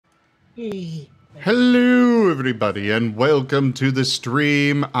Hello everybody and welcome to the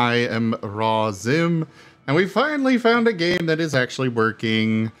stream. I am Raw Zim and we finally found a game that is actually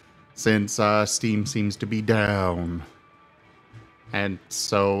working since Steam seems to be down. And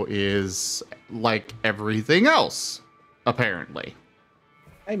so is like everything else, apparently.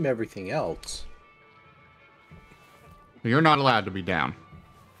 I'm everything else. You're not allowed to be down.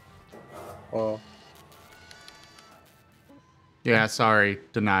 Well, yeah, sorry,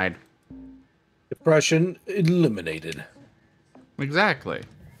 denied. depression eliminated. Exactly.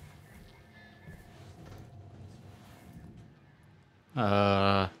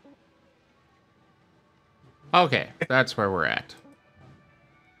 Okay, that's where we're at.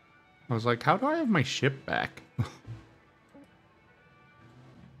 I was like, how do I have my ship back?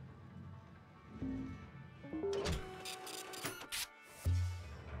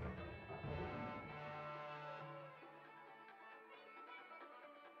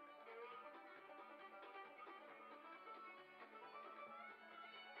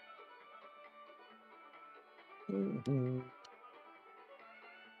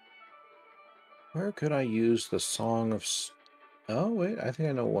 Where could I use the Song of... Oh, wait. I think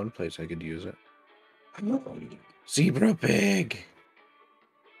I know one place I could use it. Zebra Pig!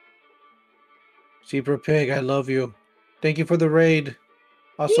 Zebra Pig, I love you. Thank you for the raid.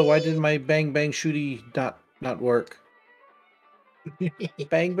 Also, why did my Bang Bang Shooty not work?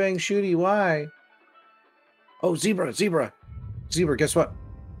 Bang Bang Shooty, why? Oh, Zebra! Zebra, guess what?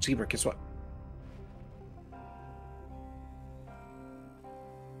 Zebra, guess what?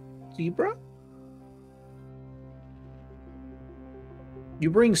 Zebra? You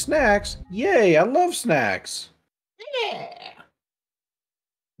bring snacks? Yay, I love snacks. Yeah.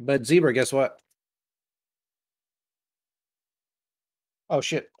 But Zebra, guess what? Oh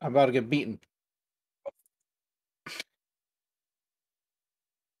shit, I'm about to get beaten.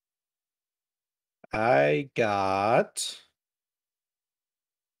 I got...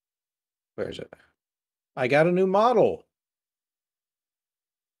 Where is it? I got a new model.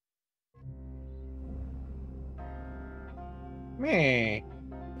 Meh.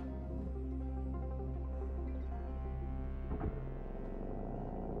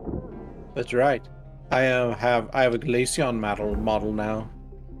 That's right. I have a Glaceon model now.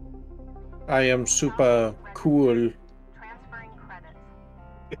 I am super cool. Transferring credits.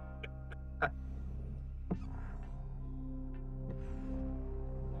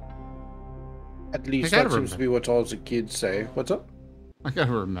 At least that seems to be what all the kids say. What's up? I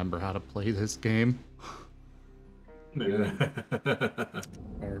gotta remember how to play this game. I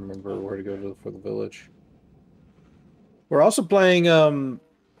remember where to go for the village. We're also playing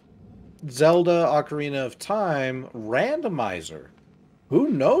Zelda Ocarina of Time randomizer. Who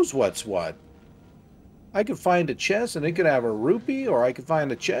knows what's what? I could find a chest and it could have a rupee, or I could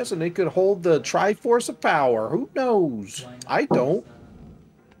find a chest and it could hold the Triforce of Power. Who knows? I don't.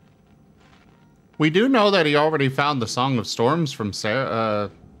 We do know that he already found the Song of Storms from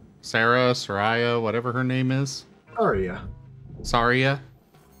Saraya, whatever her name is. Saria. Saria?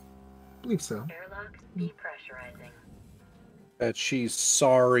 I believe so. Airlock depressurizing. That she's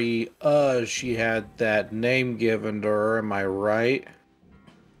sorry, she had that name given to her, am I right?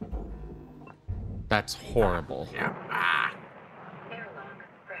 That's horrible. Airlock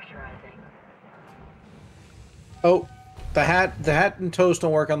pressurizing. Oh, the hat and toast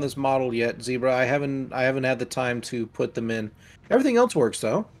don't work on this model yet, Zebra. I haven't had the time to put them in. Everything else works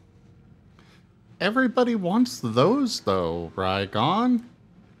though. Everybody wants those though, Rygon.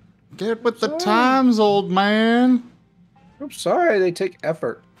 Get with the times, old man. I'm sorry, they take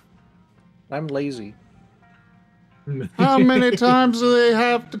effort. I'm lazy. How many times do they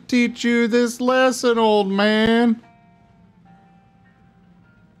have to teach you this lesson, old man?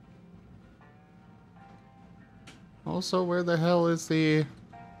 Also, where the hell is the...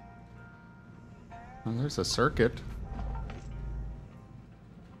 Oh, there's a circuit.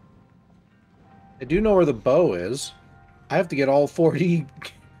 I do know where the bow is. I have to get all 40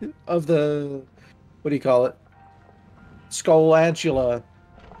 of the... What do you call it? Scolantula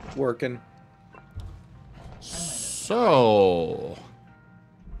working. So...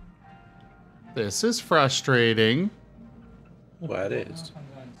 This is frustrating. Well, it is.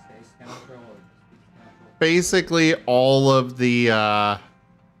 Basically, all of the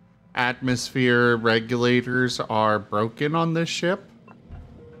atmosphere regulators are broken on this ship.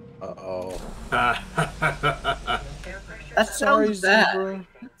 Uh-oh. That Sorry, sounds bad. Zebra.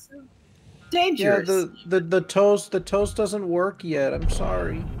 Dangerous. Yeah, the toast doesn't work yet. I'm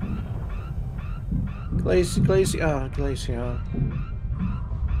sorry. Glaceon.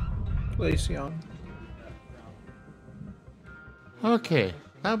 Okay,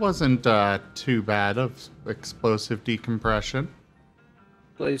 That wasn't too bad of explosive decompression.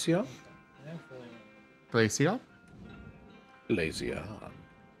 Glacier? Glacia? Glacier.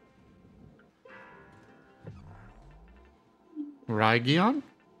 Rygion?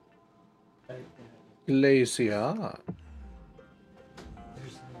 Glacier.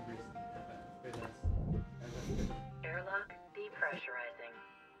 Airlock depressurizing.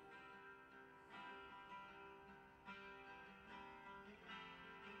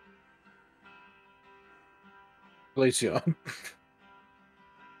 Glacier.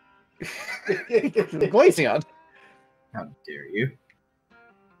 Glacier. How dare you?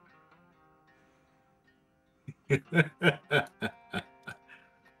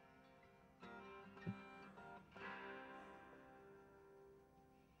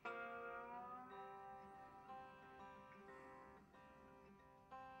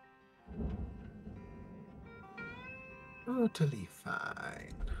 Totally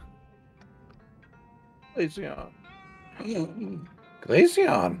fine. Glacier.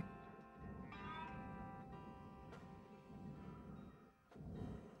 Glacier.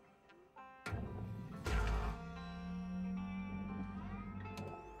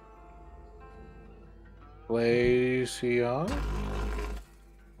 Glacier.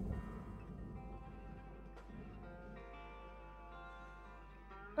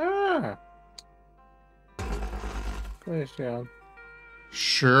 Ah. Glacier.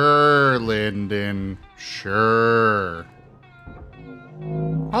 Sure, Lyndon. Sure.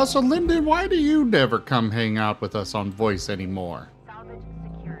 Also, Lyndon, why do you never come hang out with us on Voice anymore? Salvage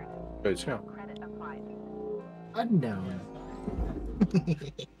secured. Glacier. Credit applied. Unknown.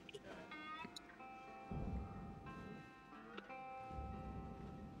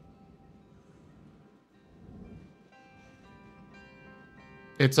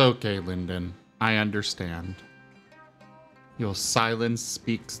 It's okay, Lyndon. I understand. Your silence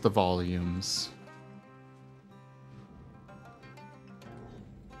speaks the volumes.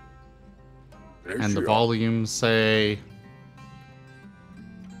 And the volumes say...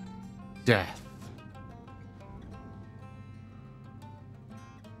 death.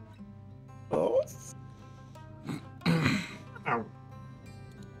 Oh.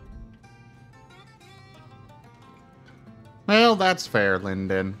 Well, that's fair,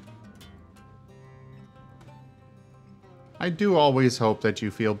 Lyndon. I do always hope that you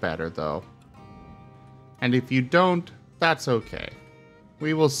feel better, though. And if you don't, that's okay.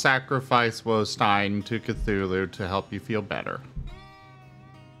 We will sacrifice Wostein to Cthulhu to help you feel better.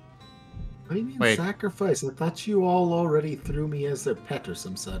 What do you mean Wait. sacrifice? I thought you all already threw me as a pet or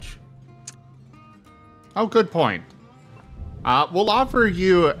some such. Oh, good point. We'll offer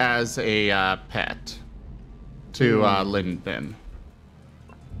you as a pet to Lyndon.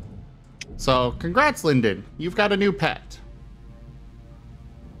 So, congrats, Lyndon. You've got a new pet.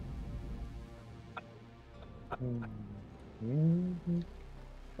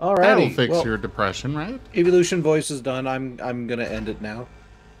 All That'll right. fix your depression, right? Evolution voice is done. I'm gonna end it now.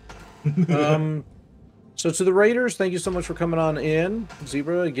 So to the raiders, thank you so much for coming on in.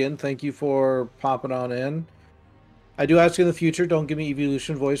 Zebra, again, thank you for popping on in. I do ask you in the future, don't give me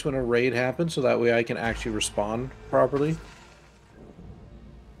evolution voice when a raid happens, so that way I can actually respond properly.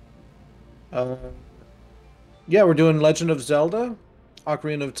 Yeah, we're doing Legend of Zelda,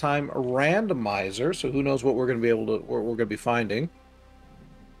 Ocarina of Time randomizer. So who knows what we're gonna be able to, what we're gonna be finding.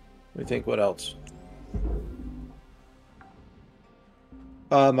 Let me think, what else?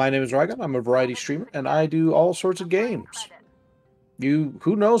 My name is Rygon. I'm a variety streamer, and I do all sorts of games.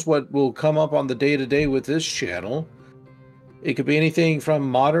 Who knows what will come up on the day-to-day with this channel. It could be anything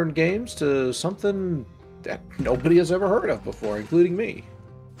from modern games to something that nobody has ever heard of before, including me.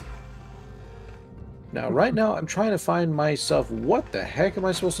 Now, right now, I'm trying to find myself, what the heck am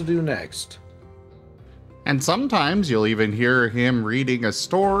I supposed to do next? And sometimes you'll even hear him reading a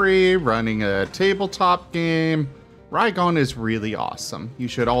story, running a tabletop game. Rygon is really awesome. You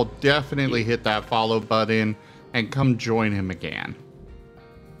should all definitely hit that follow button and come join him again.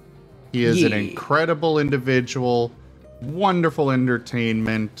 He is an incredible individual, wonderful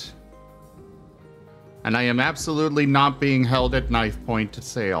entertainment, and I am absolutely not being held at knife point to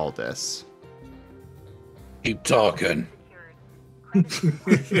say all this. Keep talking.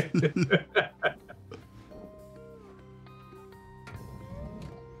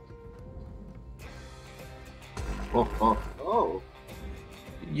 Oh.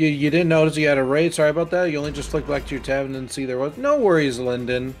 You didn't notice you had a raid? Sorry about that. You only just flicked back to your tab and didn't see there was. No worries,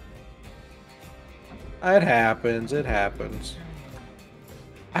 Lyndon. It happens. It happens.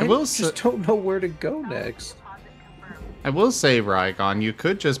 I just don't know where to go next. I will say, Rygon, you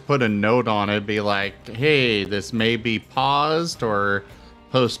could just put a note on it, be like, hey, this may be paused, or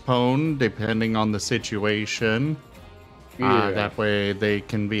postpone depending on the situation. Yeah. That way they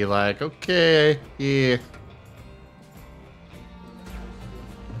can be like, okay, yeah.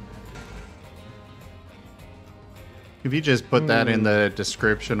 If you just put that in the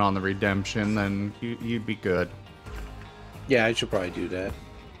description on the redemption, then you'd be good. Yeah, I should probably do that.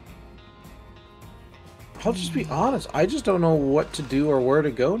 I'll just be honest. I just don't know what to do or where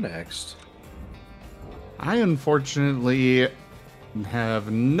to go next. I unfortunately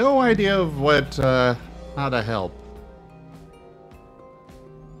have no idea of what, how to help.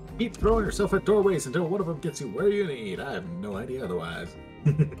 Keep throwing yourself at doorways until one of them gets you where you need. I have no idea otherwise.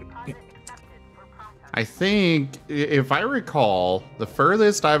 I think, if I recall, the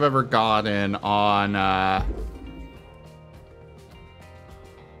furthest I've ever gotten on,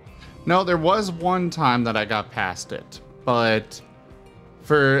 no, there was one time that I got past it, but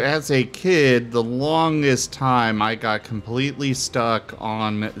as a kid, the longest time I got completely stuck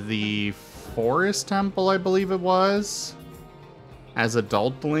on the Forest Temple, I believe it was, as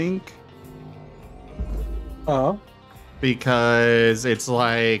adult Link. Oh. Because it's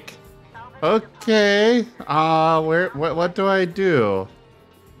like, okay, what do I do?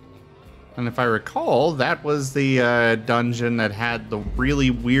 And if I recall, that was the dungeon that had the really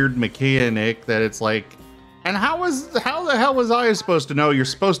weird mechanic that it's like, and how the hell was I supposed to know you're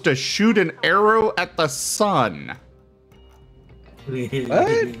supposed to shoot an arrow at the sun?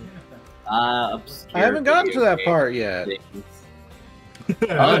 What? I haven't gotten to that part yet.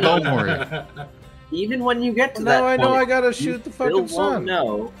 Oh, don't worry. Even when you get to Now I that know point, I gotta you shoot the still fucking won't sun.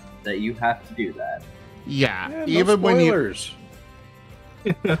 know that you have to do that. Yeah, Yeah, no even when you spoilers.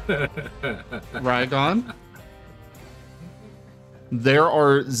 right on. There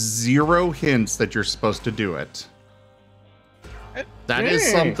are 0 hints that you're supposed to do it. That is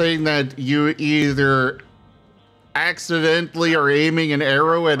Dang. something that you either accidentally are aiming an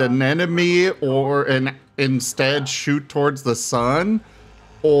arrow at an enemy or instead shoot towards the sun,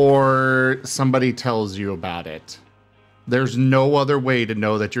 or somebody tells you about it. There's no other way to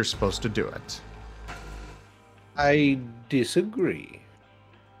know that you're supposed to do it. I disagree.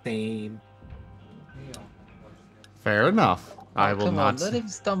 Same. Fair enough. I will Come not. on, let him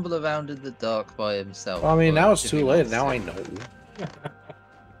stumble around in the dark by himself. Well, I mean, but now it's if too he late. wants Now to. I know.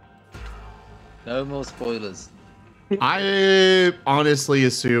 No more spoilers. I honestly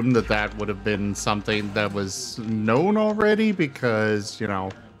assumed that would have been something that was known already because, you know,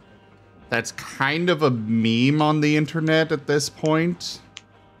 that's kind of a meme on the internet at this point.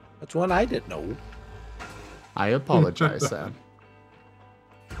 That's one I didn't know. I apologize, then.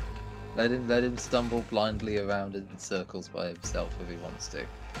 Let him stumble blindly around in circles by himself if he wants to.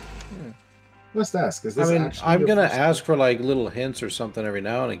 Let's ask. Is I this mean, actually I'm your gonna first ask for like little hints or something every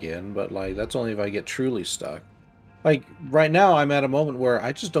now and again, but like that's only if I get truly stuck. Like right now, I'm at a moment where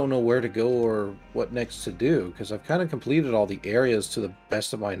I just don't know where to go or what next to do because I've kind of completed all the areas to the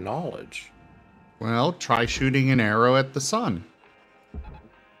best of my knowledge. Well, try shooting an arrow at the sun.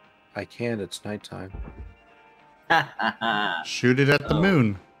 I can't. It's nighttime. Shoot it at the Oh.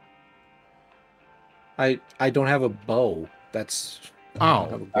 moon. I don't have a bow. That's I don't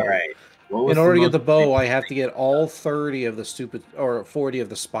have Oh, a bow. All right. What was In order to get most the bow, I have to get all 30 of the stupid or 40 of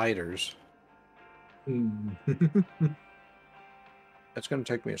the spiders. It's gonna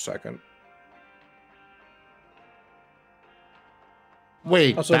take me a second.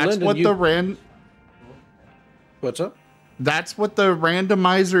 wait, Also, that's Lyndon, what you- What's up? that's what the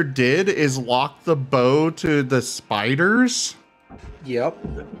randomizer did, is lock the bow to the spiders? Yep.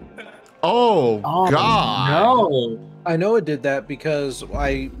 Oh, God. No. I know it did that because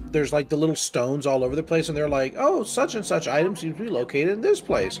there's like the little stones all over the place, and they're like, oh, such and such item seems to be located in this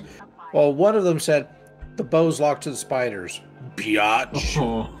place. Well, one of them said, the bow's locked to the spiders. Biatch.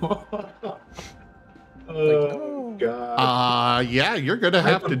 Oh, God. Yeah, you're gonna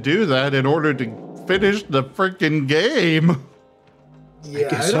have to do that in order to finish the freaking game. Yeah,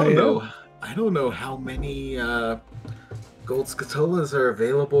 guess I don't I am. know. I don't know how many gold scatolas are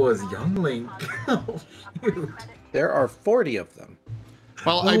available as Young Link. Oh, shoot. There are 40 of them.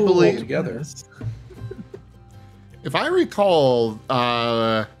 Well, I Oh, believe, together. yes. if I recall,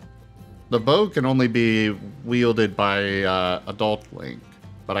 the bow can only be wielded by adult Link,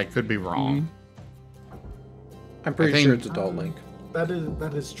 but I could be wrong. I'm pretty think- sure it's Adult Link. That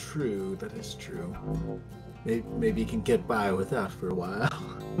is true. That is true. Maybe you can get by without for a while.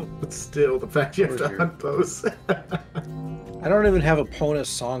 But still, the fact you have to Sure. hunt those. I don't even have a Ponus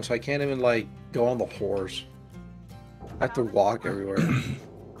song, so I can't even like go on the horse. I have to walk everywhere.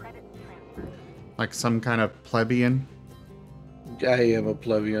 Like some kind of plebeian. I am a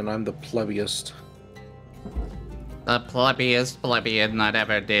plebeian. I'm the plebiest. The plebeiest plebeian that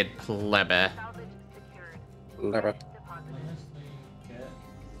ever did plebe. Salvage secured. Lever.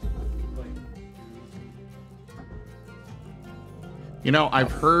 You know,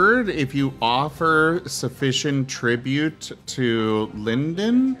 I've heard if you offer sufficient tribute to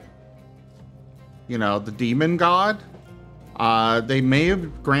Linden, you know, the demon god, they may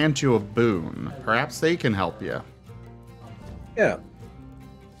grant you a boon. Perhaps they can help you. Yeah.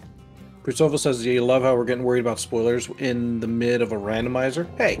 Prisova says, you love how we're getting worried about spoilers in the mid of a randomizer.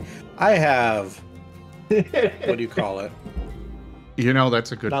 Hey, I have, what do you call it? You know,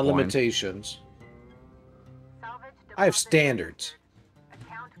 that's a good Not point. limitations. Salvage I have deposit standards.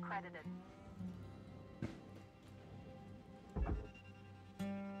 account credited.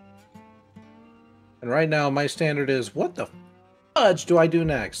 And right now, my standard is, what the fudge do I do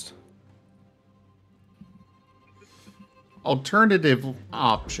next? Alternative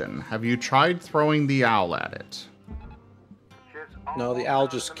option. Have you tried throwing the owl at it? No, the owl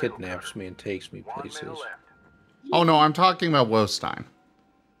just kidnaps me and takes me places. Oh no, I'm talking about Wostein.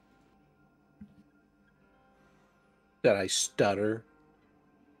 Did I stutter?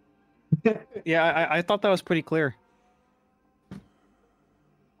 Yeah, I thought that was pretty clear.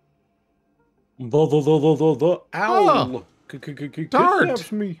 The owl Oh,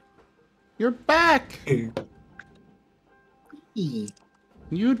 kidnaps me. You're back! You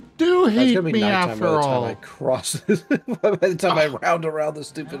do It's hate gonna be me nighttime after by the time all. I cross this. By the time I round around the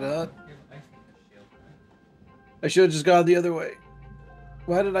stupid hut. I should have just gone the other way.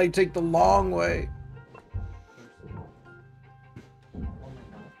 Why did I take the long way?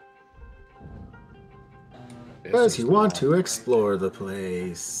 Because you want to explore the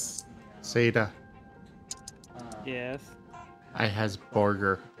place. Seda, Yes. I has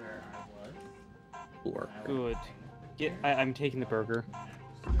burger. Or Good. I'm taking the burger.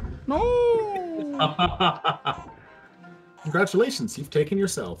 No! Congratulations, you've taken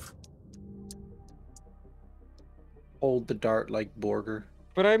yourself. hold the dart like Borger.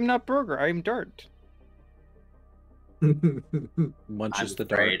 But I'm not burger. I'm dart. Munches I'm the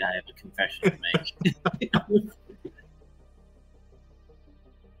dart. afraid I have a confession to make.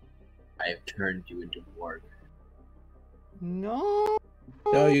 I have turned you into Borg. No.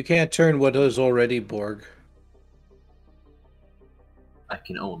 No, you can't turn what is already Borg. I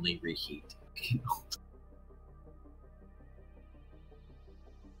can only reheat.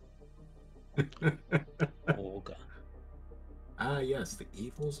 Orga. Ah, yes, the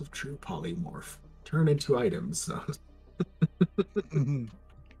evils of true polymorph. Turn into items.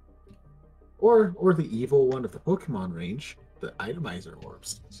 or the evil one of the Pokemon range, the itemizer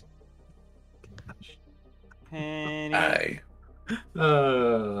orbs. Penny.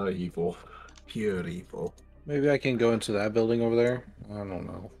 Evil. Pure evil. Maybe I can go into that building over there. I don't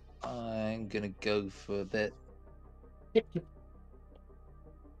know. I'm gonna go for a bit.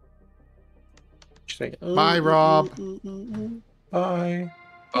 She's like, Bye, Rob. Bye. Bye,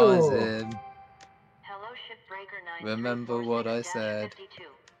 Oh. Zim. Hello, Shipbreaker 9. Remember what I said.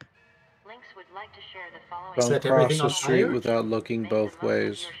 Lynx would like to share the following. Don't Set cross everything the on street fire? without looking both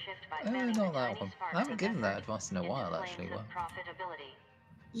ways. Not that one. I haven't given that advice in a while, actually. Well,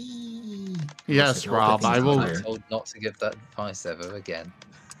 Yes, Set all Rob, things I on will. fire. I'm told not to give that advice ever again.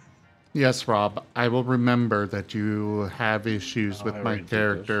 Yes, Rob, I will remember that you have issues Oh, with I my already did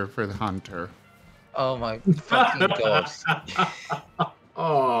character for the hunter. Oh my fucking god.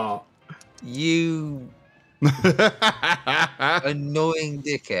 Oh, You annoying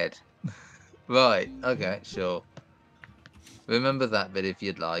dickhead. Right, okay, sure. Remember that bit if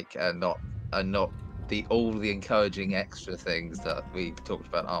you'd like, and not all the encouraging extra things that we talked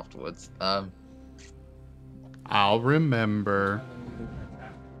about afterwards. I'll remember.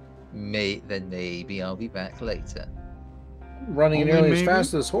 Maybe I'll be back later. Running Only nearly as maybe? fast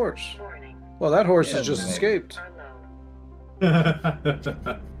as this horse. Well, that horse Yeah, has just maybe. escaped.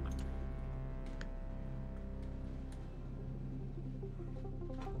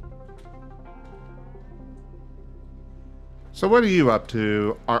 So what are you up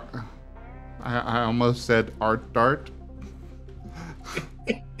to? I almost said Art Dart.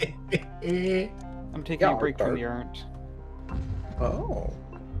 I'm taking Yeah, a break from dart. the art. Oh.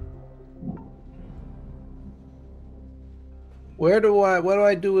 What do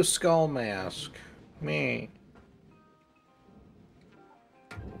I do with Skull Mask? Me.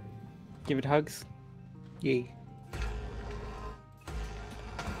 Give it hugs. Yay.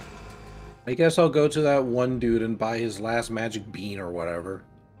 I guess I'll go to that one dude and buy his last magic bean or whatever.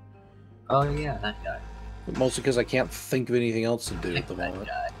 Oh yeah, that guy. Mostly because I can't think of anything else to do at the That moment.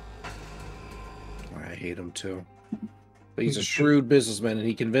 guy. I hate him too. But he's a shrewd businessman and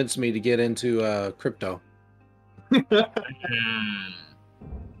he convinced me to get into crypto. You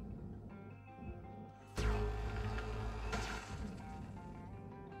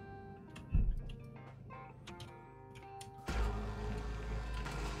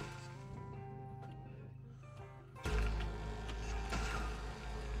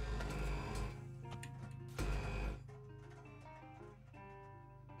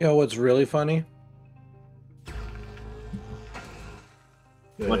know what's really funny?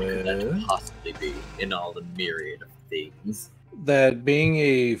 What could that possibly be in all the myriad of things? That being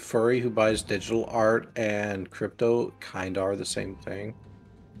a furry who buys digital art and crypto kind of are the same thing.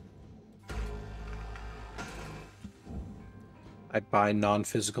 I buy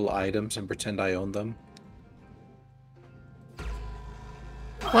non-physical items and pretend I own them.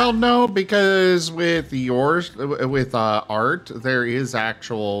 Well, no, because with art, there is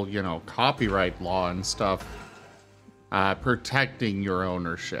actual, copyright law and stuff protecting your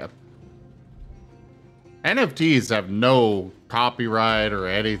ownership. NFTs have no copyright or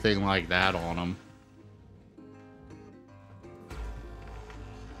anything like that on them.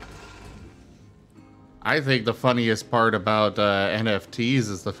 I think the funniest part about NFTs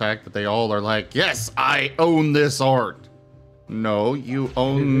is the fact that they all are like, yes, I own this art. No, you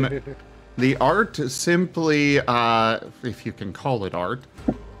own the art simply, if you can call it art,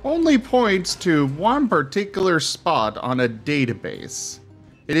 only points to one particular spot on a database.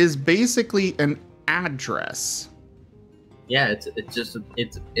 It is basically an address. Yeah, it's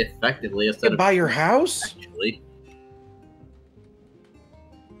effectively a You set can of buy your house? actually.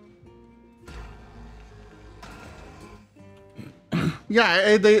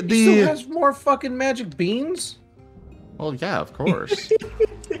 Yeah, He still has more fucking magic beans? well, yeah, of course.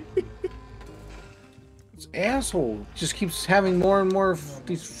 This asshole just keeps having more and more of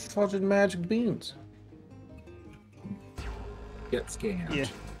these fucking magic beans. Get scammed. Yeah.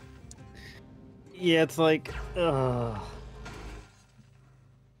 Yeah, it's like, ugh.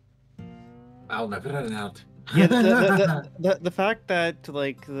 I'll never run out. Yeah, the fact that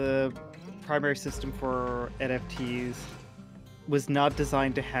like the primary system for NFTs was not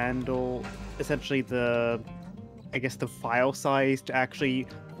designed to handle essentially the file size to actually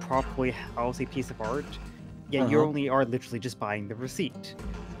properly house a piece of art. Yeah, you only are literally just buying the receipt.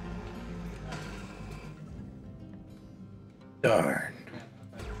 Darn.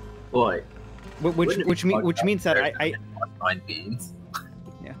 Boy, Which means that I find beans.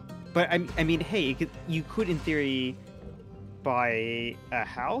 but I mean, hey, you could in theory buy a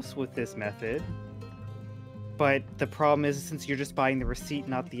house with this method. But the problem is, since you're just buying the receipt,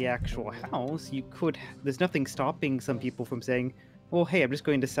 not the actual house, there's nothing stopping some people from saying, well, hey, I'm just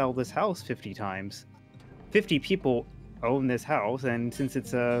going to sell this house 50 times. 50 people own this house, and since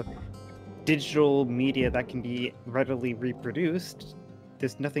it's a digital media that can be readily reproduced,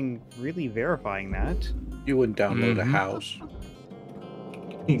 there's nothing really verifying that. You wouldn't download a house.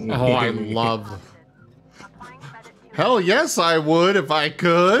 Oh, I love... Hell yes, I would if I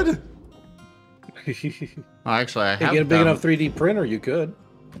could. Actually, I Hey, have get a big enough 3D printer, you could.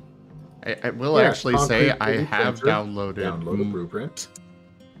 I will actually say I have downloaded. Download a blueprint.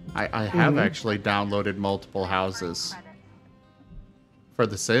 I have actually downloaded multiple houses for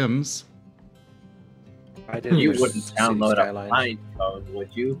The Sims. I did. You for wouldn't City download a Skylines. pine cone, would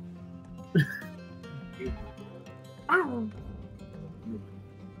you? A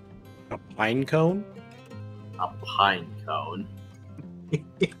pine cone? A pine cone.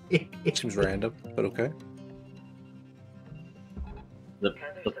 Seems random, but okay.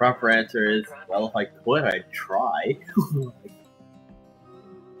 The proper answer is, well, if I could, I'd try.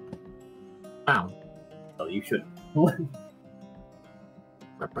 Wow. So you should. Wow.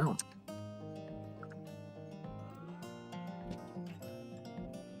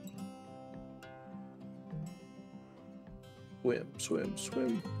 Swim, swim,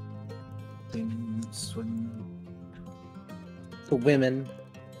 swim. Swim, swim. The women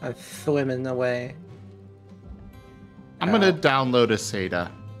are swimming away. I'm gonna download a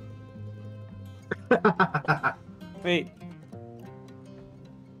SATA. Wait,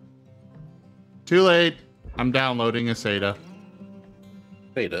 Too late. I'm downloading a SATA.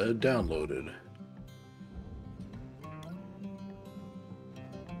 Beta downloaded.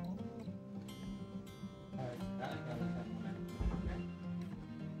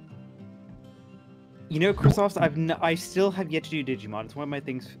 you know, Chrysophs, I still have yet to do Digimon. It's one of my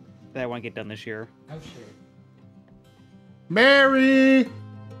things that I want to get done this year. Oh shit. Mary!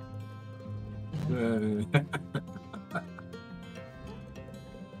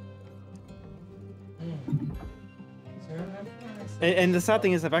 And the sad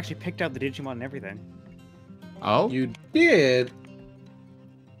thing is, I've actually picked out the Digimon and everything. Oh? You did?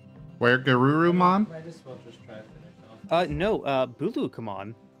 Where Garurumon? Might as well just try to finish. No, Bulu, come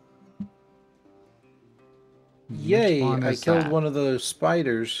on. Yay, one I is killed that? one of those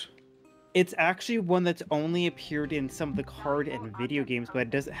spiders. It's actually one that's only appeared in some of the card and video games,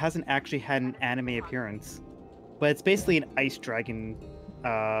 but hasn't actually had an anime appearance. But it's basically an ice dragon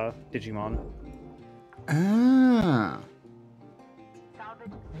Digimon. Ah.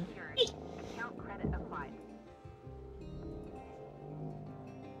 Salvage secured. Account credit applied.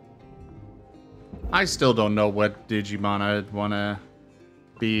 I still don't know what Digimon I'd want to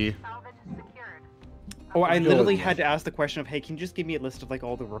be. Salvage secured. Oh, I Good. literally had to ask the question of, hey, can you just give me a list of like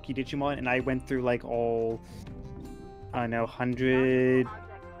all the rookie Digimon? And I went through like all, I don't know, 100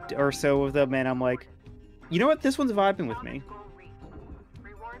 or so of them, and I'm like, you know what? This one's vibing with me.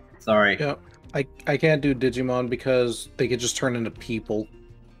 Sorry. Yeah, I can't do Digimon because they could just turn into people.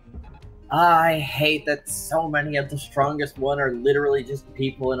 I hate that so many of the strongest one are literally just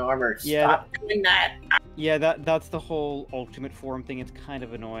people in armor. Yeah, Stop doing that. Yeah, that's the whole ultimate form thing. It's kind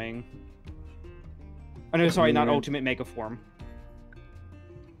of annoying. Oh no, sorry, not ultimate mega form.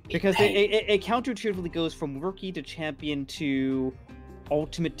 Because it counterintuitively goes from rookie to champion to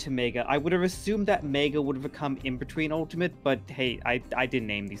ultimate to mega. I would have assumed that mega would have come in between ultimate, but hey, I didn't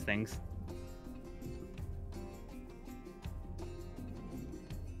name these things.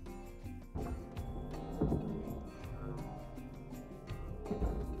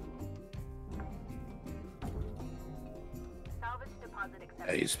 Salvage deposit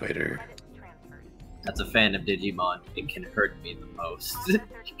accepted. Hey, spider. Credit transferred. As a fan of Digimon, it can hurt me the most. Processor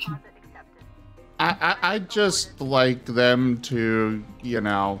deposit accepted. I just like them to, you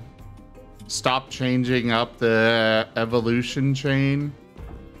know, stop changing up the evolution chain.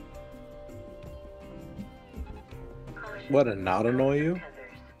 What, and not annoy you?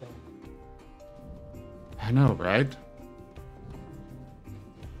 I know, right?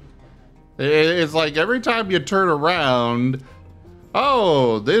 It's like every time you turn around,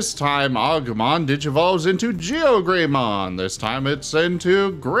 oh, this time Agumon digivolves into Geogreymon. This time it's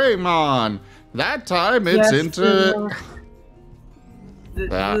into Greymon. That time it's into...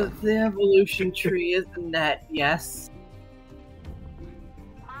 The evolution tree isn't that, yes.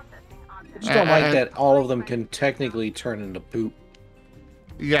 Processing I object. just don't like that all of them can technically turn into poop.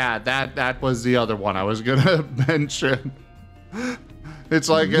 Yeah, that was the other one I was gonna mention. It's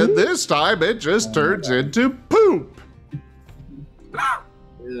like this time it just turns into poop.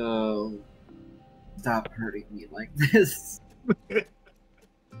 Oh, stop hurting me like this.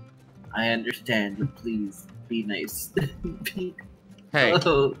 I understand, but please be nice. Hey,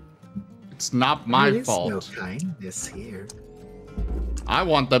 Oh, it's not my There is fault. no kindness here. I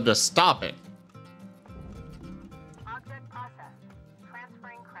want them to stop it. Object processed.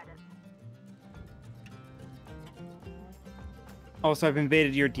 Transferring credits. Also, I've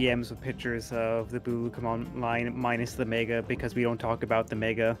invaded your DMs with pictures of the Bulu come online minus the mega because we don't talk about the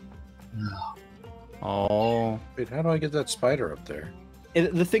mega. Oh, Wait, how do I get that spider up there?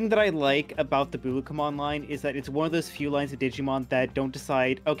 The thing that I like about the Bulu come online is that it's one of those few lines of Digimon that don't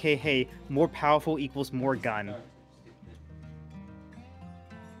decide, okay, hey, more powerful equals more gun.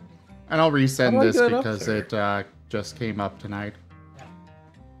 and I'll How resend do I this get up because there? it just came up tonight.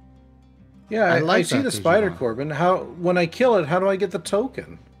 Yeah, I I like see that the spider, Digimon. Corbin. How, when I kill it, how do I get the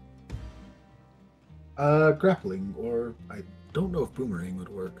token? Grappling, or I don't know if boomerang would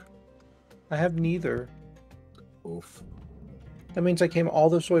work. I have neither. Oof. That means I came all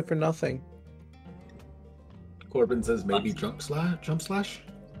this way for nothing. Corbin says maybe jump slash.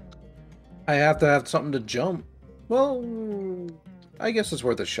 I have to have something to jump. Well, I guess it's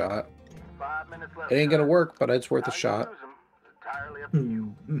worth a shot. 5 minutes left. It ain't gonna work, but it's worth a How you shot. use 'em is entirely up to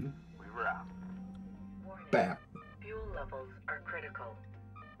you. Mm. We were out. Bam. Fuel levels are critical.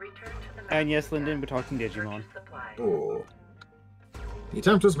 Return to the And yes, Lyndon, we're talking Digimon. supply. Oh. The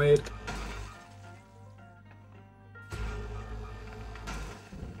attempt was made.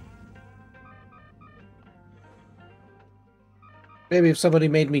 Maybe if somebody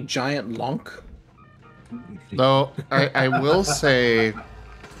made me giant lunk. Though I will say,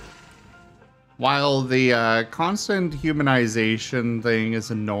 while the constant humanization thing is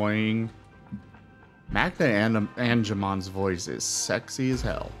annoying, Magna Angemon's voice is sexy as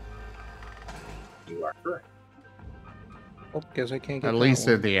hell. you are correct. Oh, guess I can't get At that least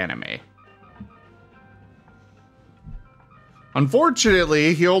one. in the anime.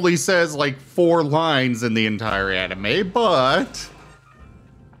 Unfortunately, he only says like 4 lines in the entire anime, but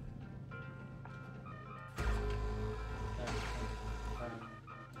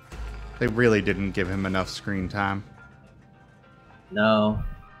they really didn't give him enough screen time. No,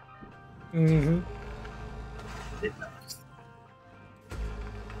 Mm-hmm. did not.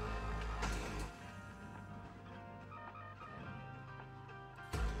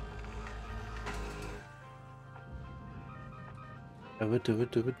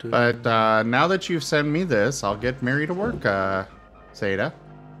 But now that you've sent me this, I'll get Mary to work, Seda.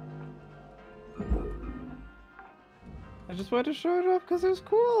 I just wanted to show it off because it was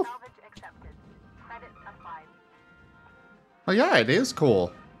cool. Salvage accepted. Credits applied. Oh yeah, it is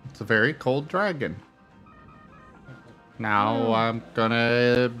cool. It's a very cold dragon. Now I'm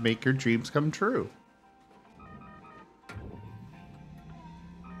gonna make your dreams come true.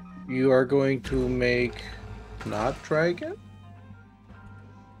 You are going to make not dragon?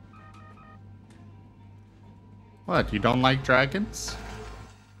 What, you don't like dragons?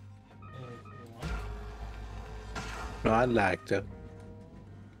 No, I like them.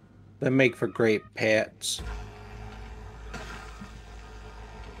 They make for great pets.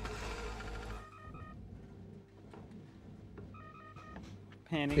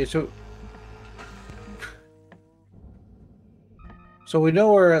 Panic. Okay, so we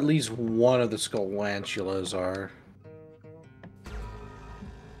know where at least one of the Skulantulas are.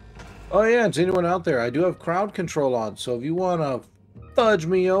 Oh yeah, is anyone out there? I do have crowd control on, so if you want to fudge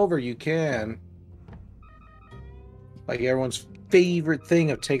me over, you can. Like everyone's favorite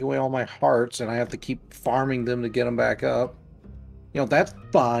thing of taking away all my hearts, and I have to keep farming them to get them back up. You know, that's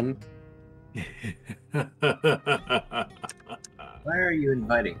fun. Why are you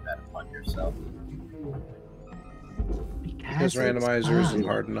inviting that upon yourself? Because randomizer isn't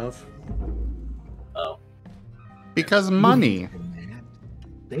hard enough. Oh. Because money.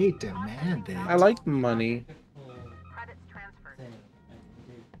 They demand it. I like money. Credits transferred.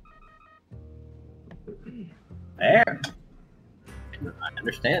 There. I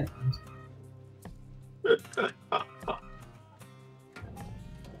understand.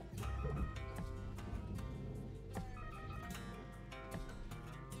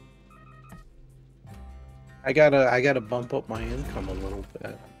 I gotta bump up my income a little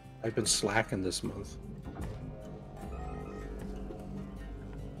bit. I've been slacking this month.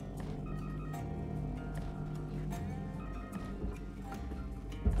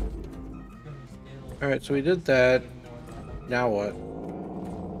 Alright, so we did that. Now what?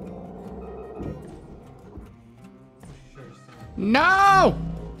 No!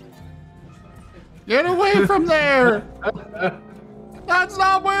 Get away from there! That's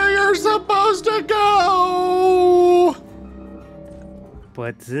not where you're supposed to go!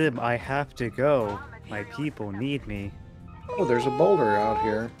 But Zim, I have to go. My people need me. Oh, there's a boulder out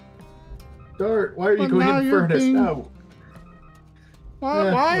here. Dart, why are you But going now in you're furnace being- now?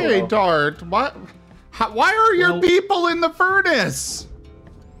 Why a dart? What? Why are your people in the furnace?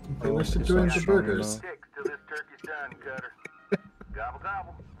 They wish to it's join not the strong burgers. enough. Six till this turkey's done, Cutter. Gobble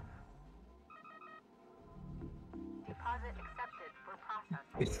gobble. Deposit accepted for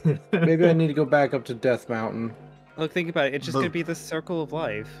processing. Maybe I need to go back up to Death Mountain. Look, think about it. It's just gonna be the circle of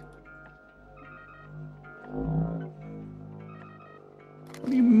life. What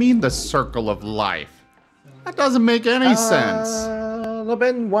do you mean the circle of life? That doesn't make any sense. La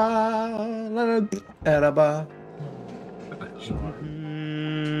Benoit, la Araba.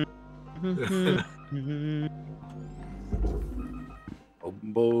 Oh,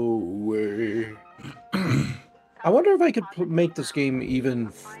 boy. I wonder if I could make this game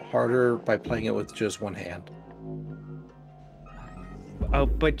even harder by playing it with just one hand. Oh,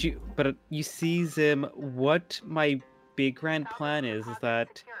 but you see, Zim, what my big grand plan is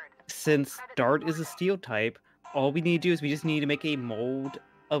that since Dart is a steel type, all we need to do is we just need to make a mold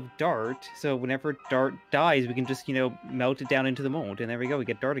of Dart. So whenever Dart dies, we can just, melt it down into the mold. And there we go, we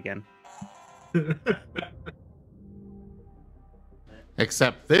get Dart again.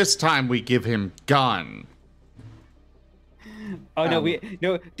 Except this time we give him gun. Oh,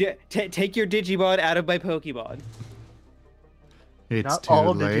 take your Digimon out of my Pokemon. It's Not too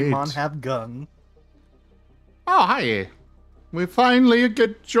all late. Digimon have gun. Oh, hi. We finally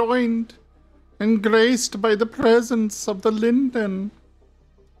get joined and graced by the presence of the Linden.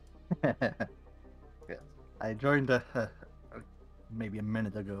 I joined maybe a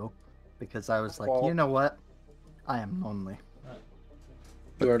minute ago because I was like, Well- you know what? I am lonely.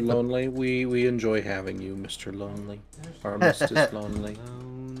 You are lonely. We enjoy having you, Mr. Lonely. Or Mrs. Lonely.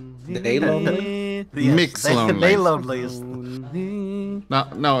 They lonely? Mix lonely. They lonely is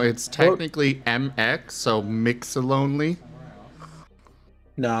No, it's technically MX, so mix lonely.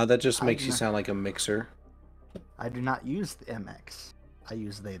 Nah, that just makes you sound like a mixer. I do not use the MX. I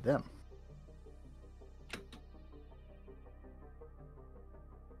use they them.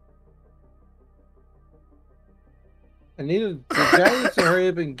 The guy needs to hurry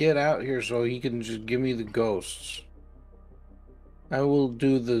up and get out here so he can just give me the ghosts. I will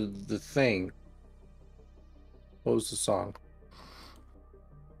do the thing. What was the song?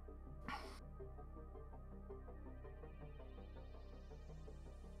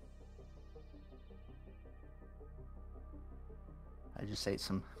 I just ate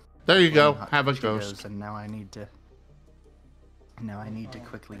some. There you go. hot Have a Cheetos, ghost. And now I need to. Now I need to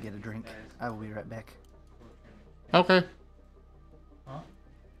quickly get a drink. I will be right back. Okay.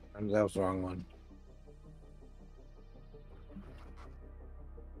 That was the wrong one.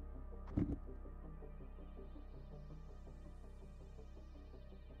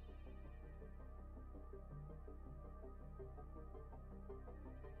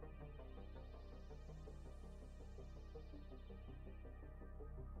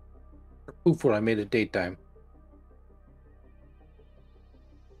 Poof, when I made it daytime.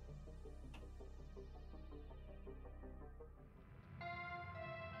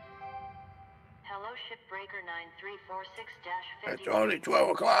 Hello, Shipbreaker 9346-50. It's only 12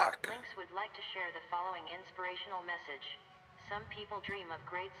 o'clock. Lynx would like to share the following inspirational message. Some people dream of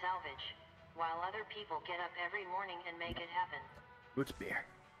great salvage, while other people get up every morning and make it happen. What's beer?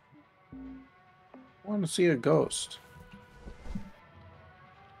 I want to see a ghost.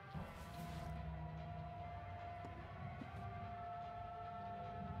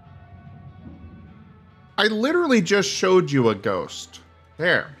 I literally just showed you a ghost.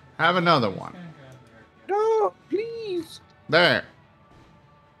 There. Have another one. No, please. There.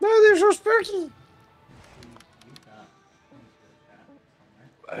 No, they're so spooky.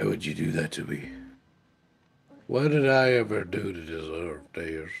 Why would you do that to me? What did I ever do to deserve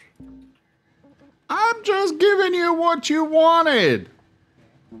this? I'm just giving you what you wanted.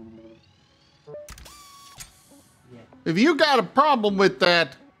 If you got a problem with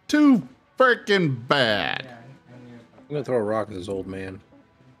that, too freaking bad. I'm gonna throw a rock at this old man.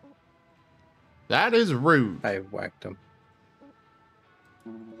 That is rude. I whacked him.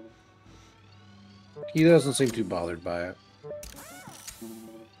 He doesn't seem too bothered by it.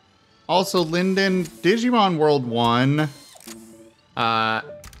 Also, Lyndon, Digimon World 1, as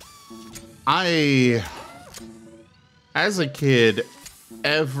a kid,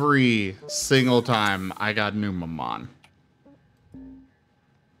 every single time I got Numamon,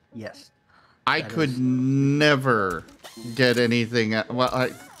 Yes. I That could is- never get anything. Well,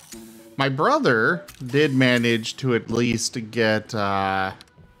 my brother did manage to at least get the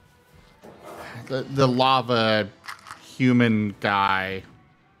lava human guy.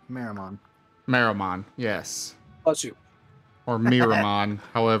 Marimon, yes. Bless you. Or Miramon,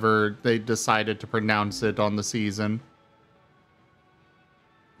 however they decided to pronounce it on the season.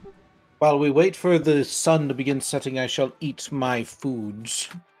 While we wait for the sun to begin setting, I shall eat my foods.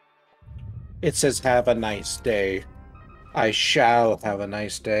 It says, have a nice day. I shall have a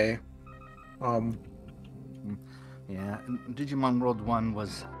nice day. Yeah, Digimon World 1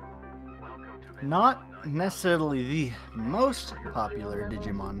 was not necessarily the most popular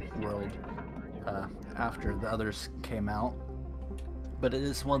Digimon World after the others came out, but it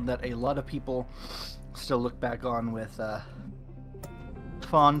is one that a lot of people still look back on with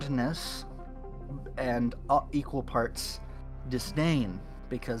fondness and equal parts disdain,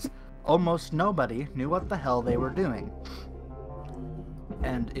 because almost nobody knew what the hell they were doing.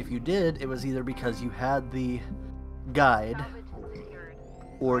 And if you did, it was either because you had the guide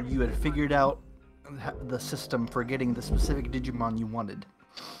or you had figured out the system for getting the specific Digimon you wanted.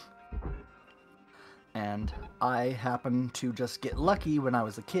 And I happened to just get lucky when I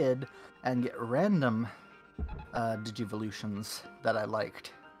was a kid and get random Digivolutions that I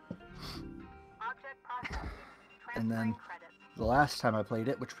liked. And then the last time I played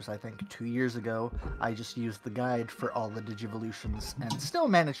it, which was I think 2 years ago, I just used the guide for all the Digivolutions and still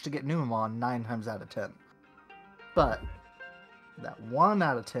managed to get Numamon 9 times out of 10. But that 1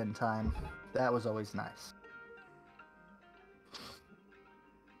 out of 10 time, that was always nice.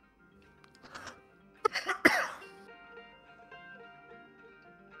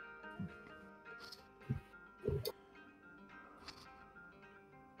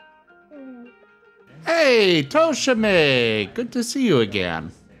 Hey, Toshime! Good to see you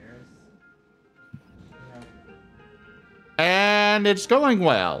again. And it's going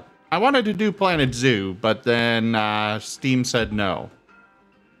well. I wanted to do Planet Zoo, but then Steam said no.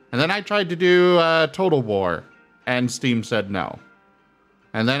 And then I tried to do Total War, and Steam said no.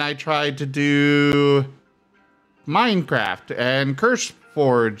 And then I tried to do Minecraft, and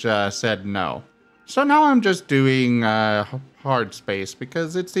CurseForge said no. So now I'm just doing Hardspace,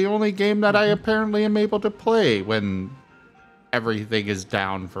 because it's the only game that I apparently am able to play when everything is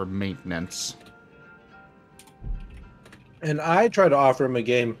down for maintenance. And I tried to offer him a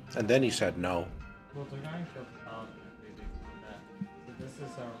game, and then he said no. Well, they're going to about every day from that. So this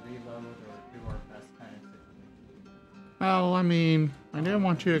is a reload or do our best kind of situation. Well, I mean, I didn't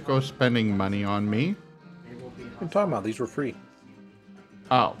want you to go spending money on me. What are you talking about? These were free.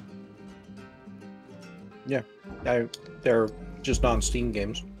 Oh. Yeah, they're just non-Steam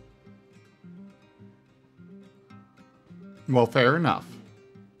games. Well, fair enough.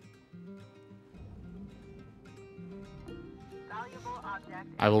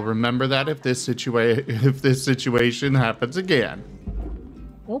 I will remember that if this situation happens again.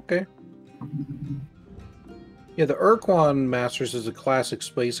 Okay. Yeah, the Urquan Masters is a classic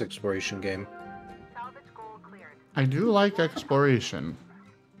space exploration game. I do like exploration.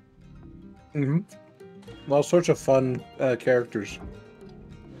 Mm-hmm. All sorts of fun characters.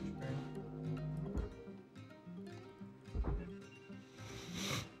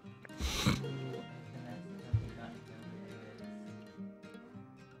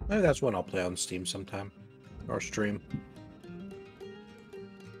 Maybe that's one I'll play on Steam sometime. Or stream.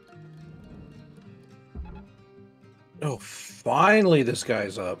 Oh, finally this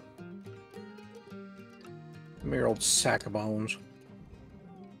guy's up. Come here, old sack of bones.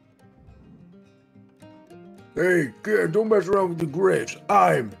 Hey, kid, don't mess around with the graves.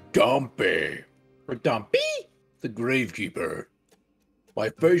 I'm Dumpy. Or Dumpy? The gravekeeper. My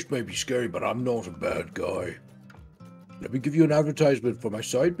face may be scary, but I'm not a bad guy. Let me give you an advertisement for my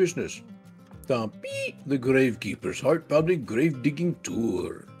side business. Dumpy, the gravekeeper's heart-pounding grave-digging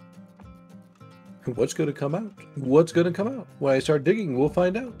tour. What's gonna come out? What's gonna come out? When I start digging, we'll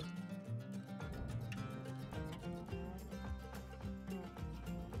find out.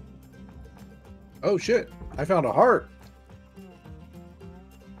 Oh shit, I found a heart.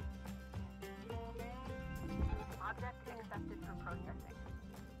 Object accepted for processing.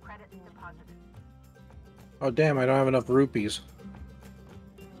 Credits deposited. Oh damn, I don't have enough rupees.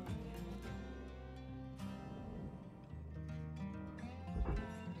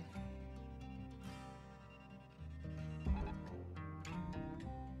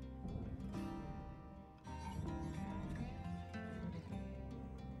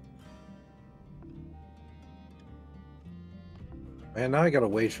 Man, now I gotta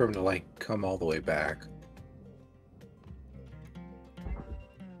wait for him to, like, come all the way back.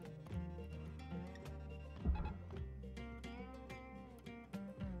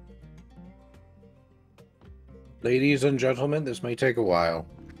 Ladies and gentlemen, this may take a while.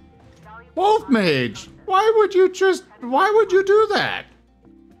 Wolf Mage, why would you do that?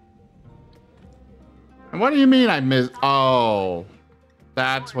 And what do you mean I missed? Oh,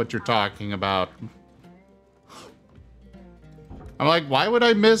 that's what you're talking about. I'm like, why would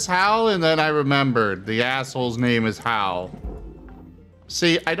I miss Hal? And then I remembered the asshole's name is Hal.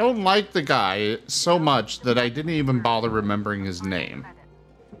 See, I don't like the guy so much that I didn't even bother remembering his name.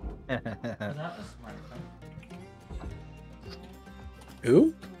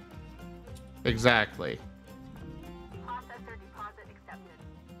 Who? Exactly. Processor deposit accepted.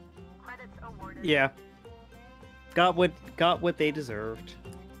 Credits awarded. Yeah. Got what they deserved.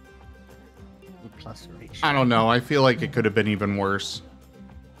 Plus ratio. I don't know. I feel like it could have been even worse.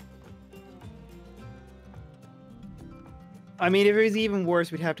 I mean, if it was even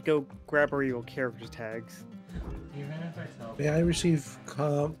worse, we'd have to go grab our real character tags. Even if I tell May I receive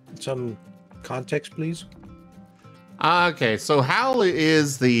some context, please? Okay, so Hal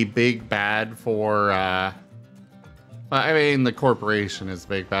is the big bad for, I mean, the corporation is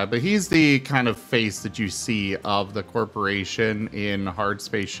big bad, but he's the kind of face that you see of the corporation in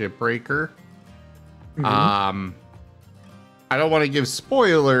Hardspace Shipbreaker. Mm-hmm. I don't want to give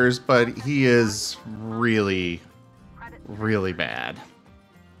spoilers, but he is really, really bad.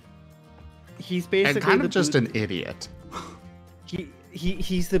 He's basically and kind of just an idiot.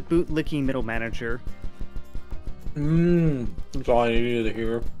 He's the bootlicking middle manager. That's all I needed to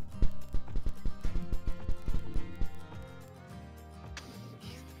hear.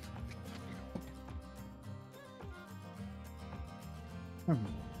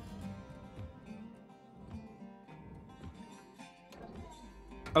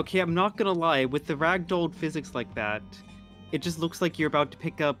 Okay, I'm not gonna lie, with the ragdolled physics like that, it just looks like you're about to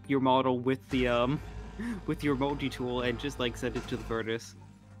pick up your model with the with your multi-tool and just like send it to the furnace.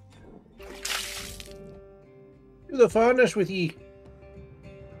 To the furnace with ye.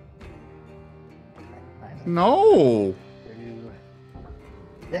 No. Do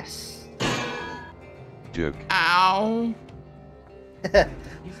this. Joke. Ow.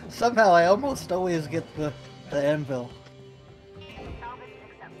 Somehow I almost always get the anvil.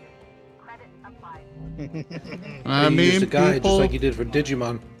 I You used mean, a guide people, just like you did for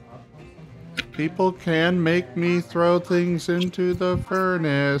Digimon. people can make me throw things into the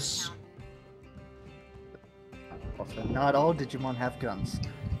furnace. Also, not all Digimon have guns.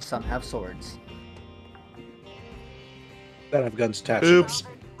 Some have swords. That have guns attached. Oops.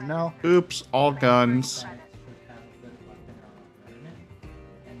 No. Oops, all guns.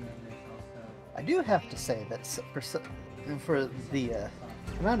 I I do have to say that for the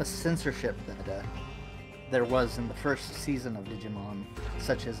amount of censorship that there was in the first season of Digimon,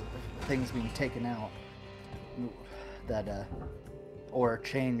 such as things being taken out that or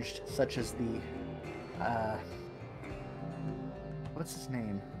changed, such as the what's his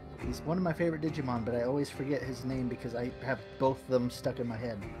name? He's one of my favorite Digimon, but I always forget his name because I have both of them stuck in my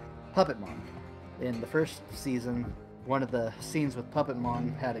head. Puppetmon. In the first season, one of the scenes with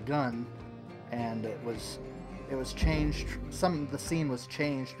Puppetmon had a gun, and it was changed. Some of the scene was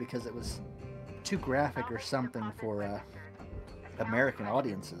changed because it was too graphic or something for American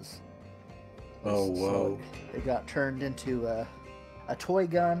audiences. Oh, whoa. So it got turned into a toy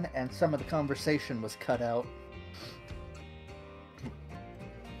gun, and some of the conversation was cut out.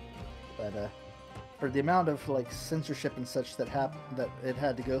 But for the amount of like censorship and such that it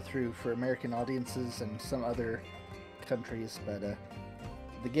had to go through for American audiences and some other countries, but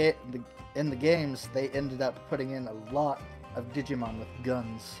in the games they ended up putting in a lot of Digimon with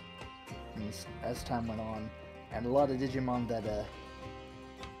guns as time went on, and a lot of Digimon that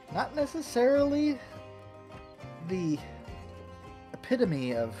not necessarily the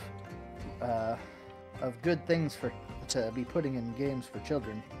epitome of good things to be putting in games for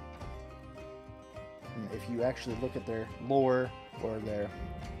children. If you actually look at their lore or their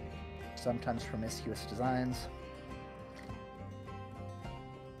sometimes promiscuous designs,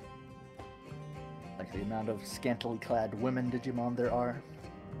 like the amount of scantily clad women Digimon there are.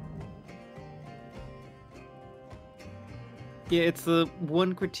 Yeah, it's the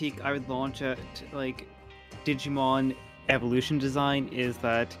one critique I would launch at like Digimon evolution design is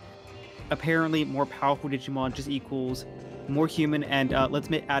that apparently more powerful Digimon just equals more human, and let's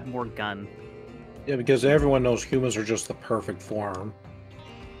add more gun. Yeah, because everyone knows humans are just the perfect form.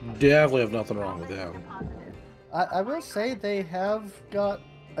 Definitely have nothing wrong with them. I will say they have got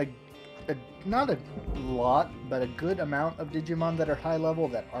not a lot, but a good amount of Digimon that are high level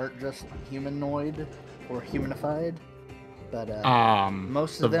that aren't just humanoid or humanified. But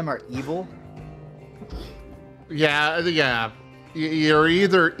most of them are evil. Yeah. You're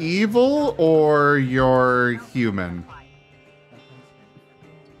either evil or you're human.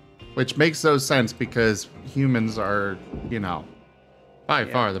 Which makes no sense because humans are, by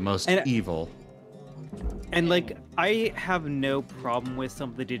far the most evil. And like, I have no problem with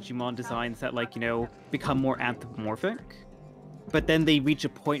some of the Digimon designs that become more anthropomorphic. But then they reach a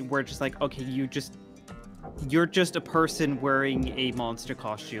point where it's just like, okay, you're just a person wearing a monster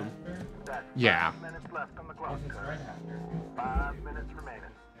costume. Yeah. 5 minutes left on the clock, Curse. 5 minutes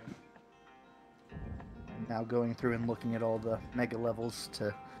remaining. Now going through and looking at all the mega levels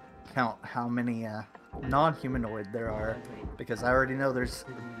to count how many non-humanoid there are, because I already know there's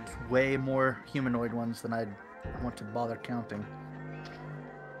way more humanoid ones than I'd want to bother counting.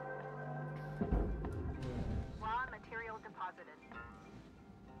 Raw material deposited.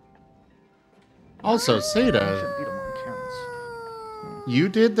 Also, Seda, you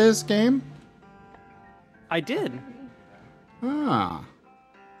did this game? I did. Ah.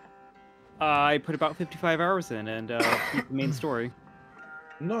 I put about 55 hours in and beat the main story.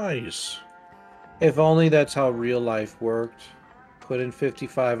 Nice. If only that's how real life worked. Put in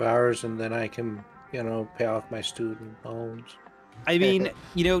 55 hours and then I can, pay off my student loans. I mean,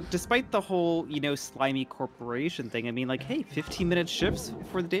 despite the whole, slimy corporation thing, I mean, like, hey, 15-minute shifts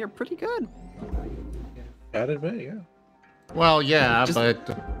for the day are pretty good. Gotta admit, yeah. Well, yeah,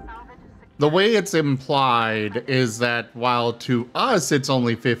 but the way it's implied is that while to us it's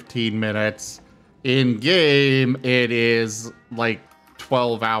only 15 minutes, in game it is like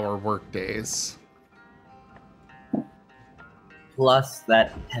 12-hour workdays. Plus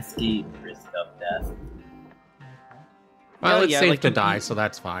that pesky risk of death. Well, it's safe to die, so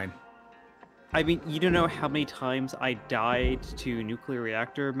that's fine. I mean, you don't know how many times I died to nuclear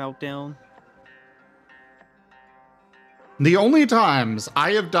reactor meltdown? The only times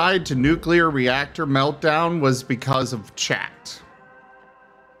I have died to nuclear reactor meltdown was because of chat.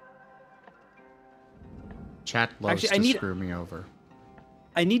 Chat loves to screw me over.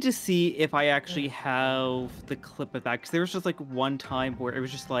 I need to see if I actually have the clip of that, because there was just like one time where it was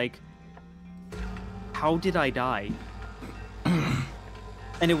just like, how did I die?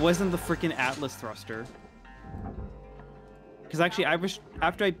 And it wasn't the freaking Atlas thruster. Because actually,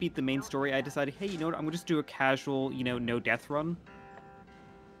 after I beat the main story, I decided, hey, you know what? I'm gonna just do a casual, no death run.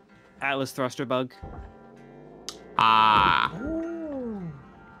 Atlas thruster bug. Ah.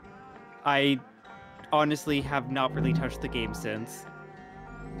 I honestly have not really touched the game since.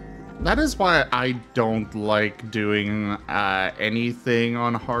 That is why I don't like doing anything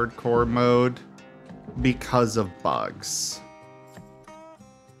on hardcore mode, because of bugs.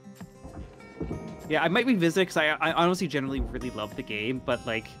 Yeah, I might revisit because I honestly generally really love the game, but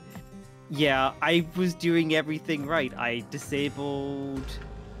like, yeah, I was doing everything right. I disabled,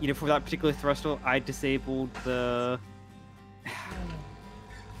 for that particular thrustle, I disabled the.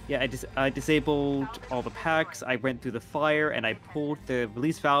 Yeah, I disabled all the packs. I went through the fire and I pulled the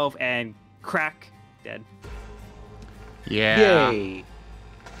release valve and crack, dead. Yeah. Yay!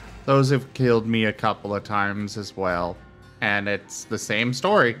 Those have killed me a couple of times as well. And it's the same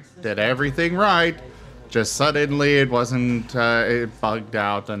story. Did everything right. Just suddenly it wasn't, it bugged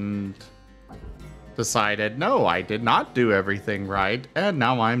out and decided, no, I did not do everything right. And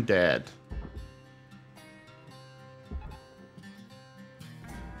now I'm dead.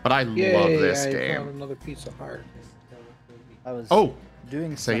 But I Yay, love this I game. found another piece of heart. I was Oh,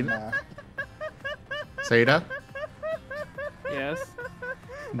 doing some. Seda? Seda? Yes.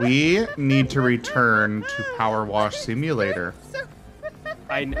 We need to return to Power Wash Simulator.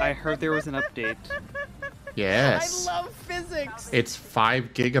 I heard there was an update. Yes. I love physics. It's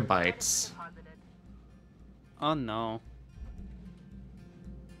 5 gigabytes. Oh no.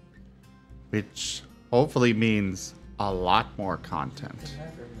 Which hopefully means a lot more content.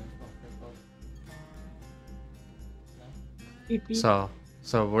 So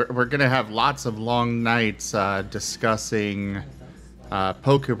we're gonna have lots of long nights discussing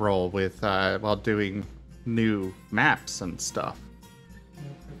Pokeball with while doing new maps and stuff.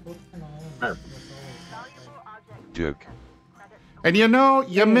 Duke. And you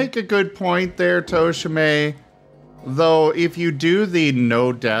make a good point there, Toshime. Though if you do the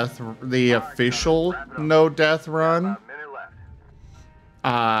no death, the official no death run,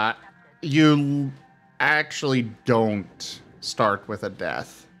 you actually don't start with a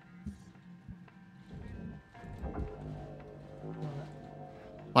death.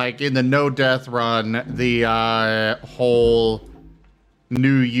 Like in the no death run, the whole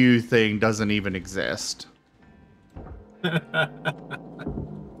new you thing doesn't even exist. The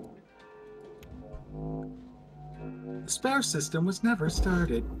spare system was never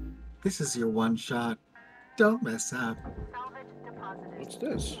started. This is your one shot. Don't mess up. What's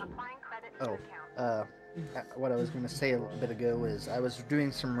this? Oh, what I was going to say a bit ago is I was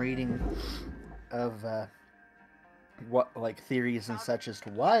doing some reading of what theories and such as to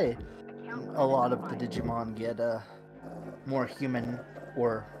why a lot of the Digimon get more human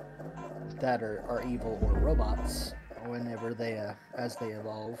or that are evil or robots whenever they as they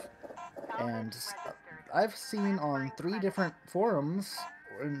evolve. And I've seen on 3 different forums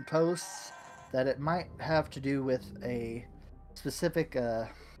and posts that it might have to do with a specific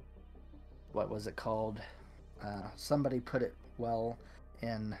what was it called? Somebody put it well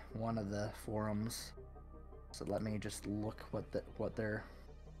in one of the forums. So let me just look what their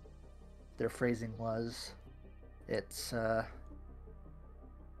phrasing was. It's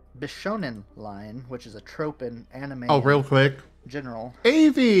Bishonen line, which is a trope in anime. Oh, real quick. General.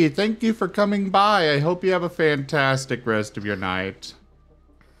 Avi, thank you for coming by. I hope you have a fantastic rest of your night.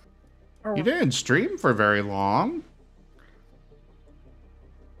 You didn't stream for very long.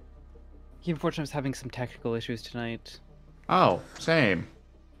 Yeah, unfortunately, I was having some technical issues tonight. Oh, same.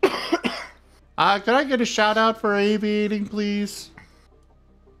 Could I get a shout out for aviating, please?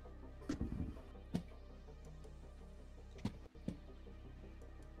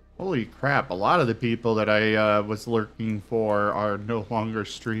 Holy crap, a lot of the people that I was lurking for are no longer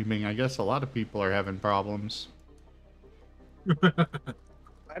streaming. I guess a lot of people are having problems.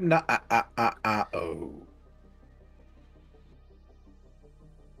 I'm not. Oh.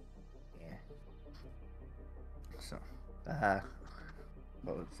 Yeah. So,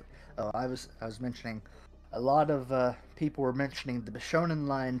 what was it? Oh, I was mentioning a lot of people were mentioning the Bishonen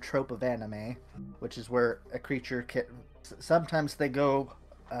line trope of anime, which is where a creature can. Sometimes they go.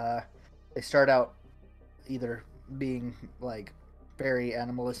 They start out either being like very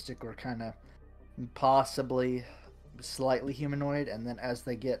animalistic or kind of possibly slightly humanoid, and then as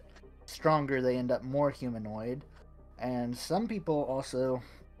they get stronger they end up more humanoid. And some people also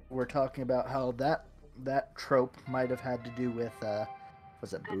were talking about how that trope might have had to do with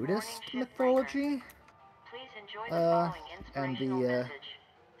was it Buddhist mythology? Please enjoy the following And inspirational the message.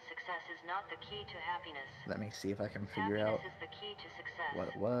 Success is not the key to happiness. let me see if I can figure out Happiness is the key to success. what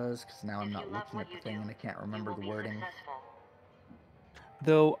it was, because now I'm If not you love looking what at the you thing do, and I can't you remember will the be wording. successful.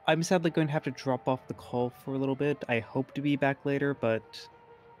 Though I'm sadly going to have to drop off the call for a little bit. I hope to be back later, but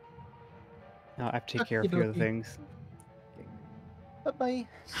I have to take care of a few other things. Bye bye.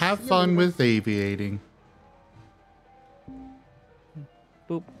 Have fun with aviating.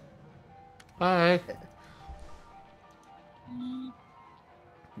 Boop. Bye.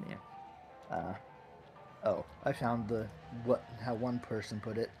 Yeah. Oh, I found how one person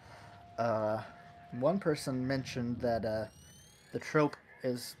put it. one person mentioned that the trope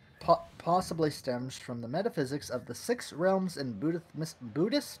is possibly stems from the metaphysics of the 6 realms in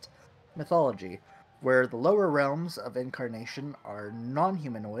Buddhist mythology, where the lower realms of incarnation are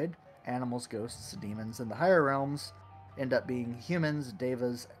non-humanoid, animals, ghosts, demons, and the higher realms end up being humans,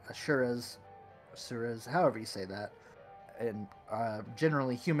 devas, asuras, however you say that, in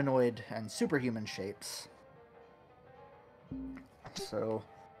generally humanoid and superhuman shapes. So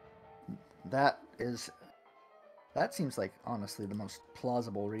that seems like honestly the most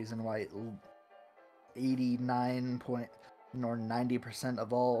plausible reason why 90%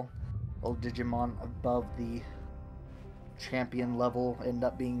 of all Digimon above the champion level end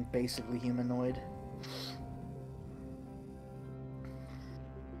up being basically humanoid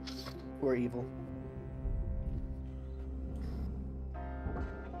or evil.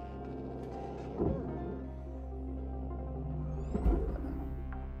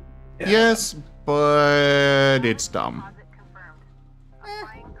 Yes, but it's dumb.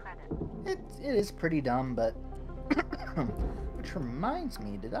 It is pretty dumb, but which reminds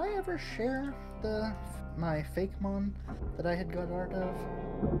me, did I ever share my fake mon that I had got art of?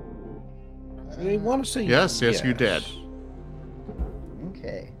 I want to say yes, you did.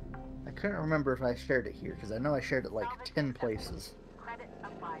 Okay. I couldn't remember if I shared it here, because I know I shared it like 10 places.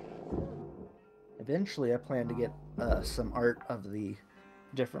 Eventually, I plan to get some art of the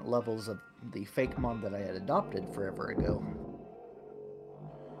different levels of the fake mon that I had adopted forever ago.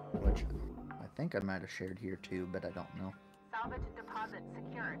 Which I think I might have shared here too, but I don't know. Salvage deposit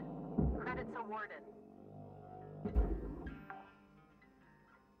secured. Credits awarded.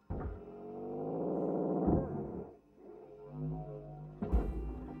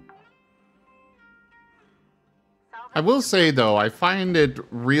 I will say though, I find it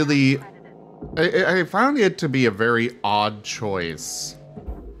really, I found it to be a very odd choice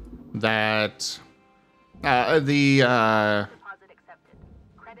that I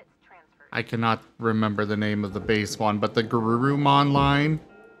cannot remember the name of the base one, but the Garurumon line.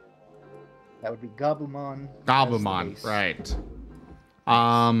 That would be Gabumon. Gabumon, right.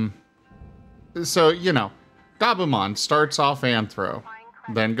 So, you know, Gabumon starts off Anthro,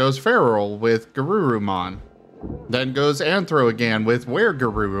 then goes Feral with Garurumon, then goes Anthro again with Were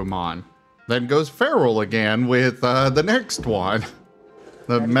Garurumon, then goes Feral again with the next one.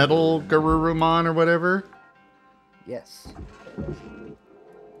 The Metal Garurumon or whatever? Yes.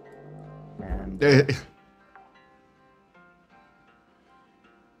 And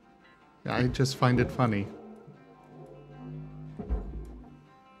I just find it funny.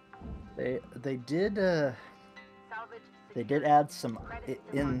 They did add some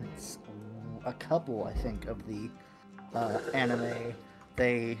in a couple, I think, of the anime.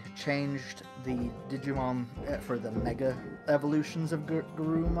 They changed the Digimon for the Mega evolutions of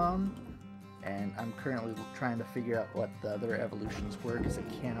Garurumon, and I'm currently trying to figure out what the other evolutions were because I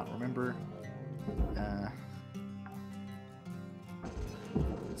cannot remember.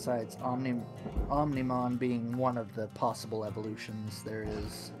 Besides Omnimon being one of the possible evolutions, there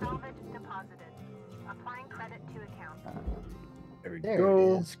is. Salvage deposited. Applying credit to account. There we There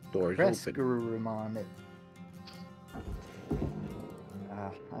go. it is. Doors open. Garurumon.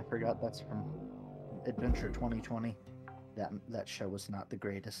 I forgot that's from Adventure 2020. That show was not the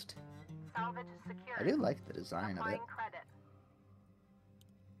greatest. Salvage secured. I do like the design of it. Applying credit.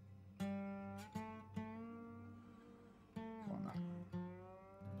 Well, no.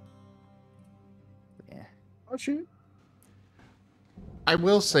 Yeah. Oh shoot. I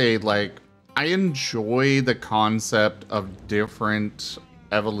will say, like, I enjoy the concept of different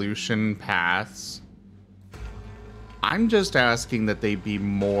evolution paths. I'm just asking that they be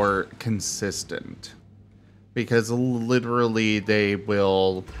more consistent. Because literally they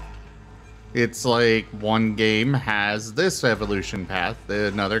will... It's like one game has this evolution path,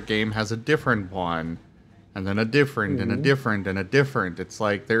 another game has a different one, and then a different, and a different, and a different. It's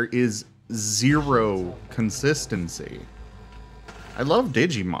like there is zero consistency. I love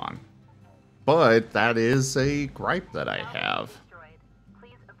Digimon, but that is a gripe that I have.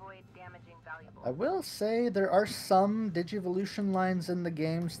 I will say there are some Digivolution lines in the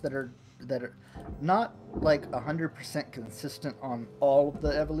games that are not like 100% consistent on all of the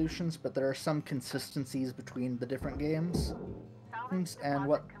evolutions, but there are some consistencies between the different games and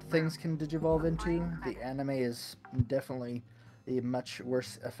what things can digivolve into. The anime is definitely a much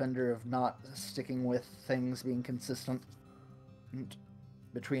worse offender of not sticking with things being consistent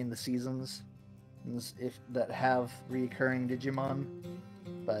between the seasons that have recurring Digimon.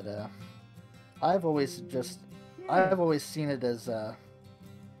 But I've always seen it as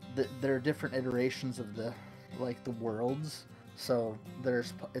there are different iterations of the worlds, so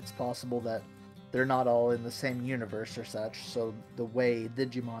it's possible that they're not all in the same universe or such, so the way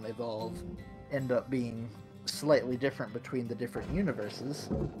Digimon evolve end up being slightly different between the different universes.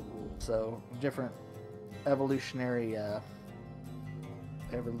 So different evolutionary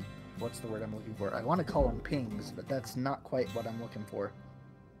what's the word I'm looking for? I want to call them pings, but that's not quite what I'm looking for.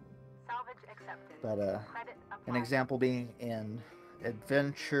 Salvage accepted. But Credit an applied. example being in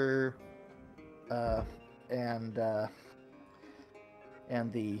Adventure and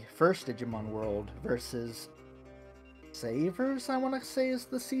the first Digimon World versus Savers, I want to say is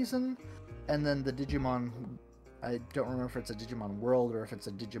the season, and then the Digimon, I don't remember if it's a Digimon World or if it's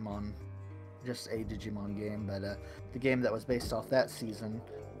a Digimon, just a Digimon game, but the game that was based off that season,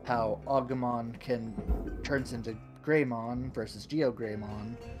 how Agumon turns into Greymon versus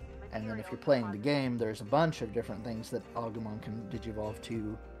GeoGreymon, and then if you're playing the game, there's a bunch of different things that Agumon can digivolve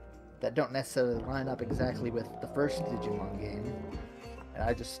to that don't necessarily line up exactly with the first Digimon game.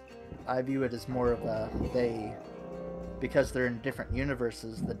 And I view it as more of because they're in different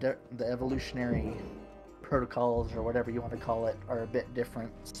universes, the evolutionary protocols or whatever you want to call it are a bit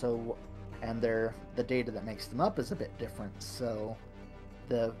different. So, and the data that makes them up is a bit different. So,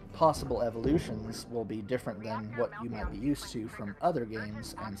 the possible evolutions will be different than what you might be used to from other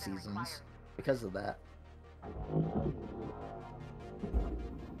games and seasons because of that.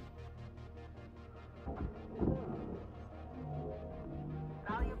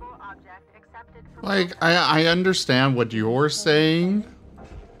 Valuable object accepted for Like, I understand what you're saying,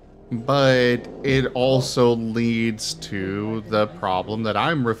 but it also leads to the problem that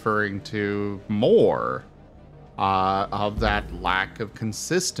I'm referring to more, of that lack of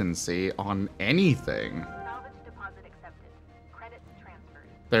consistency on anything. salvage deposit accepted. Credit transferred.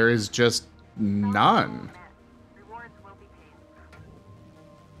 There is just none. Rewards will be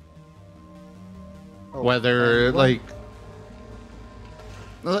paid. Whether, like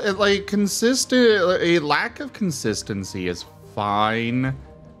a lack of consistency is fine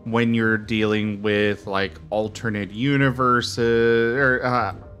when you're dealing with, like, alternate universes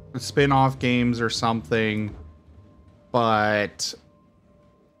or spin-off games or something, but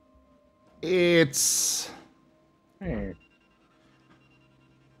it's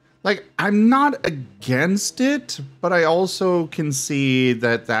like, I'm not against it, but I also can see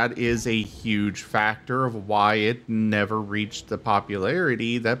that that is a huge factor of why it never reached the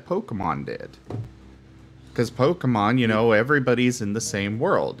popularity that Pokemon did. Because Pokemon, you know, everybody's in the same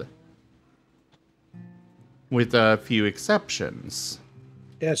world. With a few exceptions.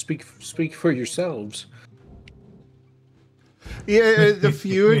 Yeah, speak for yourselves. Yeah, the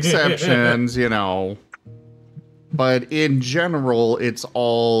few exceptions, you know. But in general, it's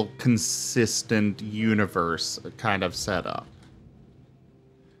all consistent universe kind of setup.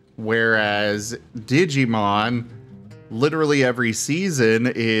 Whereas Digimon, literally every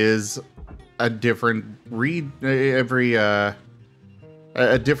season is a different a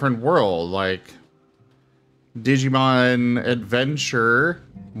different world. Like Digimon Adventure,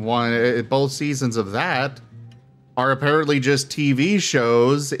 both seasons of that are apparently just TV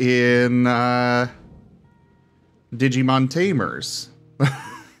shows in Digimon Tamers.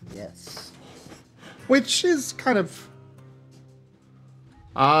 Yes. Which is kind of...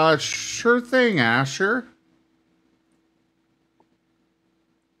 sure thing, Asher.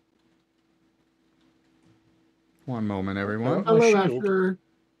 One moment, everyone. Hello, Asher.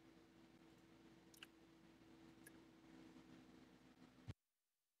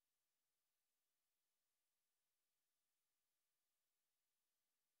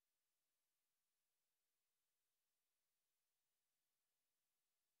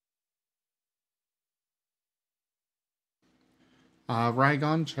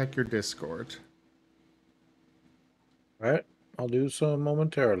 Rygon, check your Discord. All right, I'll do so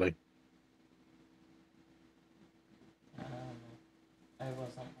momentarily. I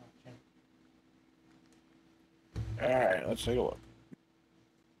wasn't watching. All right, let's take a look.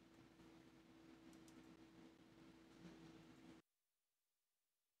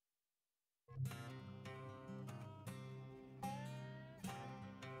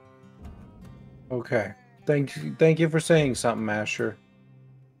 Okay. Thank you for saying something, Asher.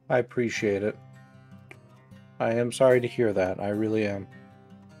 I appreciate it. I am sorry to hear that. I really am.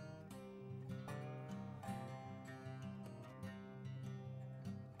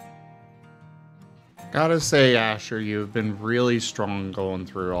 Gotta say, Asher, you've been really strong going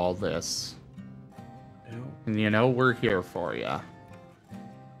through all this. Yeah. And you know, we're here for you.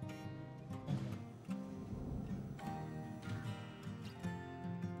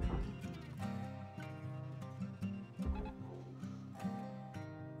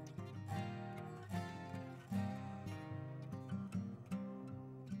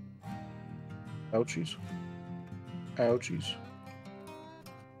 Ouchies. Ouchies.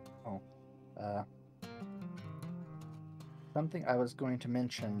 Oh, something I was going to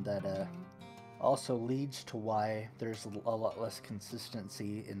mention that also leads to why there's a lot less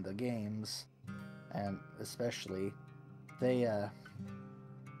consistency in the games, and especially they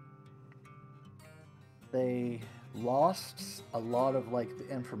lost a lot of like the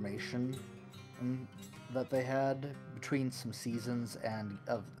information that they had between some seasons and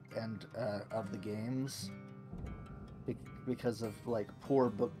of the games because of like poor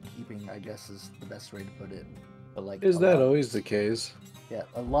bookkeeping, I guess is the best way to put it. But like, Is that always the case? Yeah,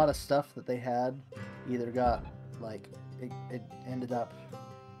 a lot of stuff that they had either got like it ended up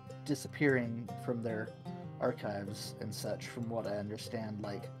disappearing from their archives and such, from what I understand.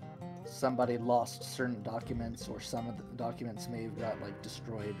 Like somebody lost certain documents, or some of the documents may have got like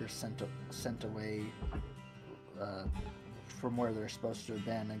destroyed or sent away from where they're supposed to have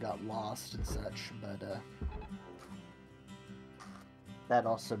been and got lost and such. But that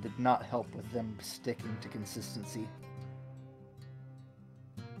also did not help with them sticking to consistency.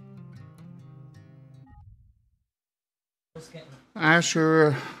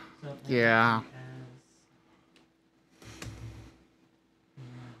 Asher, yeah.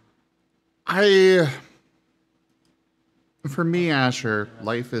 For me, Asher,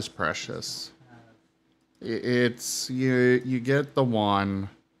 life is precious. It's, you get the one.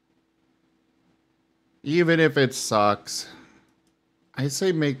 Even if it sucks, I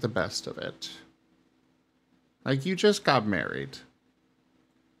say make the best of it. Like, you just got married.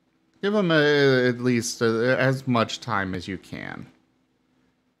 Give them at least as much time as you can.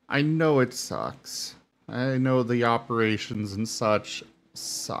 I know it sucks. I know the operations and such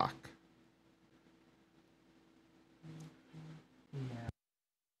suck.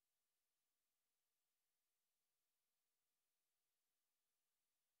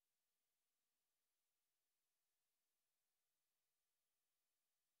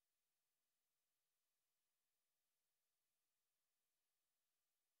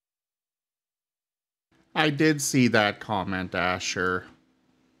 I did see that comment, Asher.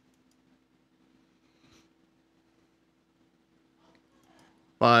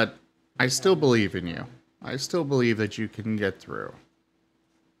 But I still believe in you. I still believe that you can get through.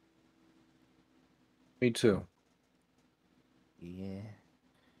 Me too. Yeah.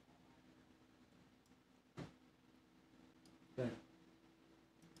 Good.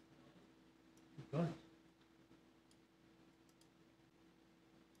 Good.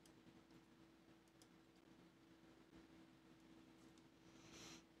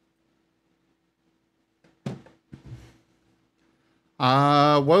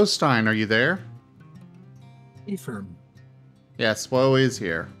 Wostein, are you there? Affirm. Yes, Woe is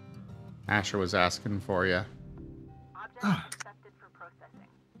here. Asher was asking for you. Object accepted for processing.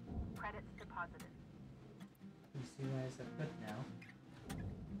 Credits deposited. You see why I said good now?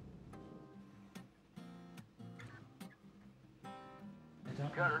 I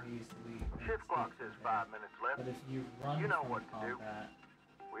don't know how easily Shift clock says 5 minutes left. but if you run You know from what to do. combat,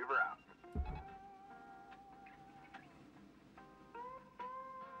 Weaver out.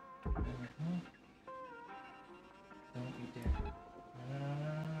 don't you dare. No.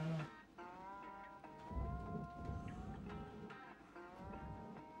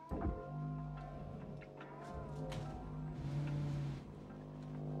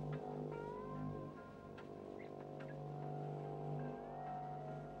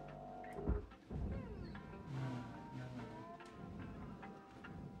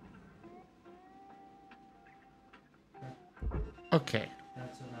 Okay.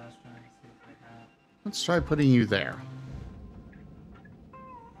 That's what I was trying to see if I had. Let's try putting you there.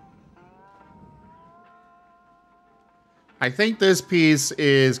 I think this piece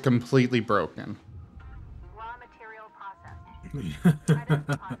is completely broken. Raw material processed. Credits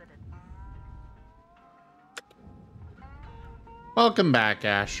deposited. Welcome back,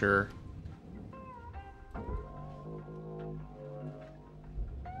 Asher.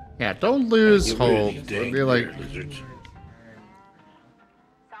 Yeah, don't lose hope. Be like,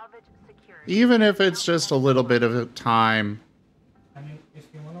 Salvage security. even if it's just a little bit of a time, I mean, if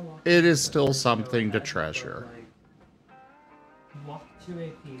you want to walk it is still something to treasure. Walk 2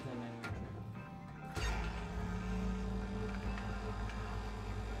 APs and then return.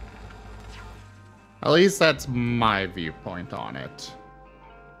 At least that's my viewpoint on it.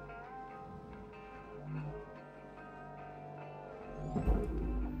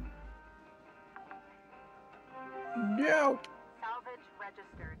 Yeah. Salvage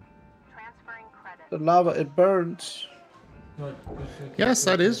registered. Transferring credit. The lava, it burns. Good. Yes,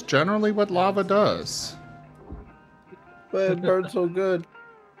 that is generally what lava does. But it burns so good.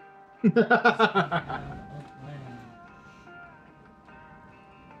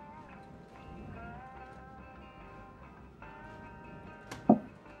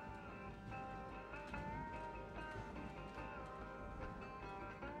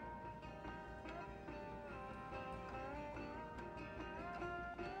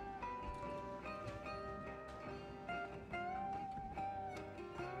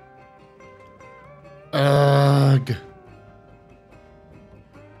 Ugh.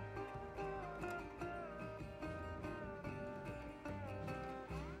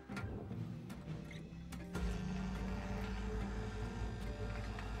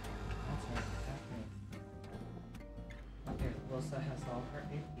 Okay, Wilsa has all her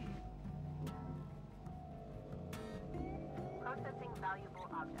AP. Processing valuable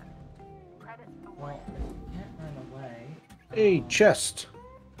object. Credits Well, if you can't run away. A chest.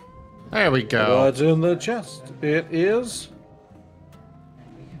 There we go. What's in the chest? It is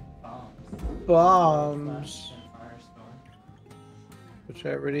And we have bombs. bombs, And Firestorm. which I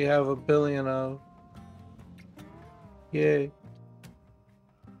already have a billion of. Yay.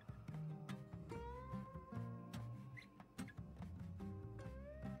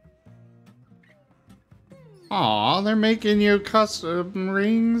 Aw, they're making you custom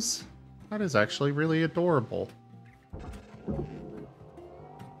rings. That is actually really adorable.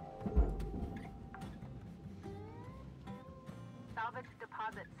 salvage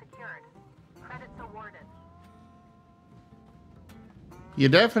deposit secured. Credits awarded. You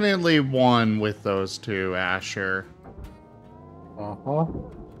definitely won with those two, Asher. Uh-huh.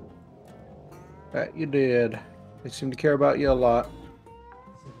 That you did. They seem to care about you a lot.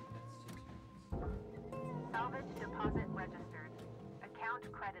 Salvage deposit registered. Account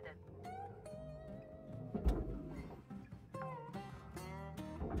credited.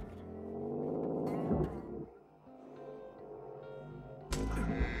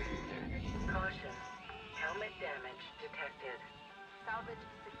 Caution. Helmet damage detected. Salvage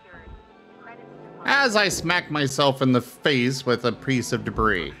secured. Credits deposit. As I smack myself in the face with a piece of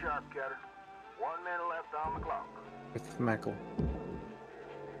debris. Shot, Cutter. 1 minute left on the clock. With Meckle.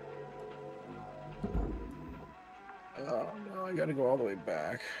 Oh no, I gotta go all the way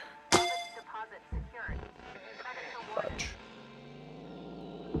back. Salvage deposit secured. Credits awarded.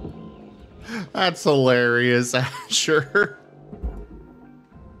 That's hilarious, Asher.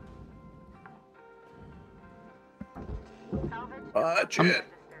 Salvage Watch deposit it.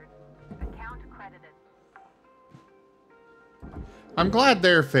 registered. Account credited. I'm glad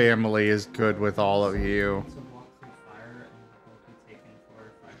their family is good with all of you. To walk through fire and will be taken 4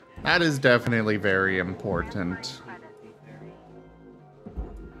 or 5 days. That is definitely very important.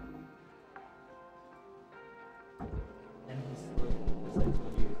 And he's slow, as I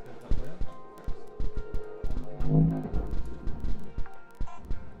told you, because the oil first.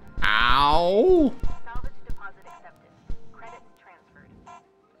 Ow! Salvage deposit accepted. Credits transferred.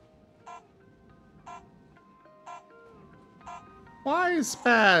 Why,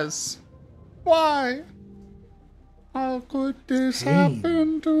 Spaz? Why? How could this Hey.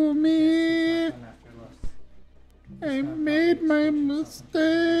 happen to me? One after lust. I made my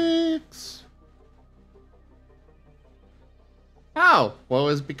mistakes. Oh, what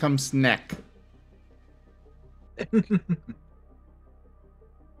has become Snack?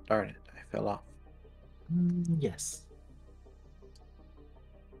 Darn it, I fell off. Yes.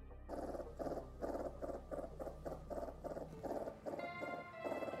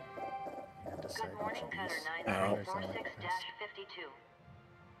 Good morning, Cutter Ow. 9346-52.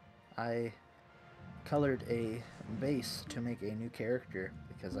 I colored a base to make a new character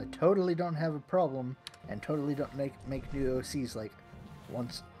because I totally don't have a problem and totally don't make new OCs like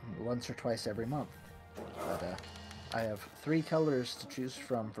once or twice every month. But I have 3 colors to choose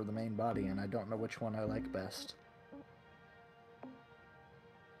from for the main body, and I don't know which one I like best. I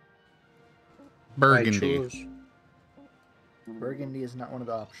Burgundy. choose. Burgundy is not one of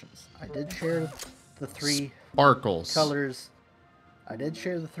the options. I did share the 3 Sparkles. colors. I did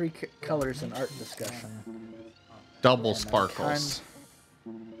share the 3 colors in art discussion. Double And sparkles.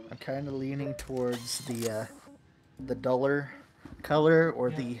 I'm kind of leaning towards the duller color or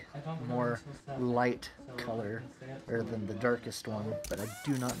the more light color rather than the darkest one, but I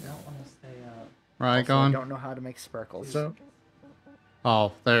do not know. Right, Also, I gone. don't know how to make sparkles. So,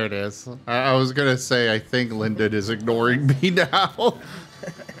 Oh, there it is. I was gonna say I think Lyndon is ignoring me now.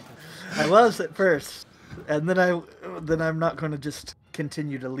 I was at first, and then I'm not going to just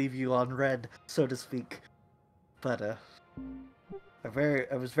continue to leave you on red, so to speak. But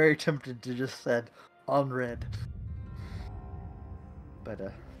I was very tempted to just said on red.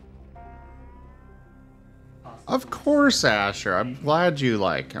 But Of course, Asher. I'm glad you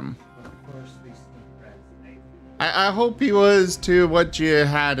like him. course we sneak reds, right? I hope he was to what you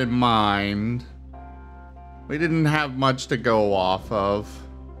had in mind. We didn't have much to go off of.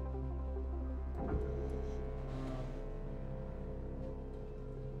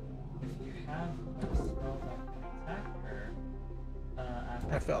 If you have a spell that can attack her,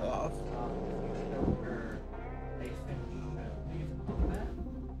 after I fell off. if you kill her, I think you should leave combat.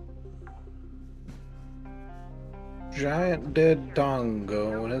 Giant dead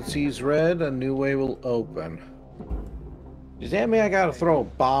dongo. When it sees red, a new way will open. Does that mean I gotta throw a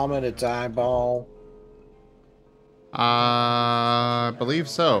bomb at its eyeball? I believe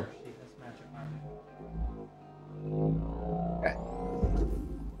so. She has magic armor. Okay.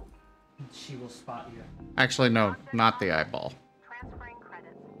 She will spot you. Actually, no, not the eyeball. Transferring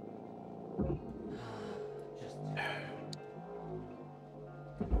credits. Just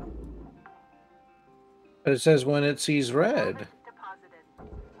But it says when it sees red. Deposited.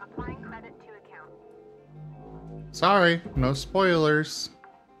 Applying credit to account. Sorry, no spoilers.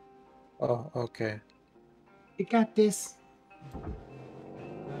 Oh, okay. You got this.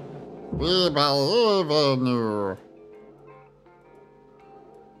 We believe in you.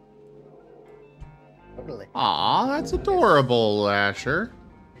 Totally. Aw, that's adorable, Asher.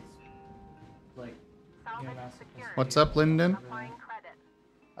 like Salvage secured. What's up, Lyndon? Applying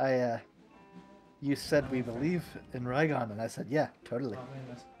credit. You said we believe in Rygon, and I said, yeah, totally.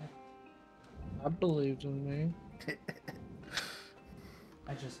 I believed in me.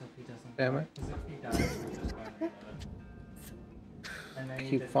 I just hope he doesn't. Damn it. Because if he dies, we're just going to and then I you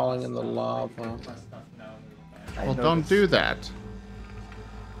keep did plus falling in the stuff, lava. but you did plus stuff, no, we were Well, fine. don't do that.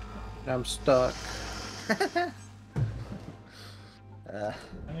 I'm stuck. I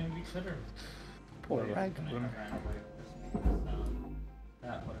mean, we could have. Poor waited Rygon. and ran away with this because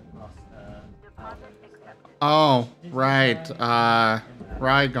that would have cost. Deposit accepted. Oh, right.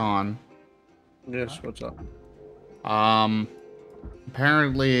 Rygon. Yes, what's up?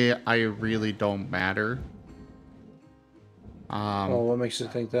 Apparently I really don't matter. Oh, what makes you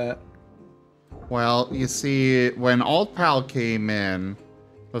think that? Well, you see, when Alt Pal came in,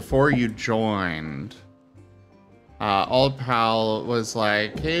 before you joined, Alt Pal was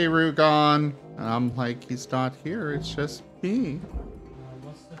like, hey, Rugon. And I'm like, he's not here, it's just me.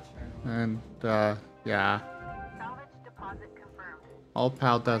 What's the turn? And, yeah. Salvage deposit confirmed. Alt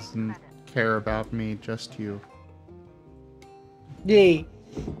Pal doesn't care about me, just you. Yay!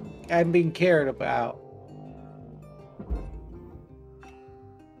 I'm being cared about.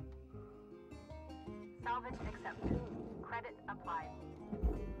 Salvage accepted. Credit applied.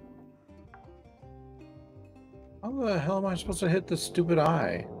 How the hell am I supposed to hit this stupid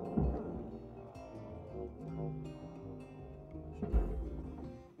eye?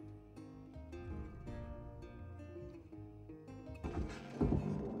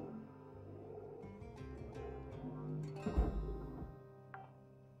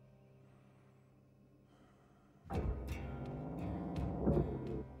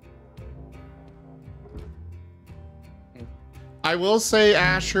 I will say,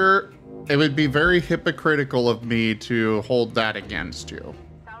 Asher, it would be very hypocritical of me to hold that against you.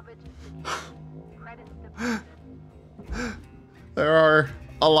 Salvage secured. Credit deposited. There are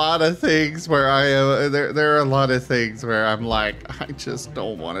a lot of things where I am. There are a lot of things where I'm like, I just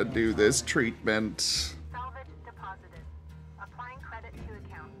don't want to do this treatment. Salvage deposited. Applying credit to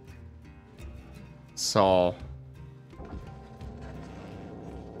account. So,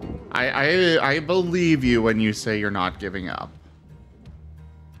 I believe you when you say you're not giving up.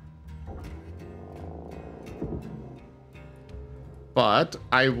 But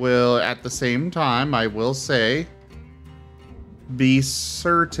I will, at the same time, I will say, be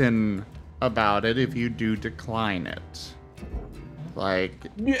certain about it if you do decline it. Like,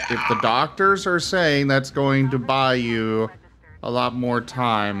 if the doctors are saying that's going to buy you a lot more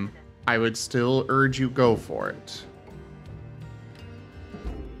time, I would still urge you go for it.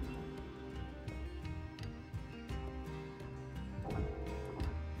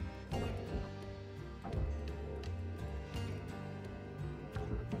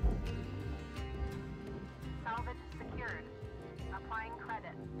 Salvage secured. Applying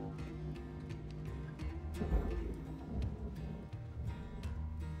credit.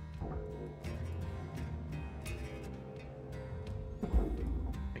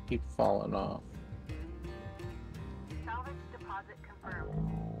 I keep falling off. Salvage deposit confirmed.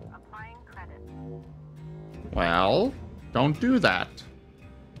 Applying credit. Well, don't do that.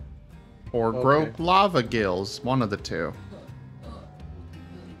 Or grow Okay. lava gills, one of the two.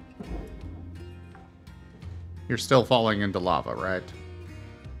 You're still falling into lava, right?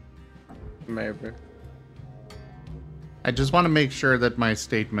 Maybe. I just want to make sure that my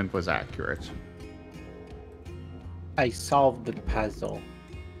statement was accurate. I solved the puzzle.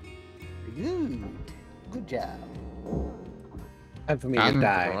 Good job. Time for me to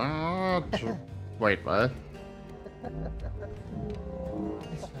die. Wait, what?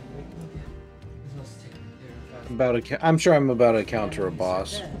 I'm sure I'm about to counter a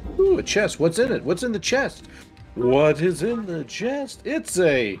boss. Ooh, a chest. What's in it? What's in the chest? What is in the chest? It's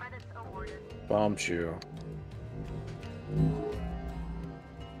a bomb shoe.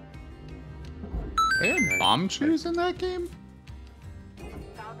 They had bomb shoes in that game?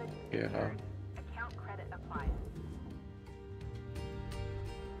 Yeah.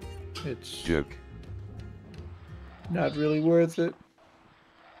 It's Joke. not really worth it.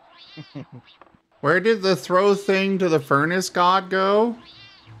 Where did the throw thing to the furnace god go?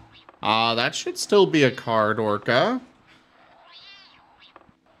 That should still be a card, Orca.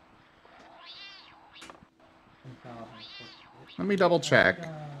 Let me double check.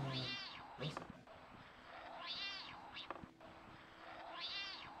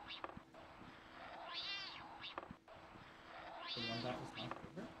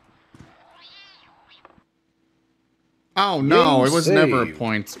 Oh no, Game it was never a saved.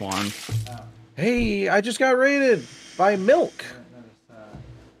 points one. Hey, I just got raided by Milk.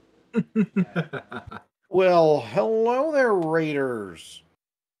 Well, hello there, raiders.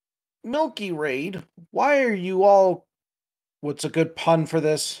 Milky Raid, why are you all... What's a good pun for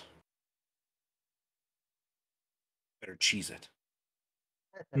this? Better cheese it.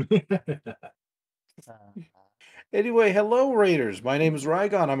 Anyway, hello, raiders. My name is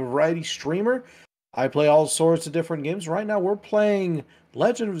Rygon. I'm a variety streamer. I play all sorts of different games. Right now, we're playing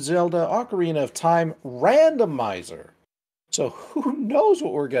Legend of Zelda Ocarina of Time Randomizer. So who knows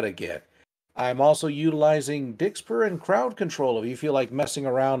what we're going to get? I'm also utilizing Dixper and crowd control if you feel like messing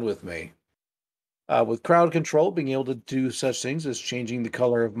around with me. With crowd control, being able to do such things as changing the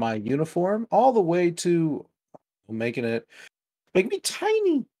color of my uniform, all the way to making me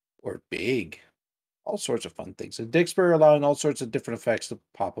tiny or big. All sorts of fun things. And Dixper allowing all sorts of different effects to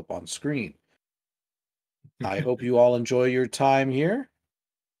pop up on screen. I hope you all enjoy your time here.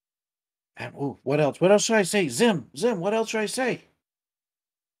 And what else? What else should I say? Zim, what else should I say?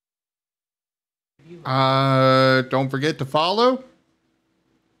 Don't forget to follow.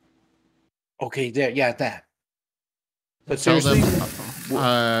 Okay, that. But Tell seriously,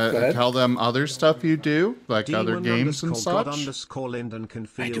 them, tell them other stuff you do, like other games and such.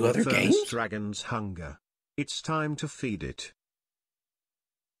 I do other games? Dragon's hunger. It's time to feed it.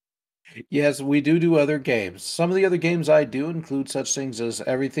 Yes, we do other games. Some of the other games I do include such things as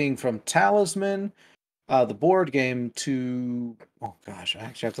everything from Talisman, the board game, to... Oh gosh, I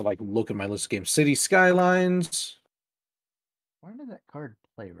actually have to look at my list of games. City Skylines. Where did that card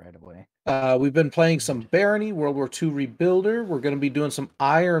play right away? We've been playing some Barony, World War II Rebuilder. We're going to be doing some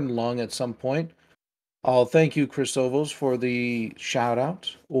Iron Lung at some point. I'll thank you, Chris Ovos, for the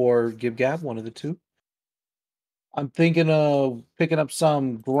shout-out, or Gib-Gab, one of the two. I'm thinking of picking up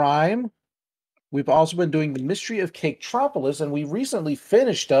some Grime. We've also been doing the Mystery of Caketropolis, and we recently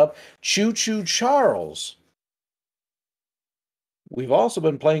finished up Choo Choo Charles. We've also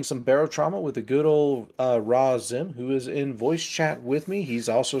been playing some Barotrauma with the good old Raw Zim, who is in voice chat with me. He's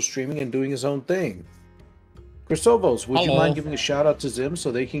also streaming and doing his own thing. Christovos, would you mind giving a shout out to Zim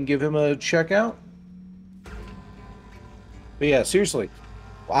so they can give him a check out? But yeah, seriously,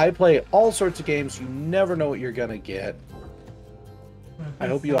 I play all sorts of games. You never know what you're going to get. I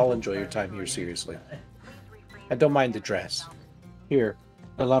hope you all enjoy your time here, seriously. And don't mind the dress. Here,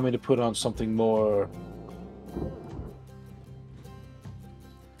 allow me to put on something more...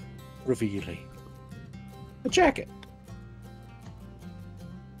 revealing. A jacket.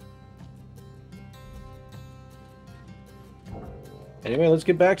 Anyway, let's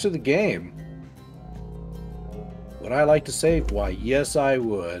get back to the game. Would I like to save? Why, yes, I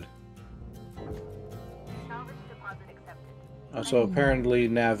would. So apparently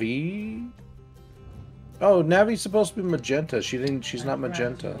Navi... Oh, Navi's supposed to be magenta. She's not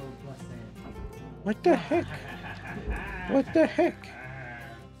magenta. What the heck? What the heck?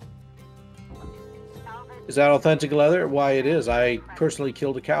 Is that authentic leather? Why, it is. I personally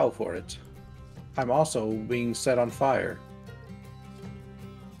killed a cow for it. I'm also being set on fire.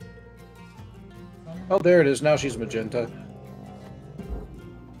 Oh, there it is. Now she's magenta.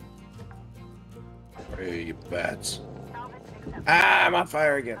 Hey, you bats. Ah, I'm on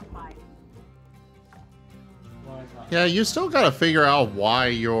fire again. Yeah, you still gotta figure out why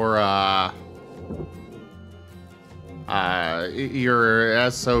your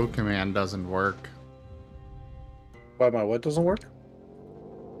SO command doesn't work. Why my what doesn't work?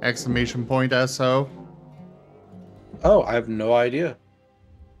 Exclamation point SO. Oh, I have no idea.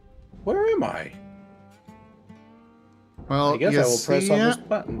 Where am I? Well, I guess you I will press on this see,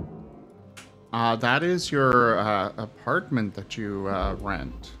 button. that is your apartment that you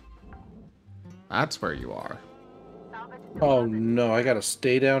rent. That's where you are. Oh no, I gotta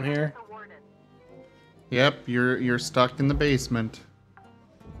stay down here? Yep, you're stuck in the basement.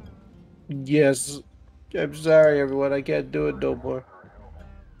 Yes. I'm sorry, everyone. I can't do it no more.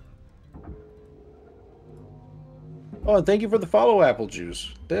 Oh, and thank you for the follow, Apple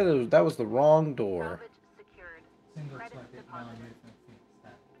Juice. That was the wrong door.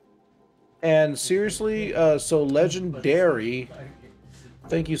 And seriously, so Legendary,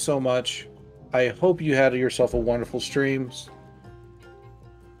 thank you so much. I hope you had yourself a wonderful stream.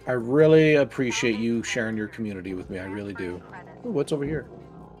 I really appreciate you sharing your community with me. I really do. Ooh, what's over here?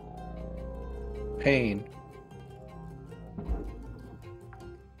 Pain.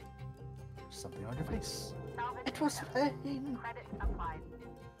 Something on your face. It was pain.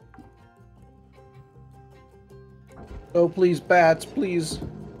 Oh, please, bats, please.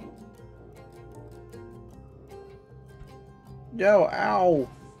 No, ow.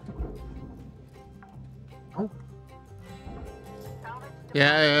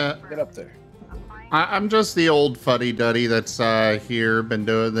 Yeah. Get up there. I'm just the old fuddy-duddy that's here, been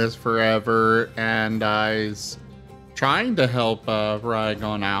doing this forever, and I's trying to help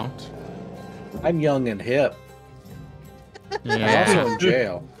Rygon out. I'm young and hip. Yeah. I'm also in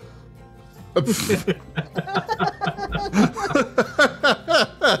jail.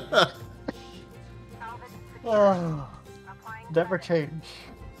 Oh, never change.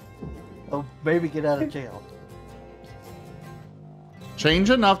 Oh, maybe get out of jail. Change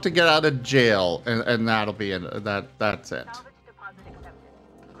enough to get out of jail, and that'll be it. That's it.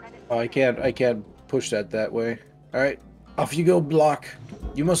 Oh, I can't push that way. All right, off you go, Block.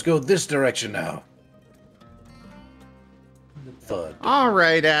 You must go this direction now. Thud. All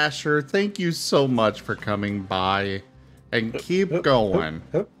right, Asher. Thank you so much for coming by, and keep going.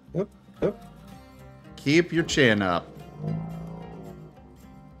 Keep your chin up. All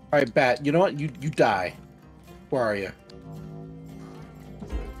right, Bat. You know what? You die. Where are you?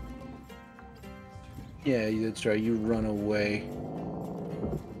 Yeah, that's right. You run away.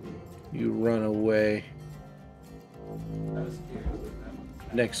 You run away.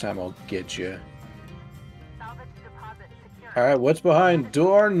 Next time I'll get you. All right, what's behind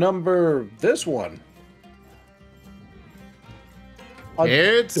door number this one?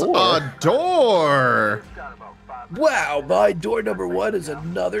 It's a door. Wow, my door number one is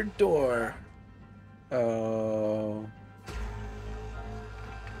another door. Oh.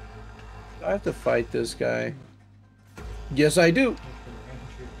 I have to fight this guy. Yes, I do.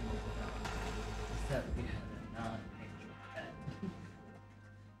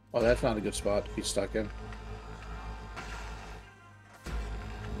 Oh, that's not a good spot to be stuck in.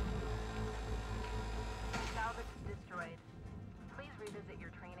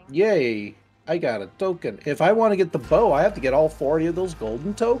 Yay! I got a token. If I want to get the bow, I have to get all 40 of those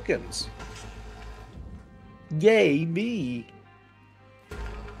golden tokens. Yay, me!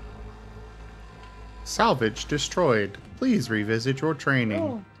 Salvage destroyed. Please revisit your training.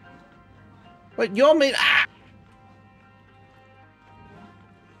 Oh. But you made... Ah!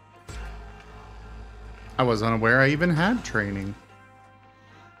 I was unaware I even had training.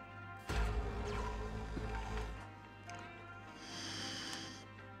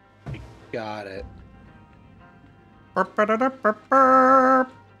 Got it.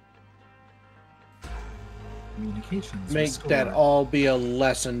 Communications. Make restored. that all be a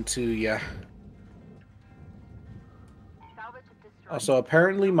lesson to you. Also,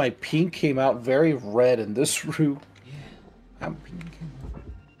 apparently my pink came out very red in this room. I'm pink.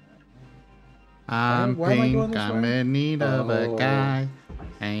 I'm Why am I going pink, this I'm way? in need of a Oh. guy.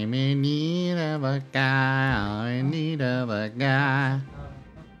 I'm in need of a guy. I'm in need of a guy.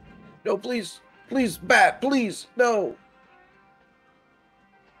 No, please. Please, Bat, please. No.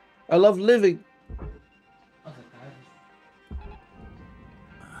 I love living.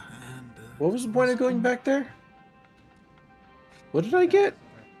 What was the point of going back there? What did I get?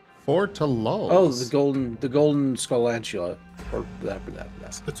 Fortalol. Oh, the golden scalantula. Or that.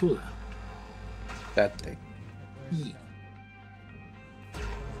 Spatula. That thing. Yeah.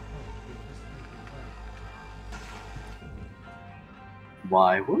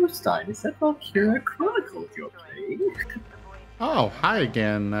 Why, Wolfstein, is that Valkyria Chronicles you're playing? Oh, hi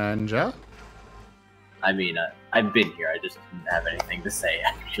again, Ninja. I mean, I've been here, I just didn't have anything to say,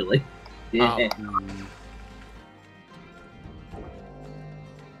 actually. Oh.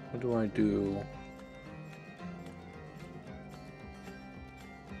 What do I do?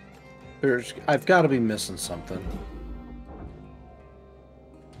 I've got to be missing something.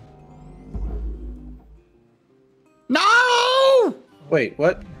 Wait,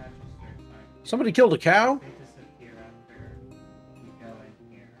 what? Somebody killed a cow? They disappear after you go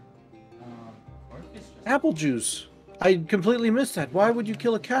in here. Or it's just Apple juice. I completely missed that. Why would you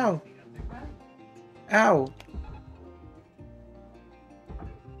kill a cow? Ow.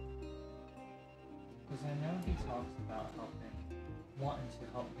 because I know he talks about wanting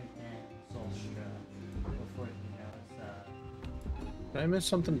to help begin Solstra before he knows. Did I miss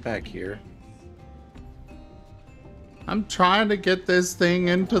something back here? I'm trying to get this thing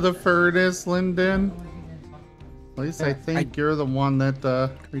into the furnace, Lyndon. At least I think you're the one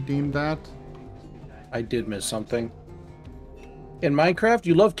that redeemed that. I did miss something. In Minecraft?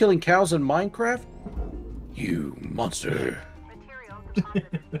 You love killing cows in Minecraft? You monster.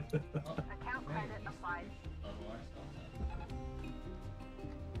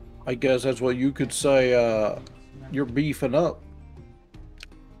 I guess that's what you could say, you're beefing up.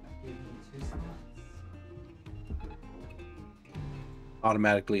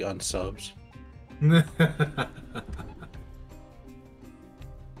 Automatically unsubs.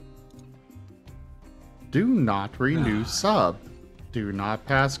 Do not renew sub. Do not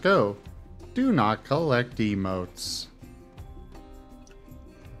pass go. Do not collect emotes.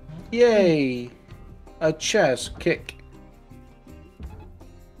 Yay! A chest kick.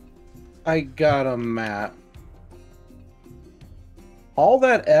 I got a map. All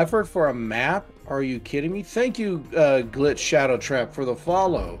that effort for a map? Are you kidding me? Thank you, Glitch Shadow Trap, for the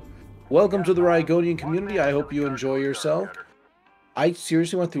follow. Welcome to the Rygonian community. I hope you enjoy yourself. I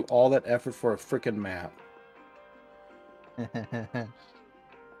seriously went through all that effort for a freaking map.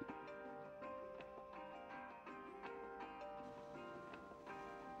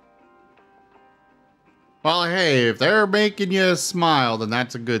 Well, hey, if they're making you smile, then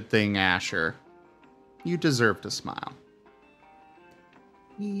that's a good thing, Asher. You deserve to smile.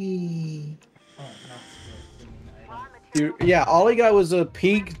 Yeah, all he got was a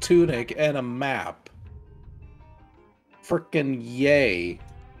pink tunic and a map. Frickin' yay.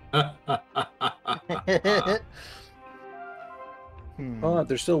 Oh,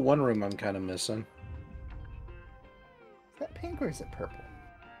 there's still one room I'm kind of missing. Is that pink or is it purple?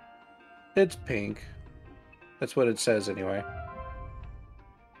 It's pink. That's what it says anyway.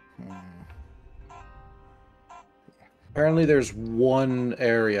 Apparently there's one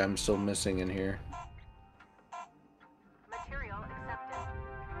area I'm still missing in here.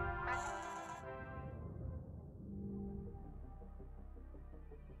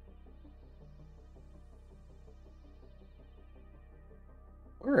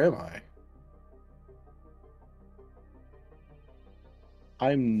 Where am I?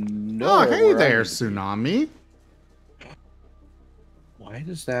 I'm Oh, nowhere. hey there, Tsunami. Why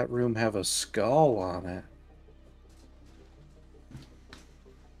does that room have a skull on it?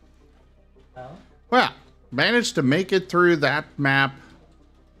 Well, managed to make it through that map,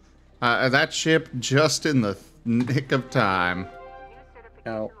 that ship just in the nick of time.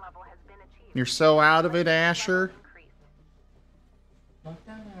 Oh. You're so out of it, Asher.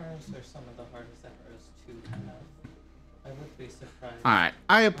 Lockdown arrows are some of the hardest arrows to have. I would be surprised. Alright,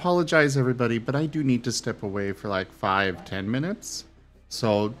 I apologize everybody, but I do need to step away for like 5-10 minutes.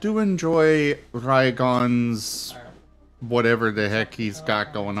 So do enjoy Rygon's whatever the heck he's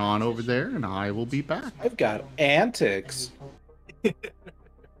got going on over there, and I will be back. I've got antics. Good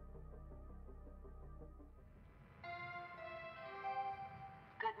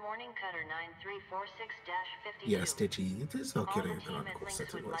morning, Cutter 9346-52. Yes, Digi, it is okay All the that team of at course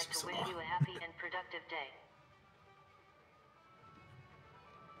Lynx that it would was like to so. wish you a happy and productive day.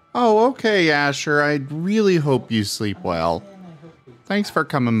 Oh, okay, Asher. I really hope you sleep well. Thanks for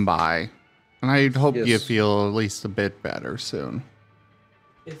coming by. And I hope you Yes. feel at least a bit better soon.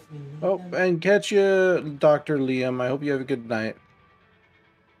 Oh, and catch you, Dr. Liam. I hope you have a good night.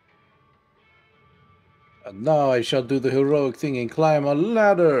 And now I shall do the heroic thing and climb a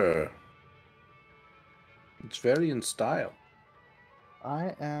ladder. It's very in style.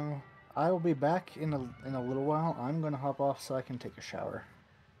 I will be back in a little while. I'm gonna hop off so I can take a shower.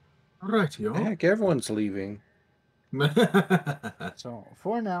 Right, yo. Heck, everyone's leaving. So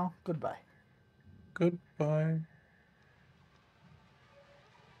for now, goodbye. Goodbye.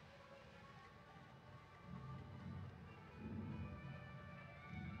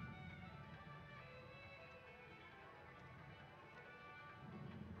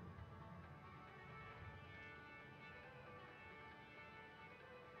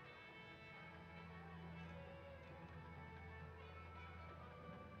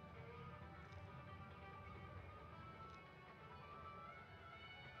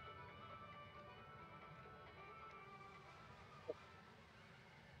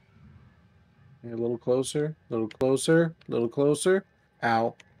 A little closer, a little closer, a little closer.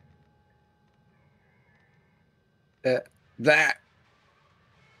 Ow. That.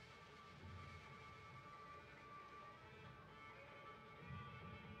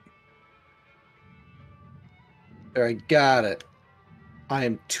 There, I got it. I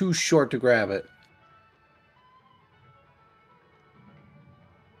am too short to grab it.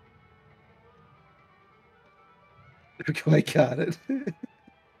 I got it.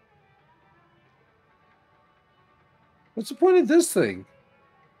 What's the point of this thing?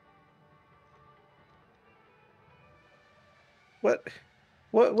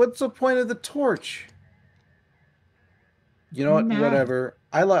 What's the point of the torch? You know what? Nah. Whatever.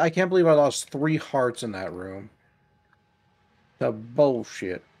 I can't believe I lost 3 hearts in that room. The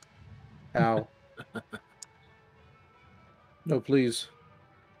bullshit. Ow. No, please.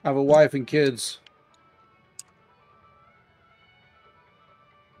 I have a wife and kids.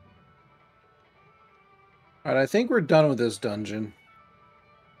 Alright, I think we're done with this dungeon.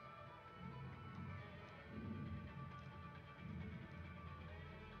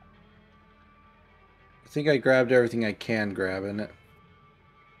 I think I grabbed everything I can grab in it.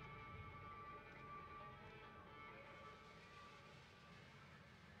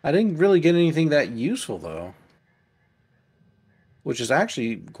 I didn't really get anything that useful, though. Which is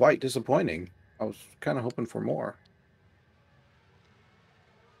actually quite disappointing. I was kind of hoping for more.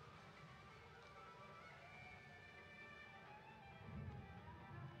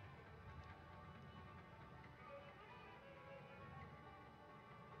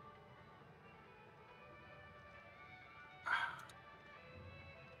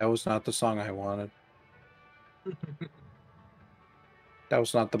 That was not the song I wanted. That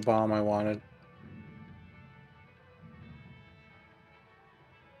was not the bomb I wanted.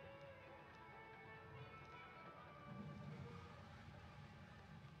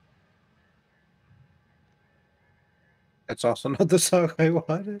 That's also not the song I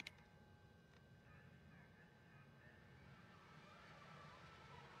wanted.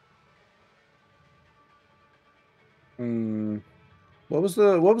 What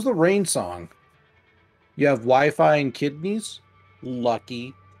was the rain song? You have Wi-Fi and kidneys?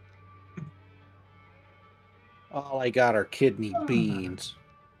 Lucky. All I got are kidney beans.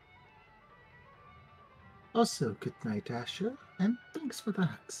 Also, good night, Asher, and thanks for the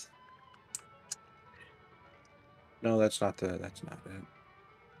hugs. No, that's not it.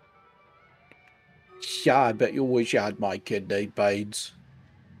 Yeah, I bet you wish I had my kidney beans.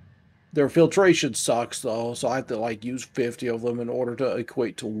 Their filtration sucks, though, so I have to, like, use 50 of them in order to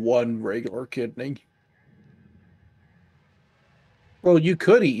equate to 1 regular kidney. Well, you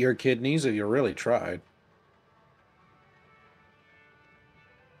could eat your kidneys if you really tried.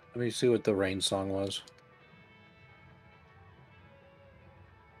 Let me see what the rain song was.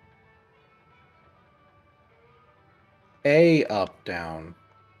 A, up, down.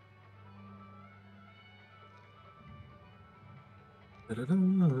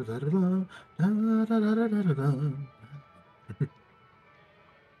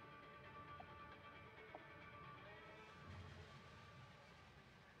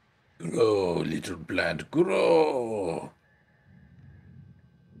 Grow, little plant, grow.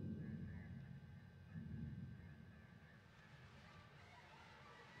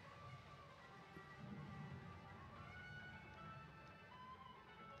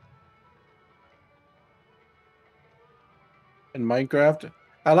 In Minecraft,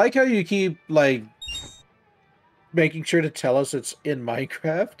 I like how you keep, like, making sure to tell us it's in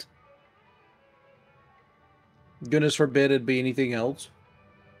Minecraft. Goodness forbid it be anything else.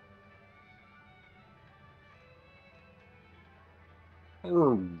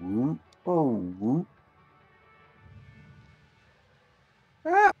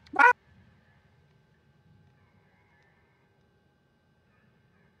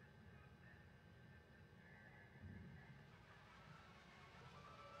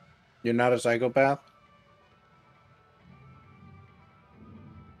 You're not a psychopath?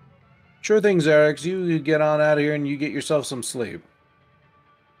 Sure things, Eric. You get on out of here and you get yourself some sleep.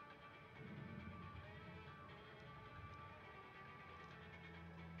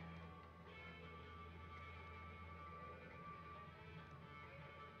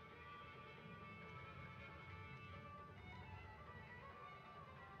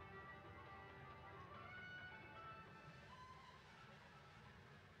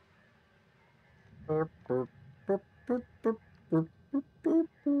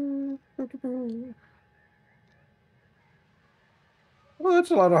 Well,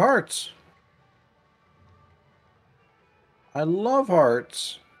 that's a lot of hearts. I love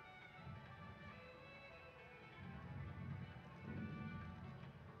hearts.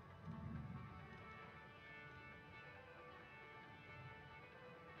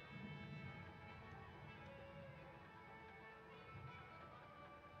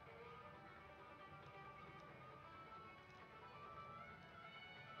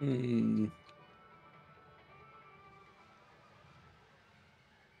 Hmm.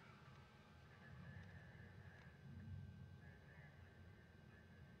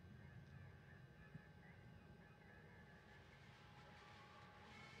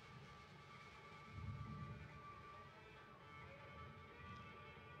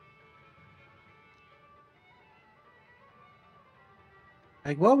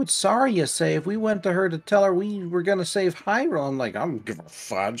 Like, what would Saria say if we went to her to tell her we were going to save Hyrule? I'm like, I'm giving a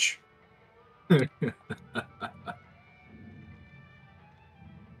fudge. I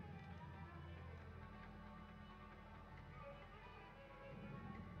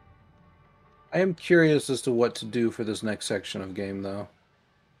am curious as to what to do for this next section of game, though.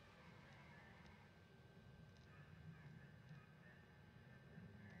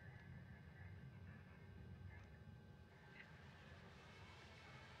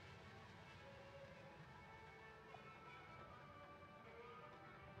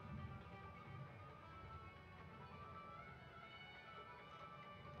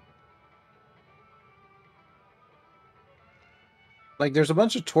 Like, there's a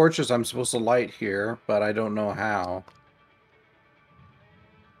bunch of torches I'm supposed to light here, but I don't know how.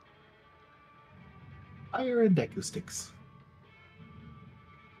 Fire and Deku sticks.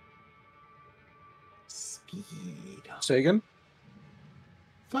 Speed. Say again?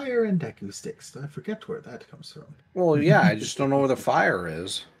 Fire and Deku sticks. I forget where that comes from. Well, yeah, I just don't know where the fire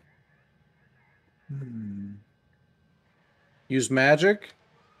is. Hmm. Use magic?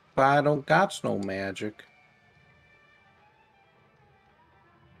 But I don't got no magic.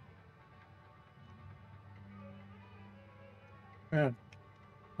 Yeah.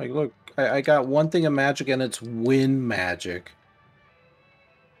 Like, look, I got one thing of magic, and it's wind magic.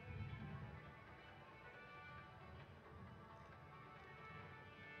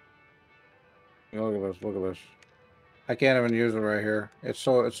 Look at this, look at this. I can't even use it right here. It's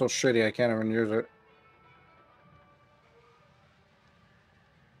so shitty, I can't even use it.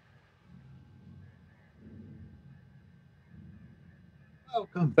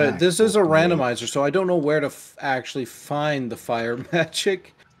 Welcome But back, this is a Bobo. randomizer, so I don't know where to actually find the fire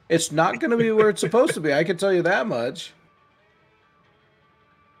magic. It's not going to be where it's supposed to be, I can tell you that much.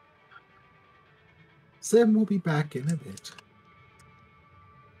 Sim will be back in a bit.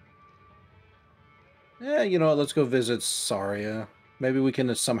 Yeah, you know what, let's go visit Saria. Maybe we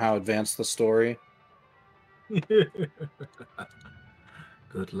can somehow advance the story. Good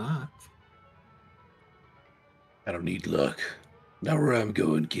luck. I don't need luck. Now where I'm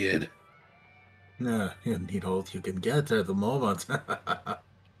going, kid. No, you need all you can get at the moment. I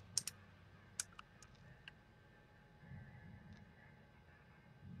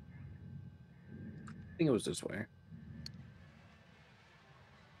think it was this way.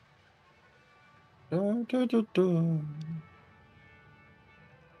 Dun, dun, dun, dun.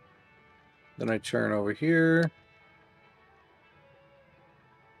 Then I turn over here.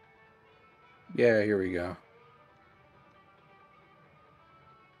 Yeah, here we go.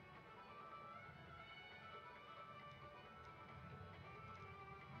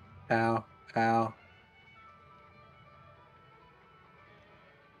 Ow, ow.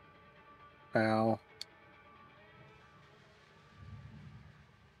 Ow.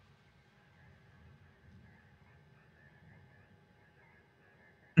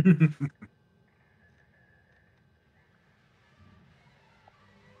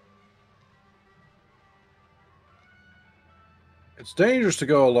 It's dangerous to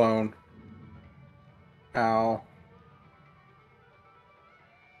go alone. Ow.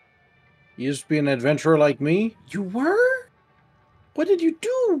 You used to be an adventurer like me? You were? What did you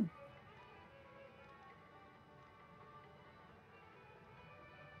do?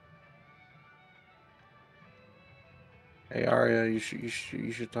 Hey, Arya, you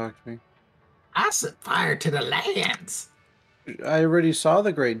should talk to me. I set fire to the lands. I already saw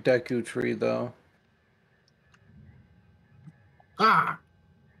the great Deku tree, though. Ah.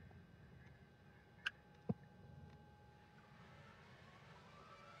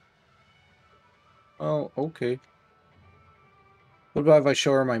 Oh, okay. What about if I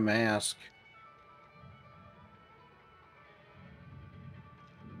show her my mask?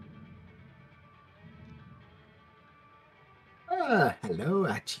 Hello,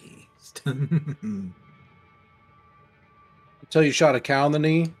 Achi. Until you shot a cow in the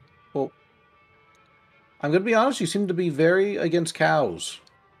knee? Well, I'm going to be honest, you seem to be very against cows.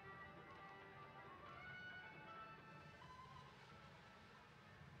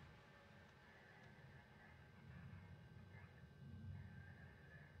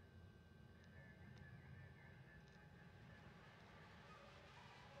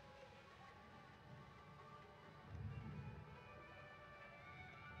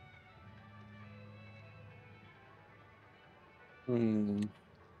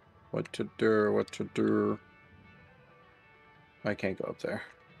 What to do? What to do? I can't go up there.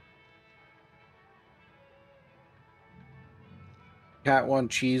 Cat one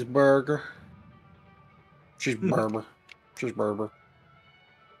cheeseburger. Cheeseburger. Cheeseburger.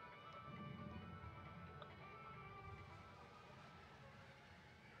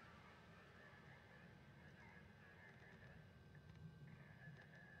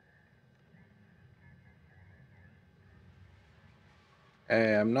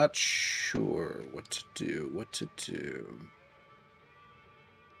 Hey, I'm not sure what to do. What to do.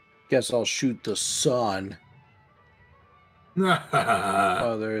 Guess I'll shoot the sun.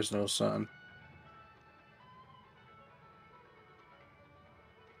 Oh, there is no sun.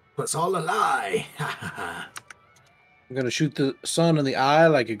 It's all a lie. I'm gonna shoot the sun in the eye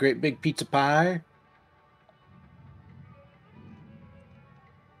like a great big pizza pie.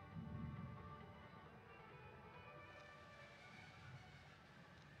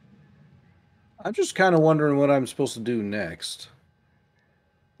 I'm just kind of wondering what I'm supposed to do next.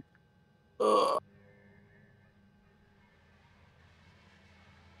 Ugh.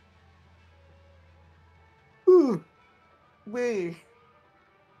 Way.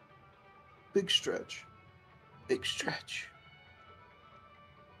 Big stretch. Big stretch.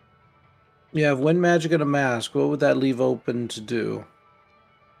 You have wind magic and a mask. What would that leave open to do?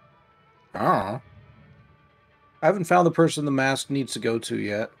 I don't know. I haven't found the person the mask needs to go to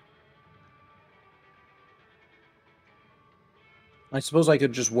yet. I suppose I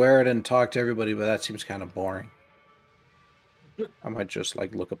could just wear it and talk to everybody, but that seems kind of boring. I might just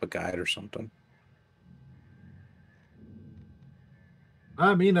like look up a guide or something.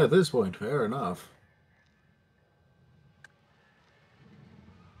 I mean, at this point, fair enough.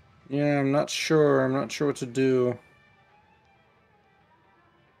 Yeah, I'm not sure. I'm not sure what to do.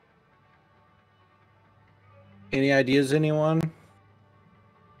 Any ideas, anyone?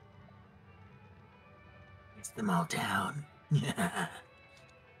 It's them all down. Yeah.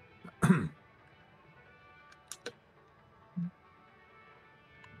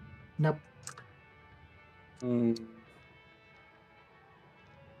 Nope.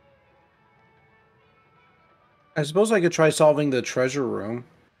 I suppose I could try solving the treasure room.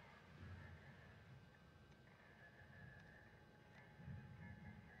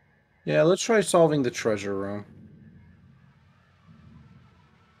 Yeah, let's try solving the treasure room.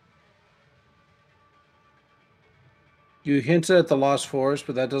 You hinted at the Lost Forest,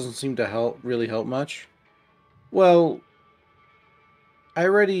 but that doesn't seem to really help much. Well, I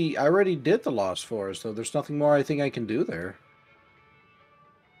already did the Lost Forest, though. There's nothing more I think I can do there.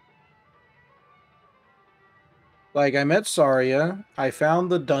 Like, I met Saria. I found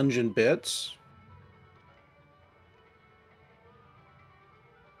the dungeon bits.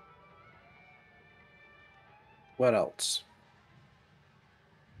 What else?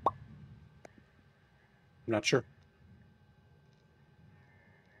 I'm not sure.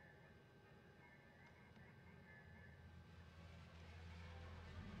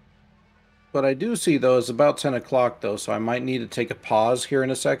 What I do see, though, is about 10 o'clock, though, so I might need to take a pause here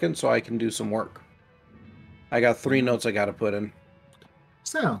in a second so I can do some work. I got 3 notes I got to put in.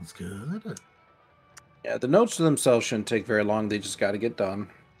 Sounds good. Yeah, the notes themselves shouldn't take very long. They just got to get done.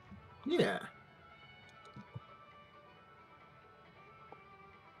 Yeah.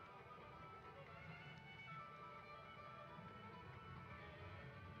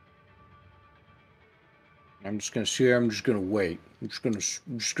 I'm just gonna sit here. I'm just gonna wait. I'm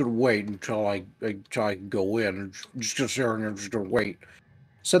just gonna wait until I can go in. I'm just gonna sit here and I'm just gonna wait.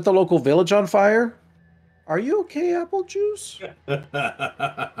 Set the local village on fire. Are you okay, Apple Juice? All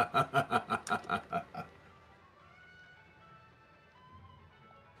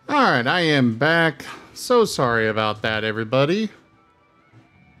right, I am back. So sorry about that, everybody.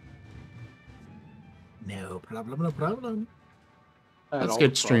 No problem, no problem. Let's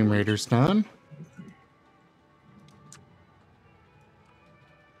get Stream Raiders done.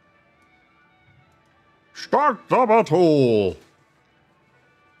 Start the battle!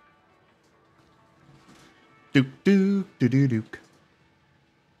 Duke, duke, doo doo duke.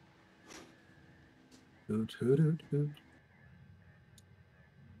 Hoot, hoot, hoot, hoot.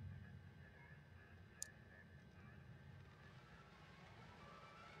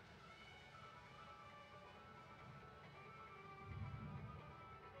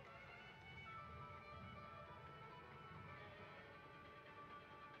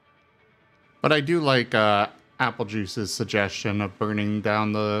 But I do like Apple Juice's suggestion of burning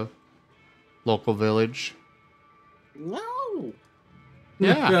down the local village. No.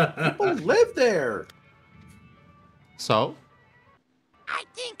 Yeah. People live there. So? I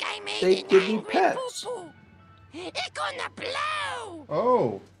think I made They give me pets.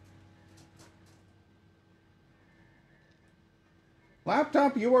 Oh.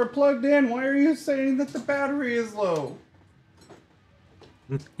 Laptop, you are plugged in. Why are you saying that the battery is low?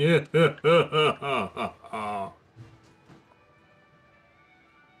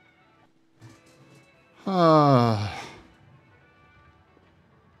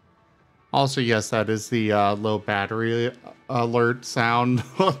 Also, yes, that is the low battery alert sound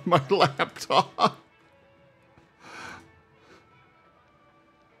on my laptop.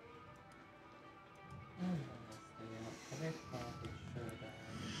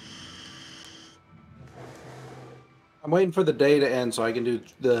 I'm waiting for the day to end so I can do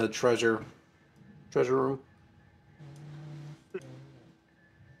the treasure room.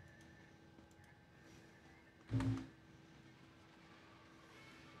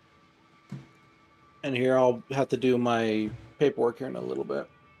 And here I'll have to do my paperwork here in a little bit.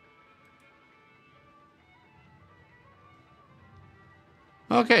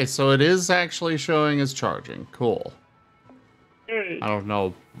 Okay, so it is actually showing as charging. Cool. I don't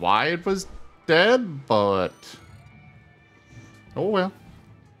know why it was dead, but... oh well.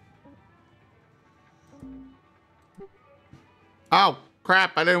 Oh,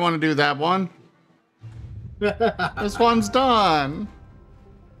 crap, I didn't want to do that one. This one's done.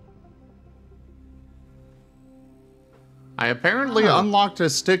 I apparently unlocked a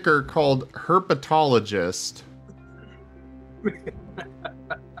sticker called Herpetologist.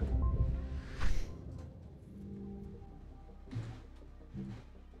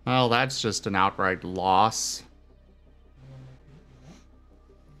 Well, that's just an outright loss.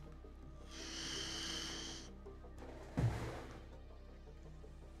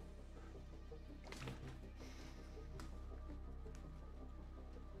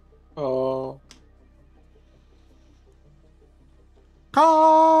 Oh.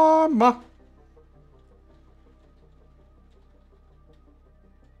 Karma.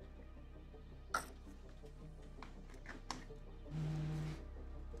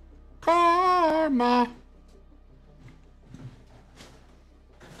 Karma.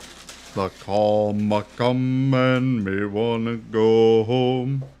 The karma come and me wanna go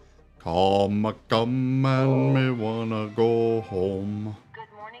home. Karma come and me wanna go home. Good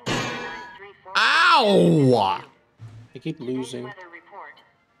morning, 934. Ow! I keep losing. Weather report.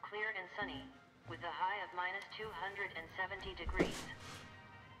 Clear and sunny, with a high of minus 270 degrees.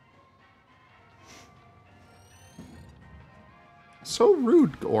 So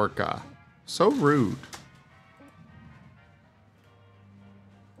rude, Orca. So rude.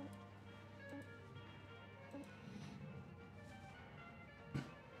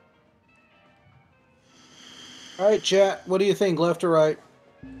 All right, chat. What do you think, left or right?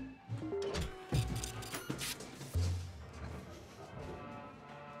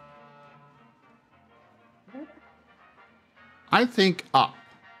 I think up.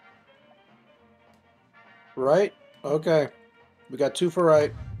 Right? Okay. We got 2 for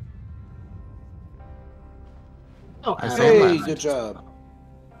right. Oh, I say Hey, left. good job.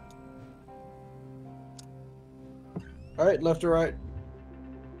 All right, left or right?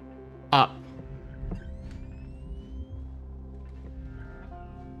 Up.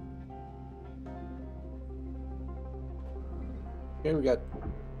 Okay, we got.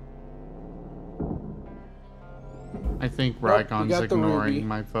 I think Nope, we Rygon's got the ignoring ruby.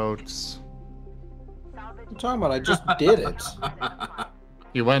 my votes. What are you talking about? I just did it.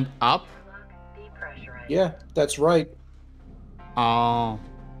 You went up? Yeah, that's right. Oh.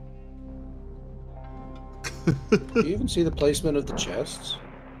 Do you even see the placement of the chests?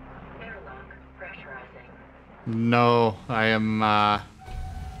 No, I am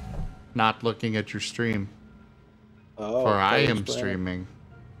not looking at your stream. Oh, For I am explain it. streaming.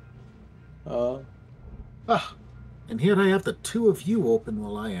 And here I have the 2 of you open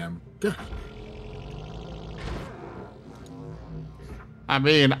while I am. Gah. I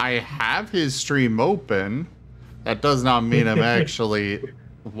mean, I have his stream open. That does not mean I'm actually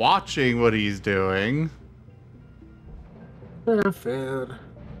watching what he's doing. Fair, fair.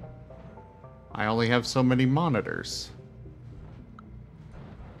 I only have so many monitors.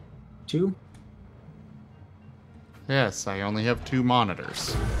 2? Yes, I only have 2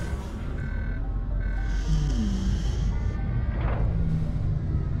 monitors.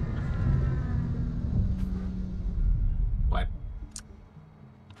 What?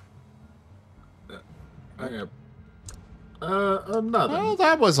 I have... nothing. Well,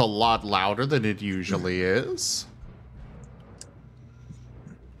 that was a lot louder than it usually is.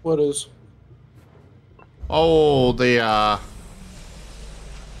 What is? Oh, the,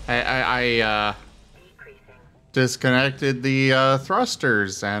 I disconnected the,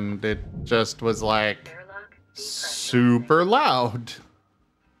 thrusters, and it just was like, super loud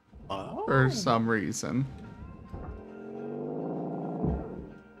Oh. for some reason.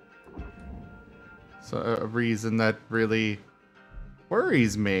 So a reason that really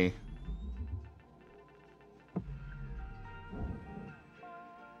worries me.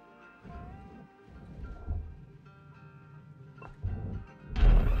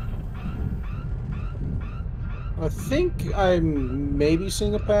 I think I'm maybe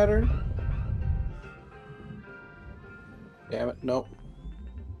seeing a pattern. Damn it, nope.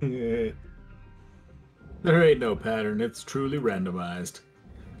 There ain't no pattern. It's truly randomized.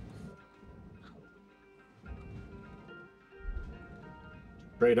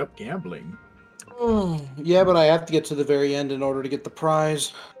 Straight up gambling. Yeah, but I have to get to the very end in order to get the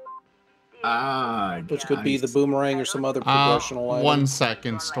prize. Which could be the nice. boomerang or some other progressional item. 1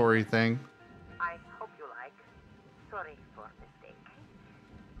 second story thing. I hope you like. Sorry for mistake.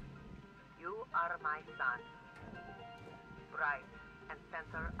 You are my sun, bright and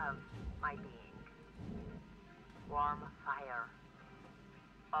center of my being. Warm fire,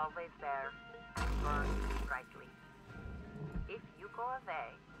 always there and burns brightly. If you go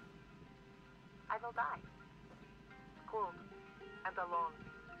away, I will die. Cold and alone.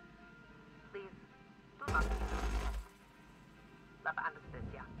 Please do not. Love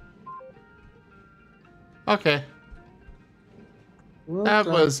Anastasia. Okay. That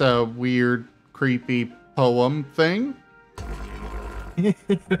was a weird, creepy poem thing.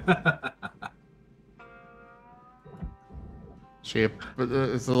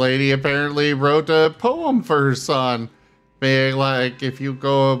 The lady apparently wrote a poem for her son, being like, if you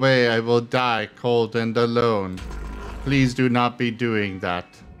go away, I will die cold and alone. Please do not be doing that.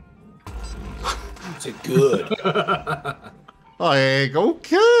 It's a good. Like,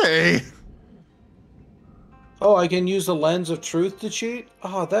 okay. Oh, I can use the lens of truth to cheat?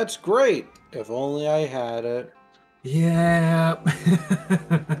 Oh, that's great. If only I had it. Yeah.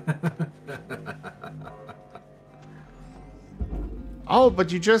 Oh,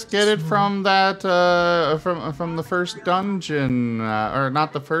 but you just get it from that, from the first dungeon, or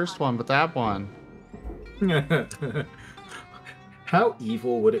not the first one, but that one. How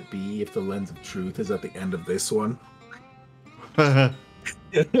evil would it be if the lens of truth is at the end of this one? No,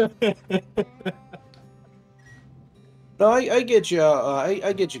 I get you.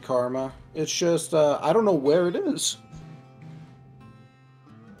 I get you, Karma. It's just I don't know where it is.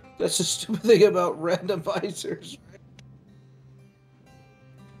 That's the stupid thing about randomizers.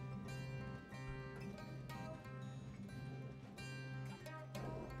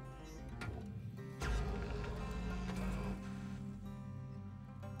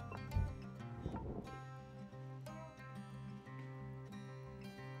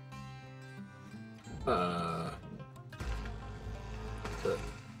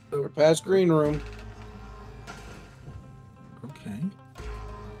 We're past green room. Okay.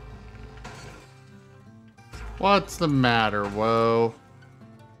 What's the matter, whoa?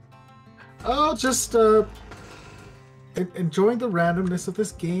 Oh, just enjoying the randomness of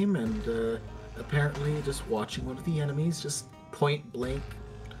this game, and apparently just watching one of the enemies just point blank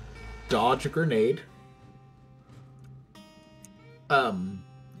dodge a grenade. I've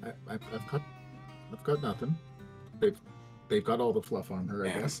got nothing. They've got all the fluff on her, I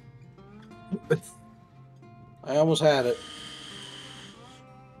guess. I almost had it.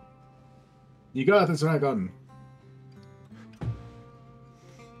 You got this dragon.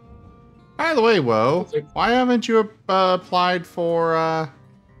 By the way, whoa, why haven't you applied for,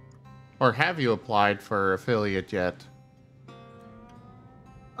 or have you applied for affiliate yet?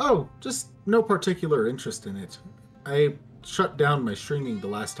 Oh, just no particular interest in it. I shut down my streaming the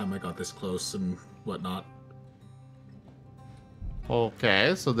last time I got this close and whatnot.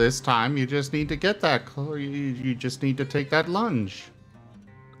 Okay, so this time you just need to get that. You just need to take that lunge.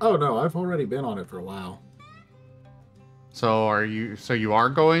 Oh no, I've already been on it for a while. So are you? So you are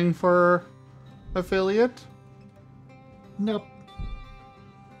going for affiliate? Nope.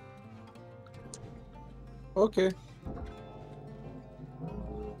 Okay.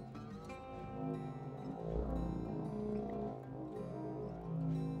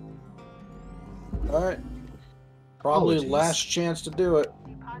 All right. Probably Apologies. last chance to do it.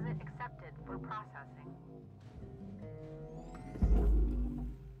 Deposit accepted for processing.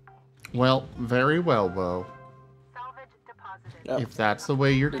 Well, very well, whoa. Salvage deposited. Yep. If that's the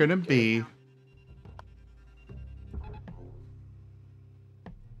way you're gonna be.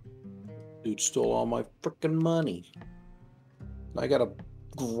 Dude stole all my freaking money. I gotta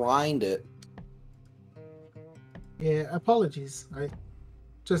grind it. Yeah, apologies. I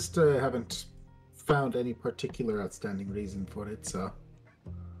just haven't found any particular outstanding reason for it, so.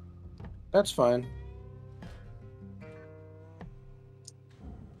 That's fine.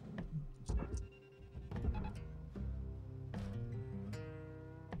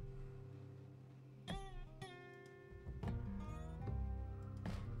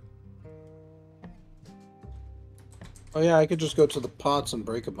 Oh yeah, I could just go to the pots and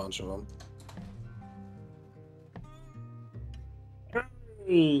break a bunch of them.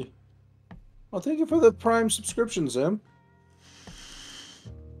 Hey. Well, thank you for the Prime subscription, Zim.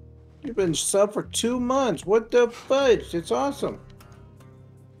 You've been sub for 2 months. What the fudge? It's awesome.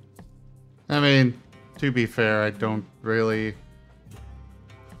 I mean, to be fair, I don't really...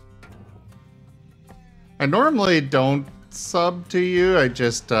 I normally don't sub to you. I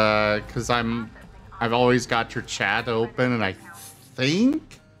just, because I've always got your chat open, and I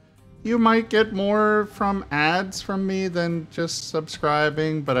think you might get more from ads from me than just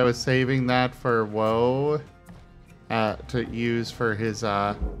subscribing, but I was saving that for Woe to use for his,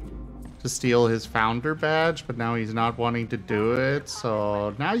 to steal his founder badge, but now he's not wanting to do it,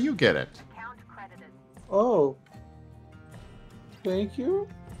 so now you get it. Oh. Thank you.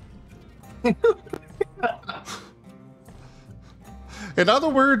 In other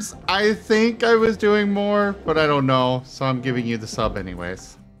words, I think I was doing more, but I don't know, so I'm giving you the sub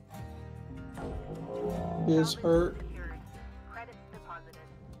anyways. Is hurt.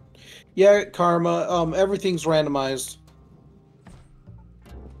 Yeah, Karma. Everything's randomized.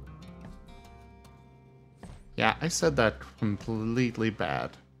 Yeah, I said that completely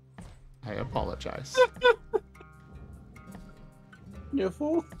bad. I apologize. You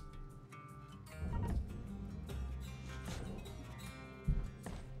fool.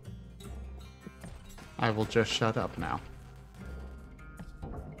 I will just shut up now.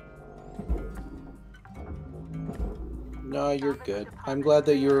 No, you're good. I'm glad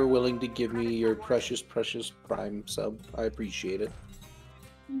that you're willing to give me your precious, precious Prime sub. I appreciate it.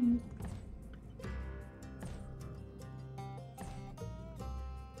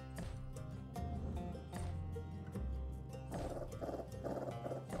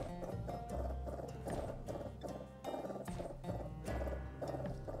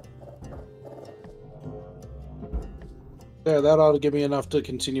 There, that ought to give me enough to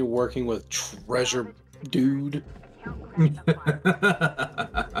continue working with Treasure Dude.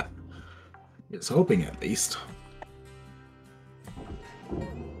 It's hoping at least.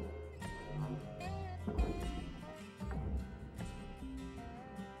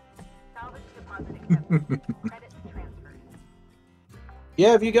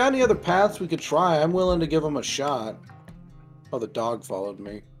 Yeah, if you got any other paths we could try, I'm willing to give them a shot. Oh, the dog followed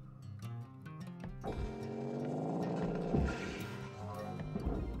me.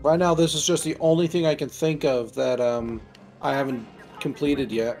 Right now, this is just the only thing I can think of that I haven't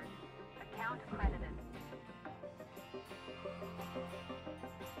completed yet.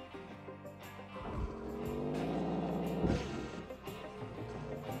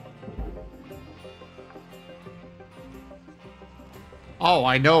 Oh,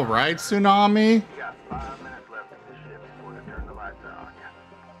 I know, right, Tsunami? You got 5 minutes left of the ship before they turn the lights out on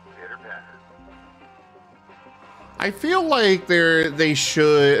you. Pitter patter. I feel like they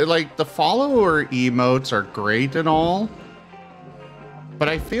should, like, the follower emotes are great and all, but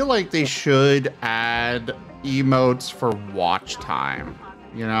I feel like they should add emotes for watch time,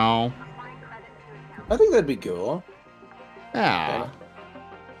 you know? I think that'd be cool. Yeah.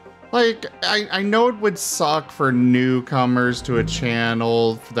 Like, I know it would suck for newcomers to a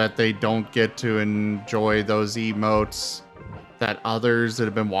channel that they don't get to enjoy those emotes that others that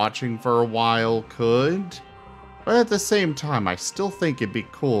have been watching for a while could. But at the same time, I still think it'd be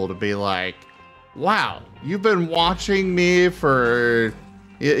cool to be like, wow, you've been watching me for...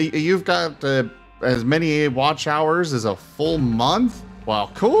 You've got as many watch hours as a full month?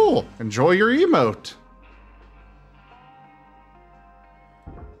 Well, cool. Enjoy your emote.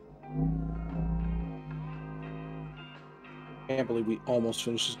 I can't believe we almost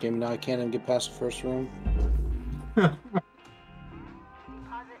finished this game. Now I can't even get past the first room.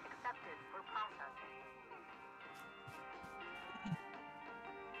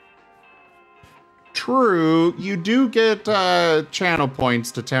 True, you do get channel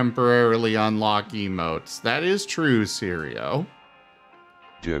points to temporarily unlock emotes. That is true, Sirio.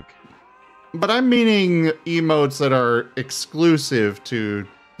 Duke. But I'm meaning emotes that are exclusive to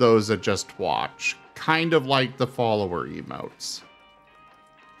those that just watch. Kind of like the follower emotes.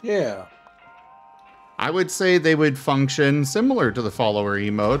 Yeah. I would say they would function similar to the follower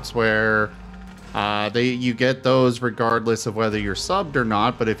emotes, where you get those regardless of whether you're subbed or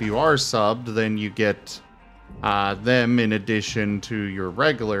not, but if you are subbed, then you get them in addition to your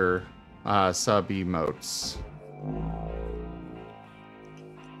regular sub emotes.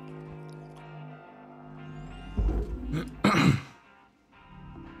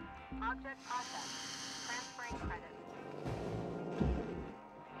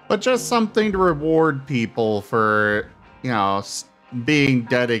 But just something to reward people for, you know, being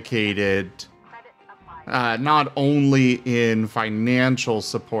dedicated not only in financial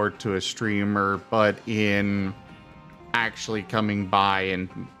support to a streamer, but in actually coming by and,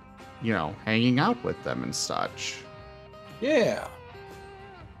 you know, hanging out with them and such. Yeah.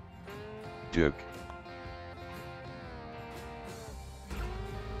 Duke.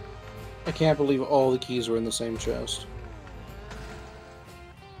 I can't believe all the keys were in the same chest.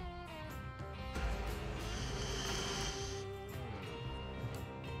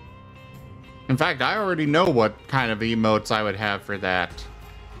 In fact, I already know what kind of emotes I would have for that.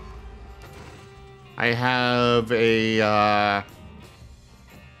 I have an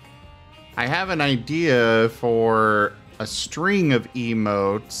idea for a string of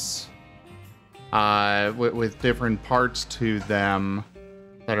emotes with different parts to them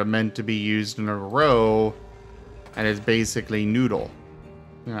that are meant to be used in a row, and it's basically noodle.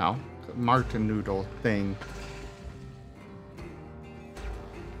 You know, Marten noodle thing.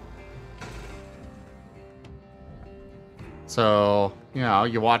 So, you know,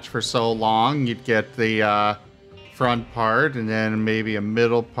 you watch for so long, you'd get the front part, and then maybe a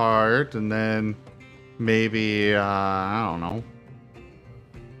middle part, and then maybe, I don't know,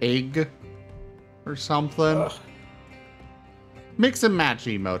 egg or something. Ugh. Mix and match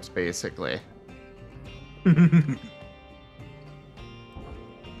emotes, basically.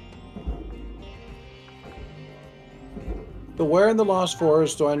 But where in the Lost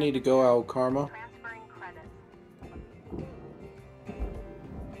Forest do I need to go out, Karma?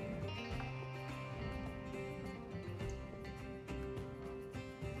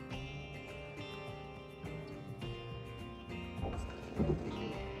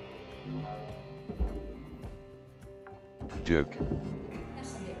 Duke.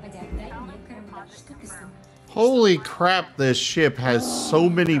 Holy crap, this ship has so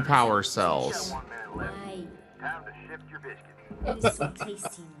many power cells.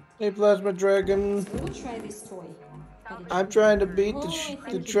 Hey, Plasma Dragon. I'm trying to beat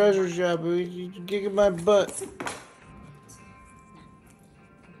the treasure shop. You kicking my butt.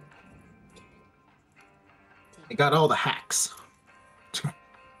 I got all the hacks.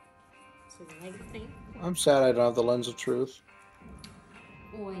 I'm sad I don't have the lens of truth.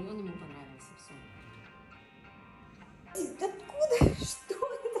 Ой, он ему понравился, все. Откуда? Что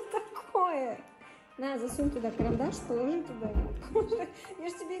это такое? На, засунь туда карандаш, положи туда. Я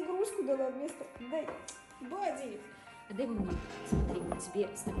ж тебе игрушку дала вместо... Дай, Боди! А дай мне, смотри, на тебе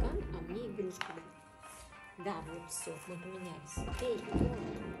стакан, а мне игрушку дай. Да, вот все, мы поменялись. Эй,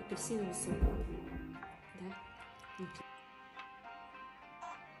 апельсиновый сок. Да?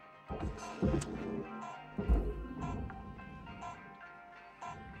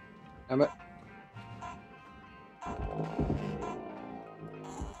 Damn it.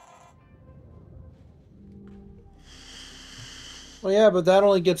 Well, yeah, but that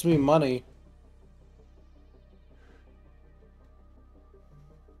only gets me money.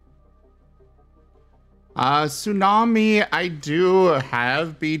 Tsunami, I do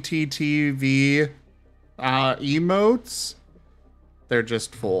have BTTV emotes. They're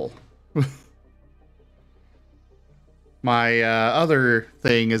just full. My other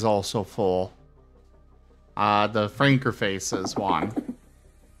thing is also full. The Franker Faces one.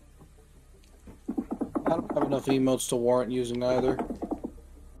 I don't have enough emotes to warrant using either.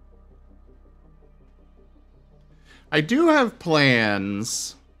 I do have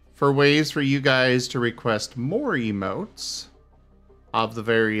plans for ways for you guys to request more emotes of the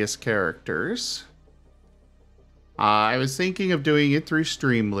various characters. I was thinking of doing it through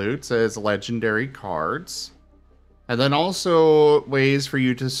Streamloots as legendary cards. And then also ways for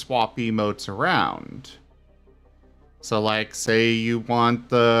you to swap emotes around. So like, say you want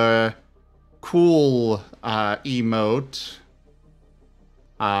the cool emote.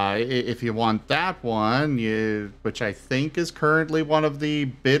 If you want that one, which I think is currently one of the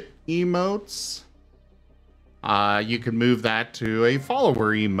bit emotes, you can move that to a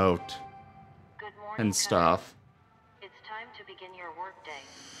follower emote and stuff. It's time to begin your workday.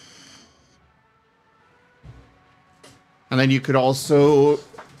 And then you could also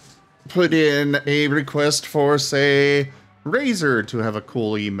put in a request for, say, Razor to have a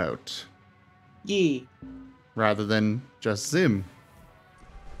cool emote. Yee. Rather than just Zim.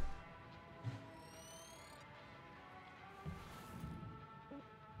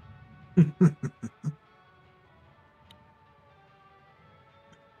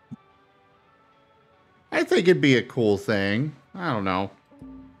 I think it'd be a cool thing. I don't know.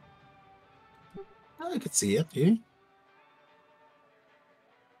 I could see it, yeah.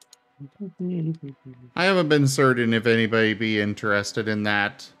 I haven't been certain if anybody be interested in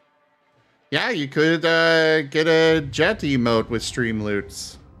that. Yeah, you could get a jet emote with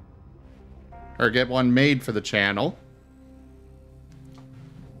Streamloots. Or get one made for the channel.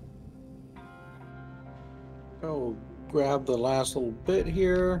 Oh, grab the last little bit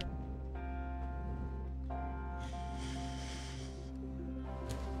here.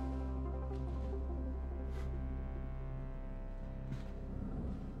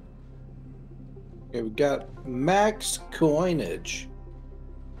 Okay, we got max coinage.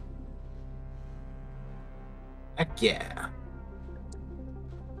 Heck yeah.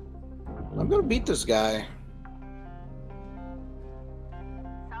 I'm gonna beat this guy.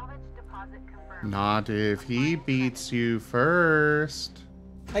 Not if he beats you first.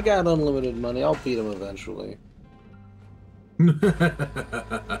 I got unlimited money. I'll beat him eventually.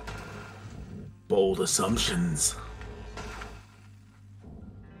 Bold assumptions.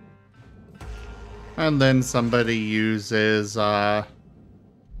 And then somebody uses crowd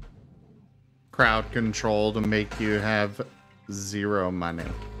control to make you have 0 money.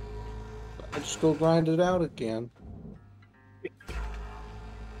 I just go grind it out again.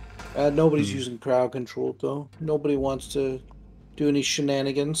 Nobody's using crowd control though. Nobody wants to do any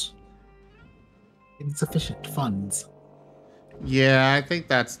shenanigans. Insufficient funds. Yeah, I think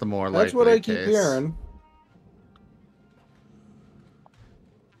that's the more likely That's what I keep case. hearing.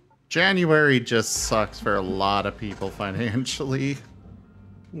 January just sucks for a lot of people financially.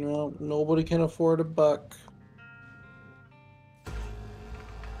 No, nobody can afford a buck.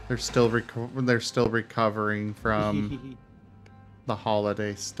 They're still recovering from the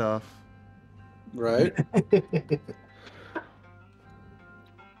holiday stuff. Right?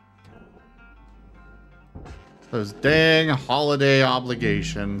 Those dang holiday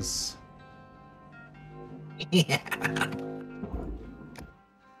obligations. Yeah.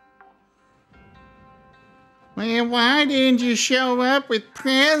 Well, why didn't you show up with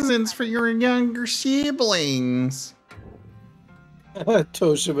presents for your younger siblings?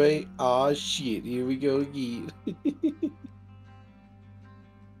 Toshibe. Aw, shit. Here we go again.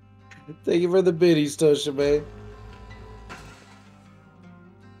 Thank you for the biddies, Toshibe.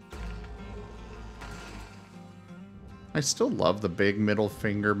 I still love the big middle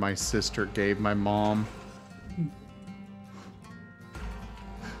finger my sister gave my mom.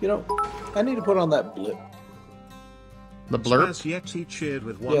 You know, I need to put on that blip. The blurp? Spaz Yeti cheered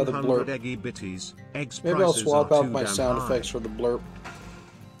with Yeah, the 100 blurp. eggy bitties. Eggs Maybe I'll prices swap are out too my damn sound high. effects for the blurp.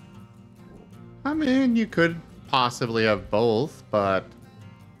 I mean, you could possibly have both, but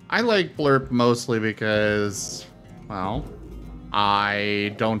I like blurp mostly because, well,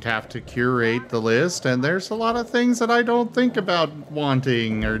 I don't have to curate the list, and there's a lot of things that I don't think about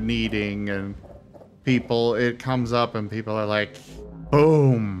wanting or needing, and it comes up and people are like,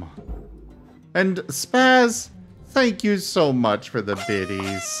 boom. And Spaz, thank you so much for the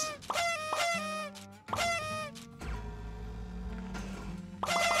biddies.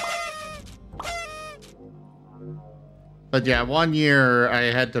 But yeah, one year I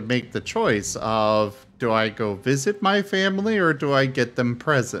had to make the choice of, do I go visit my family or do I get them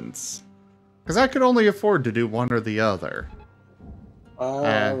presents? Because I could only afford to do one or the other.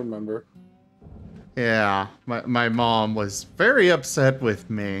 I remember. Yeah, my mom was very upset with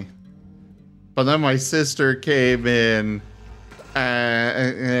me. But then my sister came in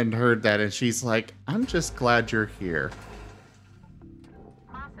and heard that, and she's like, I'm just glad you're here.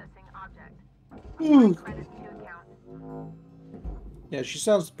 Processing object. Hmm. Credit to account. Yeah, she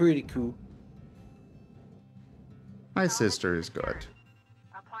sounds pretty cool. My sister is good.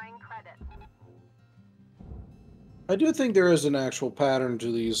 Applying credit. I do think there is an actual pattern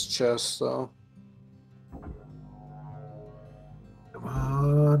to these chests, though. Come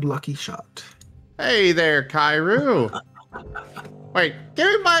on, lucky shot. Hey there, Kairu. Wait, give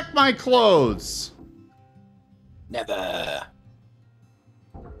me back my clothes. Never.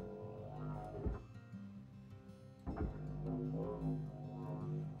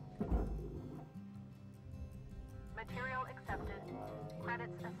 Material accepted.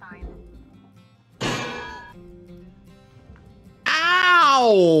 Credits assigned.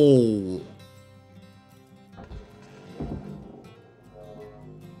 Ow!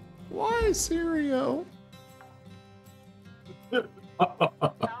 Why, Sirio?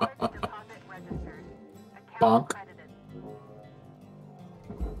 Bonk.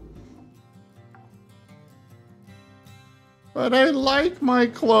 But I like my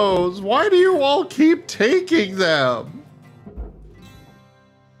clothes. Why do you all keep taking them?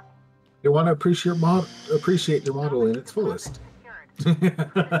 You want to appreciate your model in its fullest.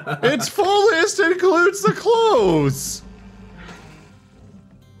 Its fullest includes the clothes.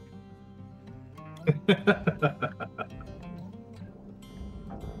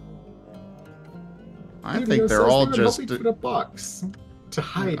 I think they're all just for the box. To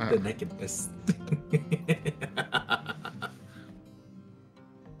hide the nakedness.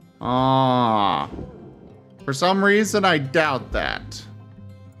 Ah. For some reason, I doubt that.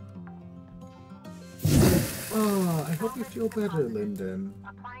 Oh, I hope you feel better, Lyndon.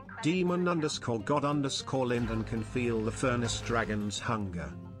 Demon_God_Lyndon can feel the furnace dragon's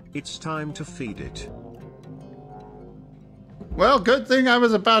hunger. It's time to feed it. Well, good thing I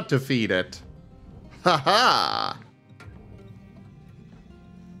was about to feed it. Ha-ha!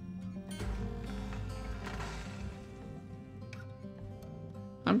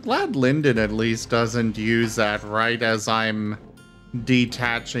 I'm glad Lyndon at least doesn't use that right as I'm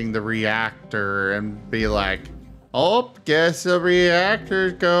detaching the reactor and be like, oh, guess the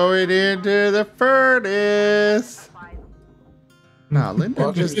reactor's going into the furnace. No,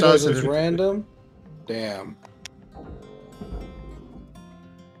 Lyndon just does it's it. random. Damn.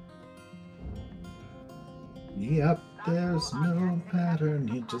 Yep, there's no pattern,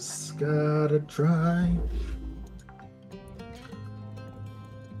 you just gotta try.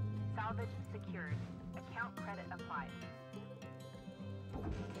 Salvage secured. Account credit applied.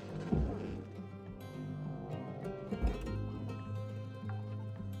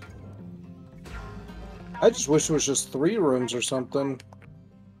 I just wish it was just 3 rooms or something.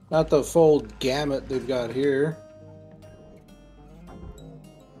 Not the full gamut they've got here.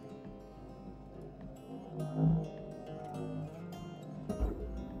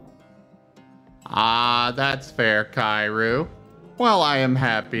 Ah, that's fair, Kairu. Well, I am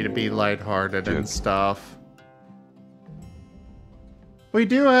happy to be lighthearted and stuff. We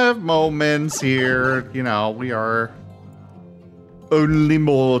do have moments here, you know, we are only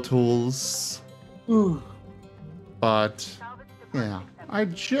mortals. But, yeah, I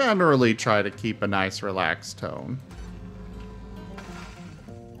generally try to keep a nice, relaxed tone.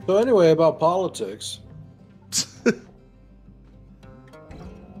 So anyway, about politics.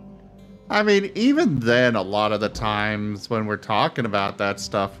 I mean, even then, a lot of the times when we're talking about that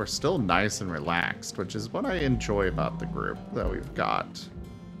stuff, we're still nice and relaxed, which is what I enjoy about the group that we've got.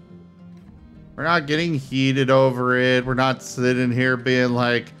 We're not getting heated over it. We're not sitting here being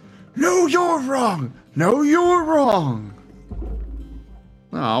like, no, you're wrong. No, you're wrong.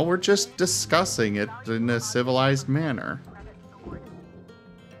 No, we're just discussing it in a civilized manner.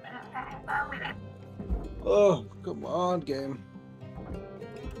 Oh, come on, game.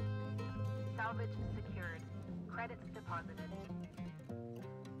 Salvage secured. Credits deposited.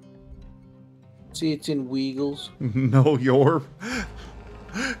 See, it's in Weagles. No, you're...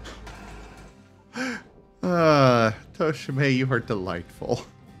 Toshime, you are delightful.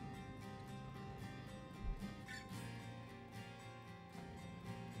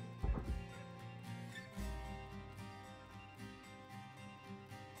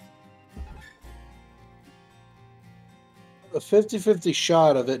 A 50-50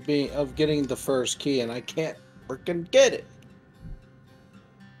 shot of it being getting the first key, and I can't freaking get it.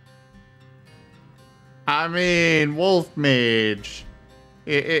 I mean, Wolf Mage,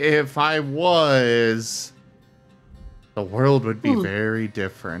 if I was, the world would be very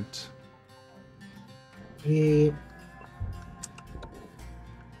different. Yeah.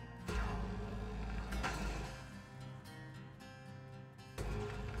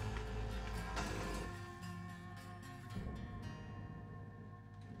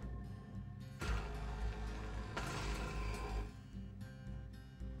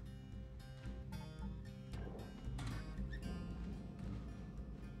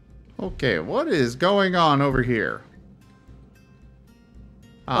 Okay, what is going on over here?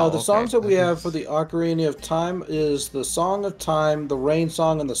 The songs that we have for the Ocarina of Time is the Song of Time, the Rain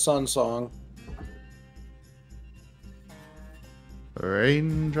Song, and the Sun Song.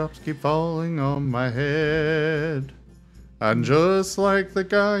 Raindrops keep falling on my head. And just like the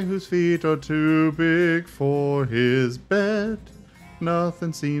guy whose feet are too big for his bed,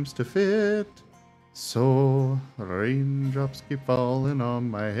 nothing seems to fit. So raindrops keep falling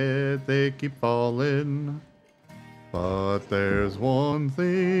on my head, they keep falling. But there's one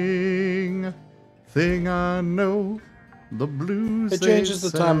thing I know, the blues It changes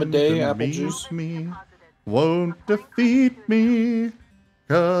the time of day, apple juice. Me won't defeat me,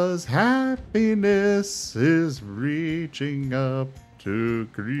 'cause happiness is reaching up to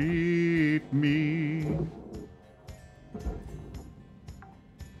greet me.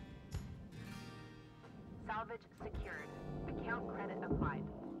 Salvage secured. Account credit applied.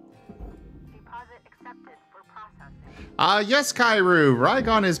 Deposit accepted for processing. Yes, Kairu.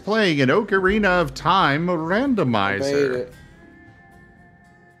 Rygon is playing an Ocarina of Time I randomizer. made it.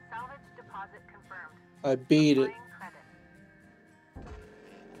 Salvage deposit confirmed. I beat it. Applying credit.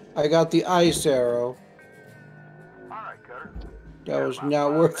 I got the ice arrow. Alright, Cutter. That was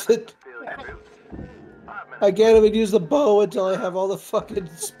not worth it. I can't even use the bow until I have all the fucking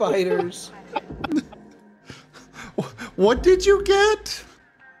spiders. What did you get?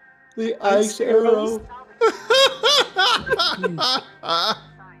 The ice arrow.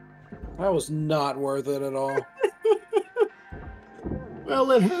 That was not worth it at all.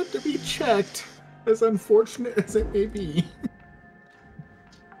 Well, it had to be checked, as unfortunate as it may be.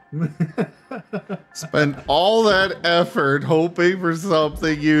 Spent all that effort hoping for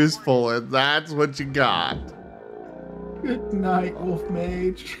something useful, and that's what you got. Good night, Wolf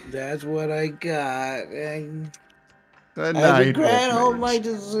Mage. That's what I got. And Good I night, regret all Wolf my Mage.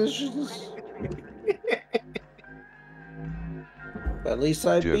 decisions. At least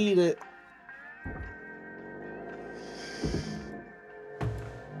I Duke. beat it.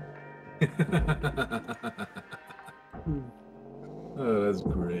 Oh, that's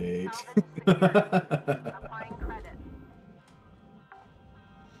great. Applying credit.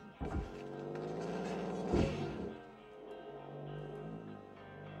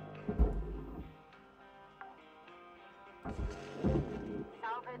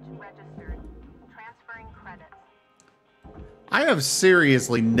 Salvage registered. Transferring credits. I have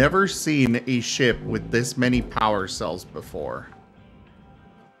seriously never seen a ship with this many power cells before.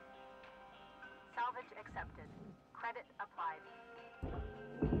 Salvage accepted. Credit applied.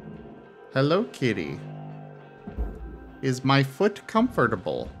 Hello, kitty. Is my foot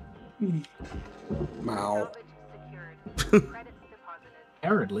comfortable? Wow. Salvage secured. Credits deposited.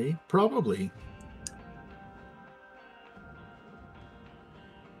 Apparently, probably.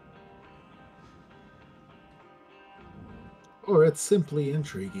 Or it's simply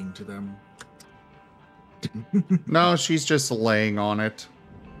intriguing to them. No, she's just laying on it.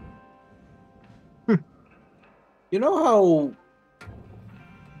 You know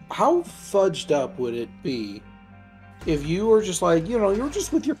how fudged up would it be if you were just like, you know, you were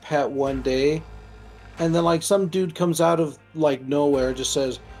just with your pet one day and then like some dude comes out of like nowhere and just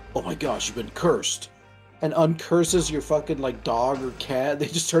says, "Oh my gosh, you've been cursed," and uncurses your fucking like dog or cat. They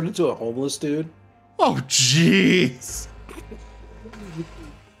just turn into a homeless dude. Oh, jeez.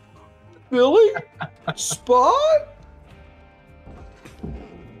 Billy? Spot?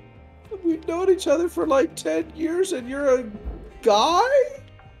 We've known each other for like 10 years and you're a guy?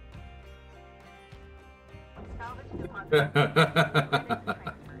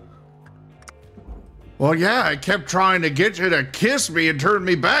 Well, yeah, I kept trying to get you to kiss me and turn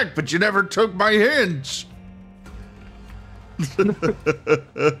me back, but you never took my hinge.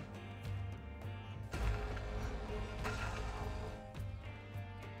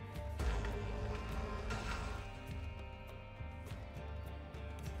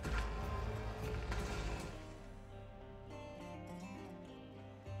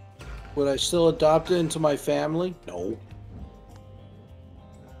 Would I still adopt it into my family? No.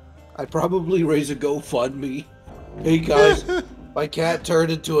 I'd probably raise a GoFundMe. Hey guys, my cat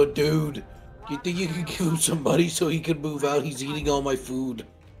turned into a dude. Do you think you could give him some money so he can move out? He's eating all my food.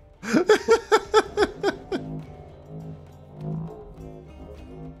 Does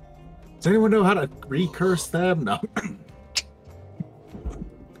anyone know how to recurse them? No.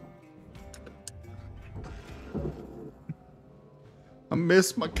 I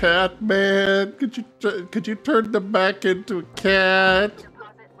miss my cat, man. Could you turn them back into a cat?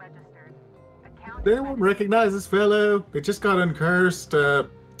 Does anyone recognize this fellow? It just got uncursed. Gonna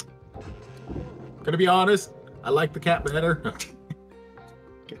be honest, I like the cat better.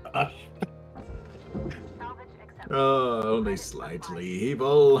 Gosh. Oh, only slightly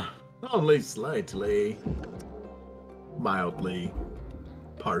evil. Only slightly. Mildly.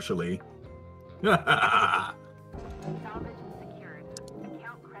 Partially.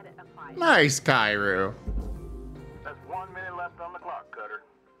 Nice, Kairu. That's 1 minute left on the clock, Cutter.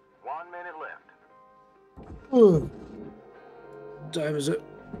 1 minute left. Ooh. What time is it?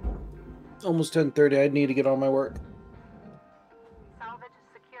 Almost 10:30. I need to get on my work. Salvage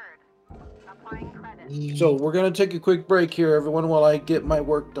secured. Applying credit. So we're gonna take a quick break here, everyone, while I get my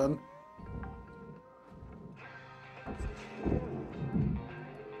work done.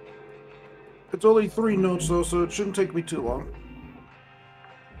 It's only 3 notes though, so it shouldn't take me too long.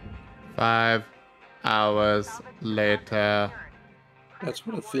 5 hours later. That's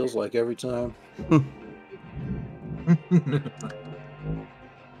what it feels like every time.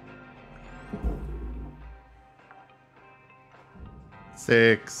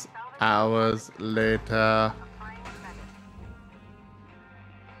 6 hours later.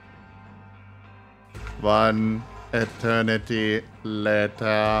 1 eternity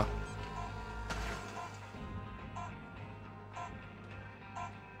later.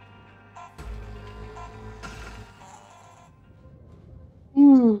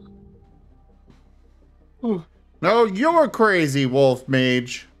 No, you're crazy, Wolf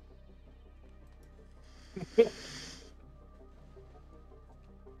Mage.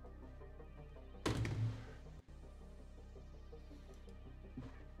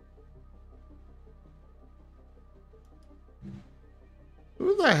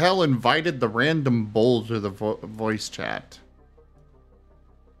 Who the hell invited the random bull to the voice chat?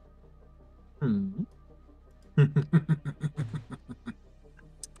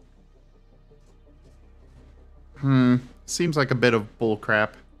 Seems like a bit of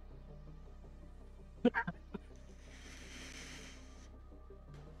bullcrap.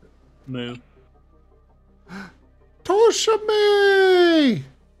 Moo. Toshime!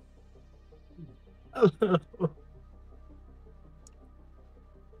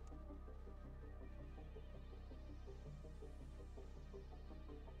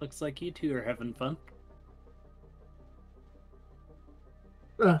 Looks like you two are having fun.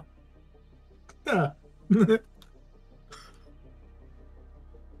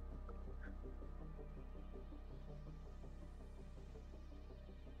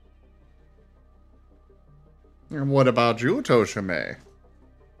 And what about you, Toshime?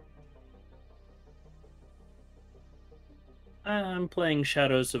 I'm playing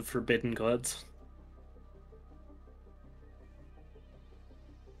Shadows of Forbidden Gods.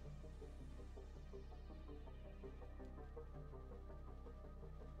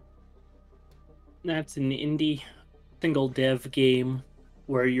 That's an indie single dev game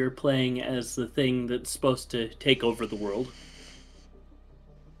where you're playing as the thing that's supposed to take over the world.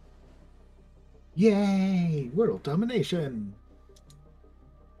 Yay! World domination!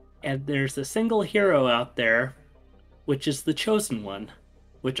 And there's a single hero out there, which is the chosen one,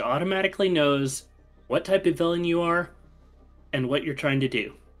 which automatically knows what type of villain you are and what you're trying to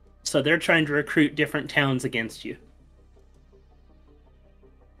do. So they're trying to recruit different towns against you.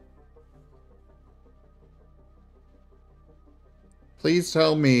 Please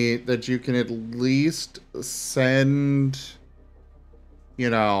tell me that you can at least send, you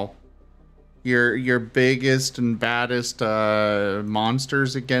know, your biggest and baddest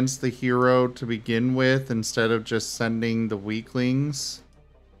monsters against the hero to begin with, instead of just sending the weaklings.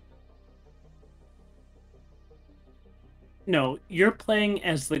 No, you're playing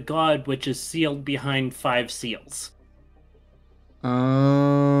as the god which is sealed behind 5 seals.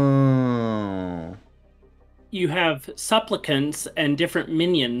 Oh. You have supplicants and different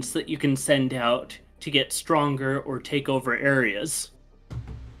minions that you can send out to get stronger or take over areas.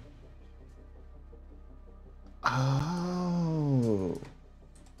 Oh.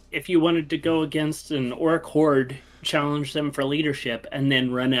 If you wanted to go against an orc horde, challenge them for leadership, and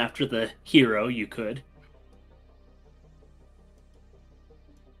then run after the hero, you could.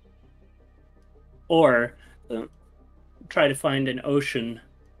 Or try to find an ocean,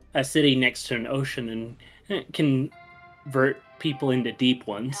 a city next to an ocean, and convert people into deep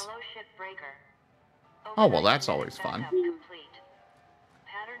ones. Hello, Shipbreaker. Oh, well, that's always fun. Pattern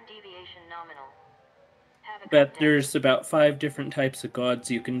deviation nominal. But there's about 5 different types of gods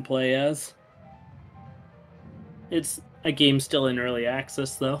you can play as. It's a game still in early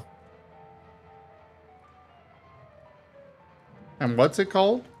access, though. And what's it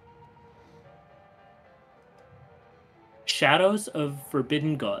called? Shadows of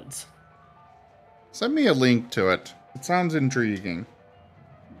Forbidden Gods. Send me a link to it. It sounds intriguing.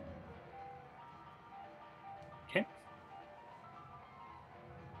 Okay.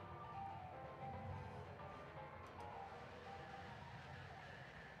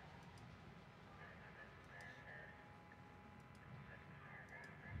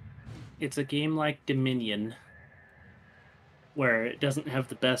 It's a game like Dominion, where it doesn't have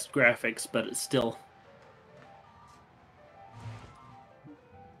the best graphics, but it's still...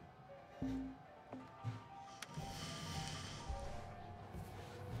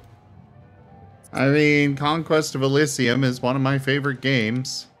 I mean, Conquest of Elysium is one of my favorite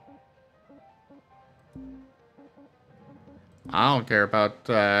games. I don't care about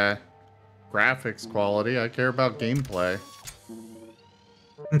graphics quality. I care about gameplay.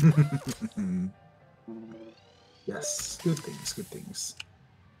 Yes, good things, good things.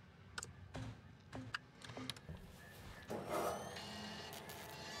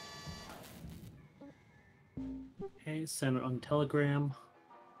 Okay, send it on Telegram.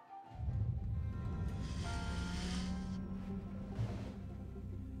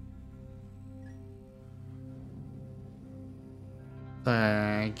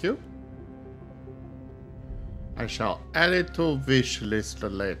 Thank you. I shall add it to wish list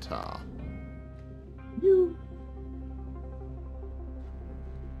later.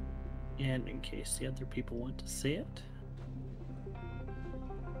 And in case the other people want to see it.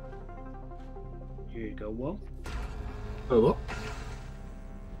 Here you go, Will. Oh.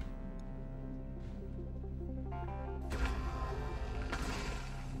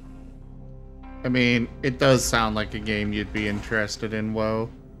 I mean, it does sound like a game you'd be interested in, Woe.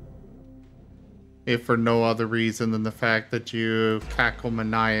 If for no other reason than the fact that you cackle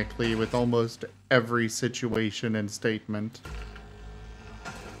maniacally with almost every situation and statement.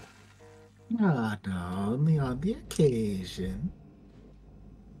 Not only on the occasion.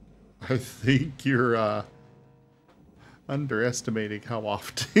 I think you're underestimating how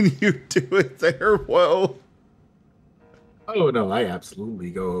often you do it there, Woe. Oh no, I absolutely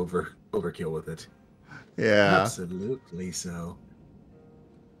go overkill with it. Yeah. Absolutely so.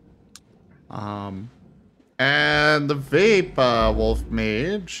 And the vape, Wolf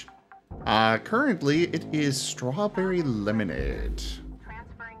Mage, currently it is strawberry lemonade.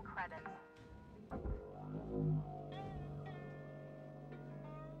 Transferring credits.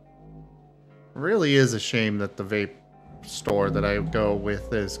 Really is a shame that the vape store that I go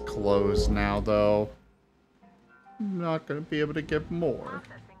with is closed now, though. I'm not going to be able to get more.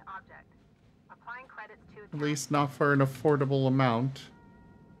 Processing object. Applying credits to At least not for an affordable amount.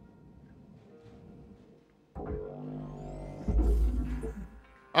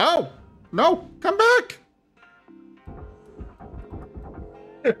 Oh! No! Come back!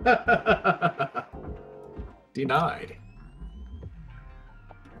 Denied.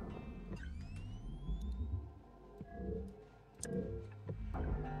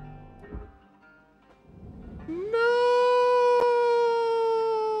 No!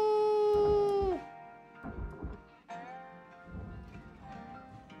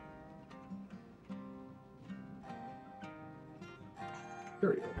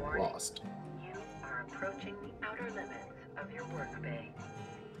 Very lost. You are approaching the outer limits of your work bay.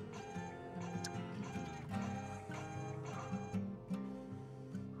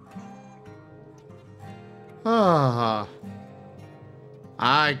 Ah.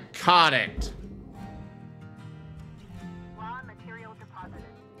 I caught it. Raw material deposited.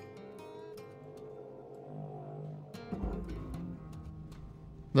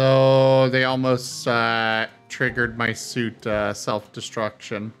 Though they almost triggered my suit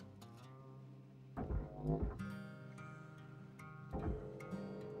self-destruction.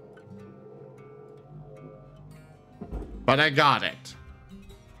 But I got it.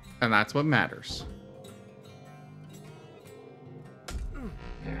 And that's what matters.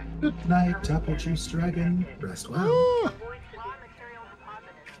 Good night, Apple Juice Dragon. Rest well. Raw material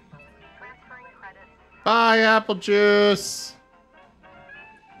deposited. Transferring credits. Bye, Apple Juice.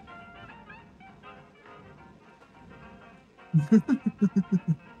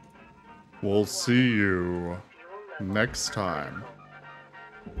 We'll see you next time.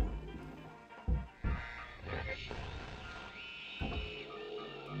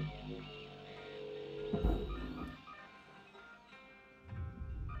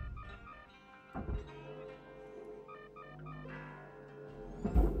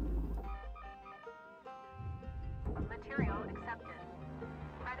 Material accepted.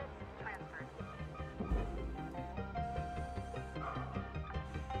 Credits transferred.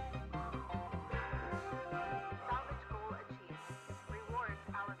 Salvage goal achieved. Rewards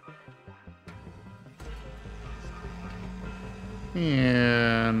allocated.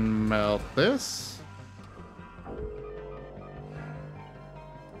 And melt this.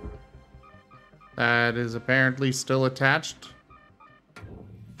 That is apparently still attached.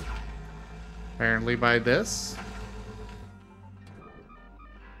 Apparently by this.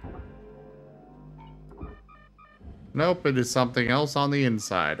 Nope, it is something else on the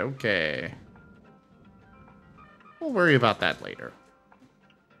inside. Okay. We'll worry about that later.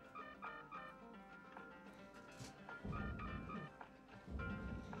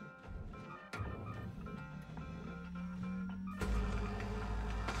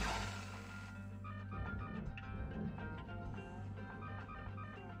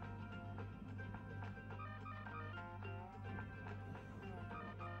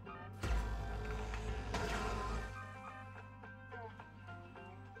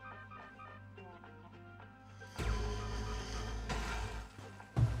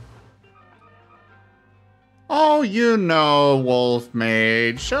 Oh, you know, Wolf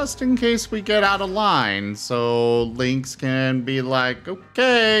Mage, just in case we get out of line, so Lynx can be like,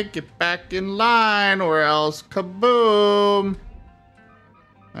 okay, get back in line, or else kaboom.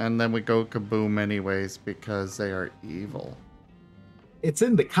 And then we go kaboom anyways, because they are evil. It's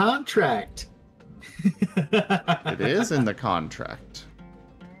in the contract. It is in the contract.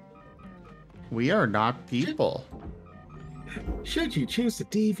 We are not people. Should you choose to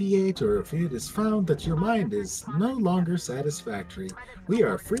deviate, or if it is found that your mind is no longer satisfactory, we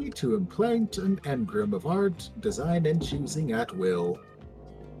are free to implant an engram of our design and choosing at will.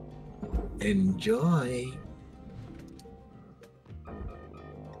 Enjoy.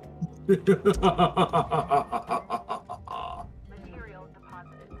 Material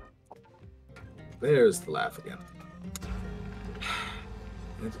deposited. There's the laugh again.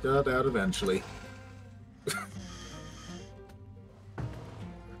 It got out eventually.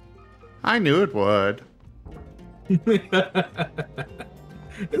 I knew it would.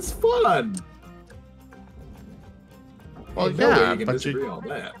 It's fun. Well, There's no way yeah, you can but disagree you... on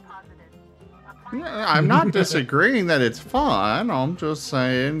that. Yeah, I'm not disagreeing that it's fun. I'm just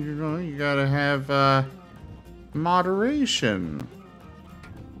saying, you know, you gotta have moderation.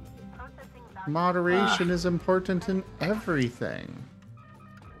 Moderation is important in everything.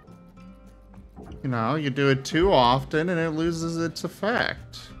 You know, you do it too often and it loses its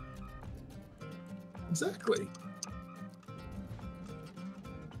effect. Exactly.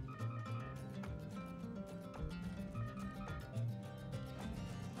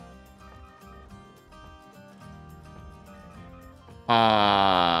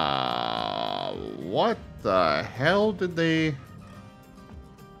 What the hell did they...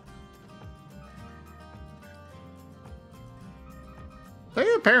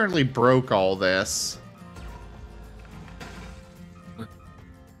 They apparently broke all this.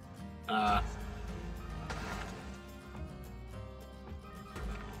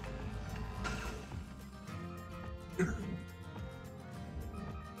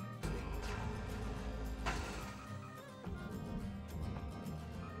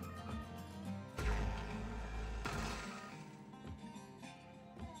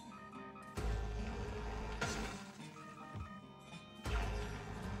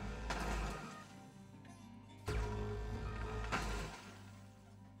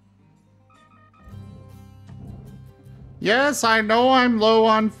 Yes, I know I'm low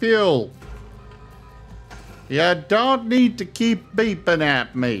on fuel. You don't need to keep beeping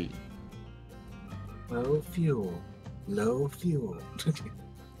at me. Low fuel. Low fuel.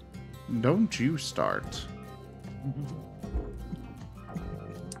 Don't you start.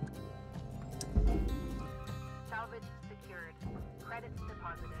 Salvage secured. Credits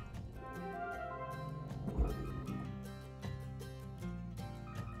deposited.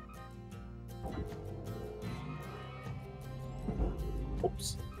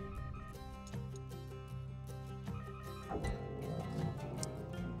 Oops.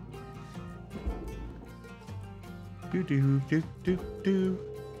 Do do do do do.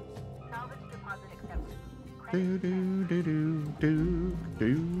 Salvage deposit accepted. Do do do do do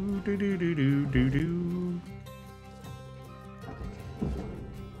do do do do do do do.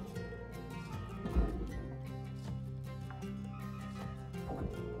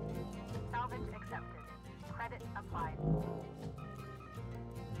 Salvage accepted. Credit applied.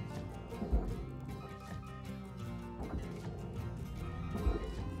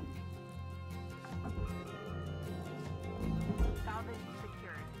 Salvage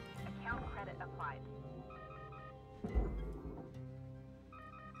secured. Account credit applied.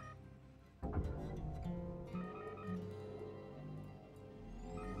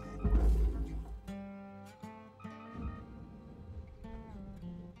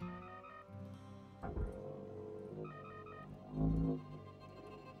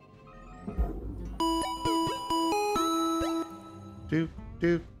 Do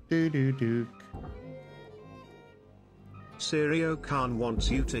do do do do. Serio Khan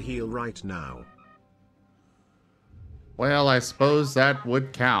wants you to heal right now. Well, I suppose that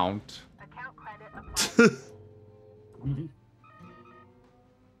would count. Account credit applied.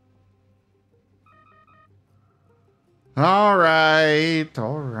 All right,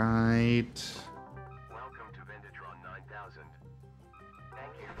 all right. Welcome to Vendatron 9000.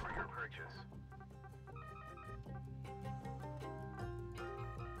 Thank you for your purchase.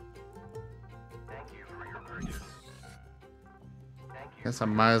 Thank you for your purchase. Thank you. Guess I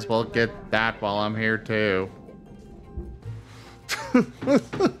might as well get that while I'm here too.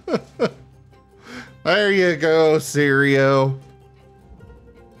 There you go, Serio.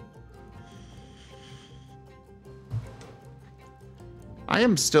 I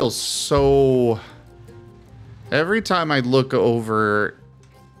am still so... Every time I look over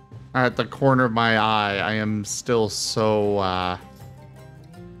at the corner of my eye, I am still so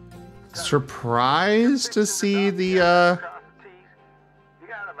surprised to see the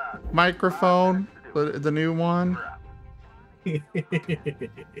microphone, the new one.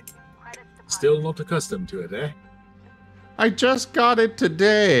 Still not accustomed to it, eh? I just got it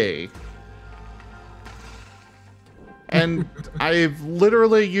today. And I've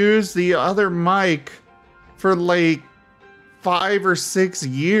literally used the other mic for like 5 or 6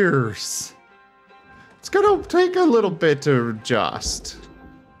 years. It's gonna take a little bit to adjust.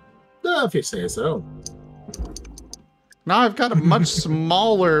 If you say so. Now I've got a much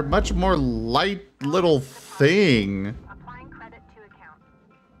smaller, much more light little thing. Applying credit to account.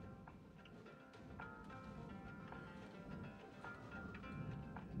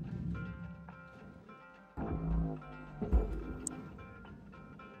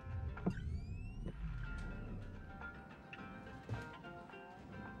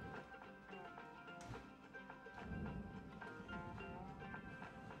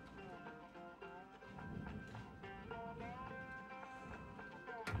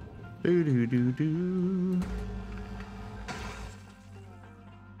 Do do do do.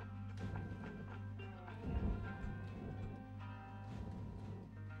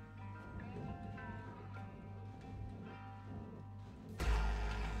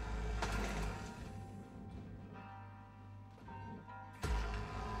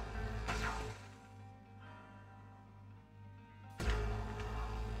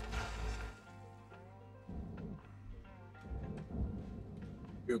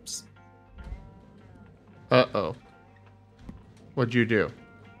 Oops. Uh-oh. What'd you do?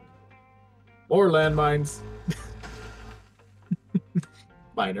 More landmines.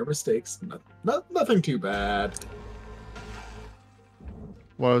 Minor mistakes. Nothing too bad.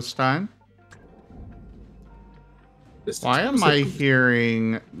 Wostein? Why am I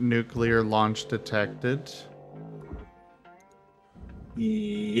hearing nuclear launch detected?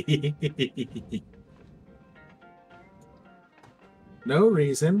 No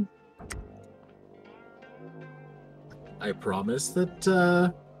reason. I promise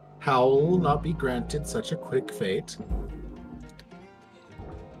that Howl will not be granted such a quick fate.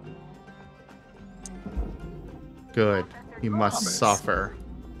 Good. He must suffer.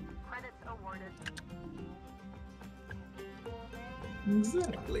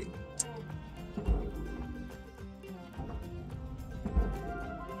 Exactly.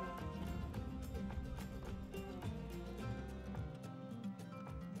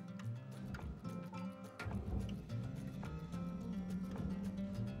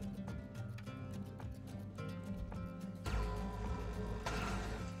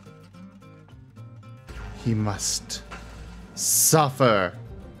 He must suffer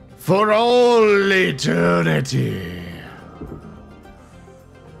for all eternity.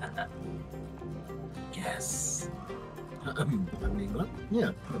 Yes. I mean, what?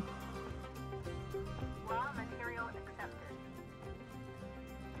 Yeah. Raw material accepted.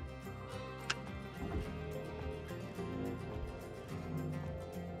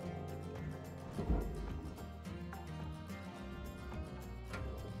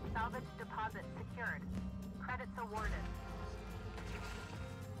 Salvage deposit secured. Credits awarded.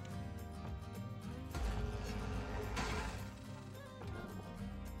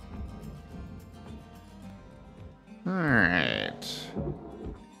 All right.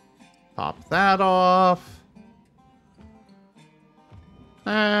 Pop that off.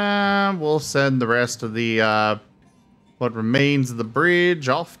 And we'll send the rest of the, what remains of the bridge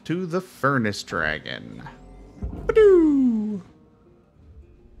off to the Furnace Dragon. Ba-doo!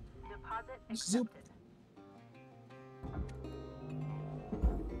 Deposit accepted.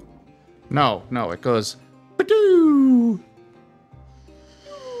 No, it goes ba-doo!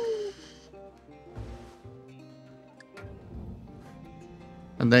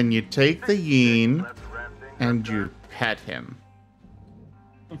 And then you take the yin and you pet him.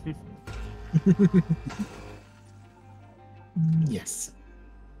 Yes.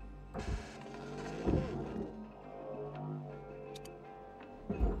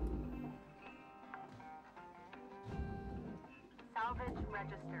 Salvage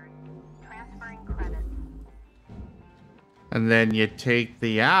registered. Transferring credits. And then you take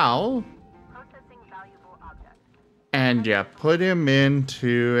the owl Processing valuable object. and you put him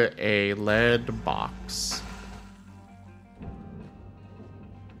into a lead box.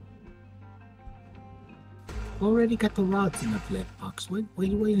 Already got the rods in the flip box. Where do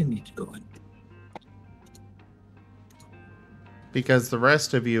you need to go in? Because the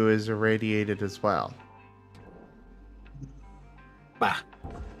rest of you is irradiated as well. Bah.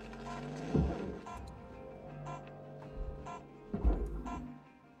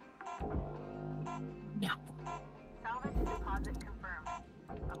 Salvage deposit confirmed.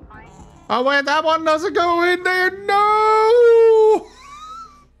 Applying. Oh wait, that one doesn't go in there. No!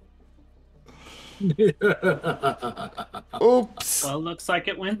 Oops. Well, looks like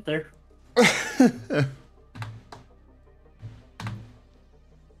it went there.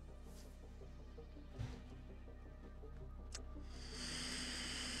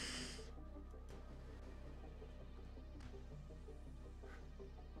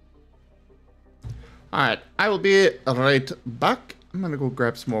 Alright, I will be right back. I'm gonna go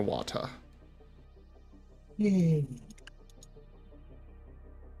grab some more water. Yay.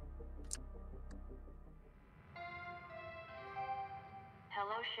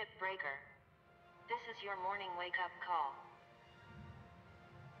 Hello, Shipbreaker. This is your morning wake-up call.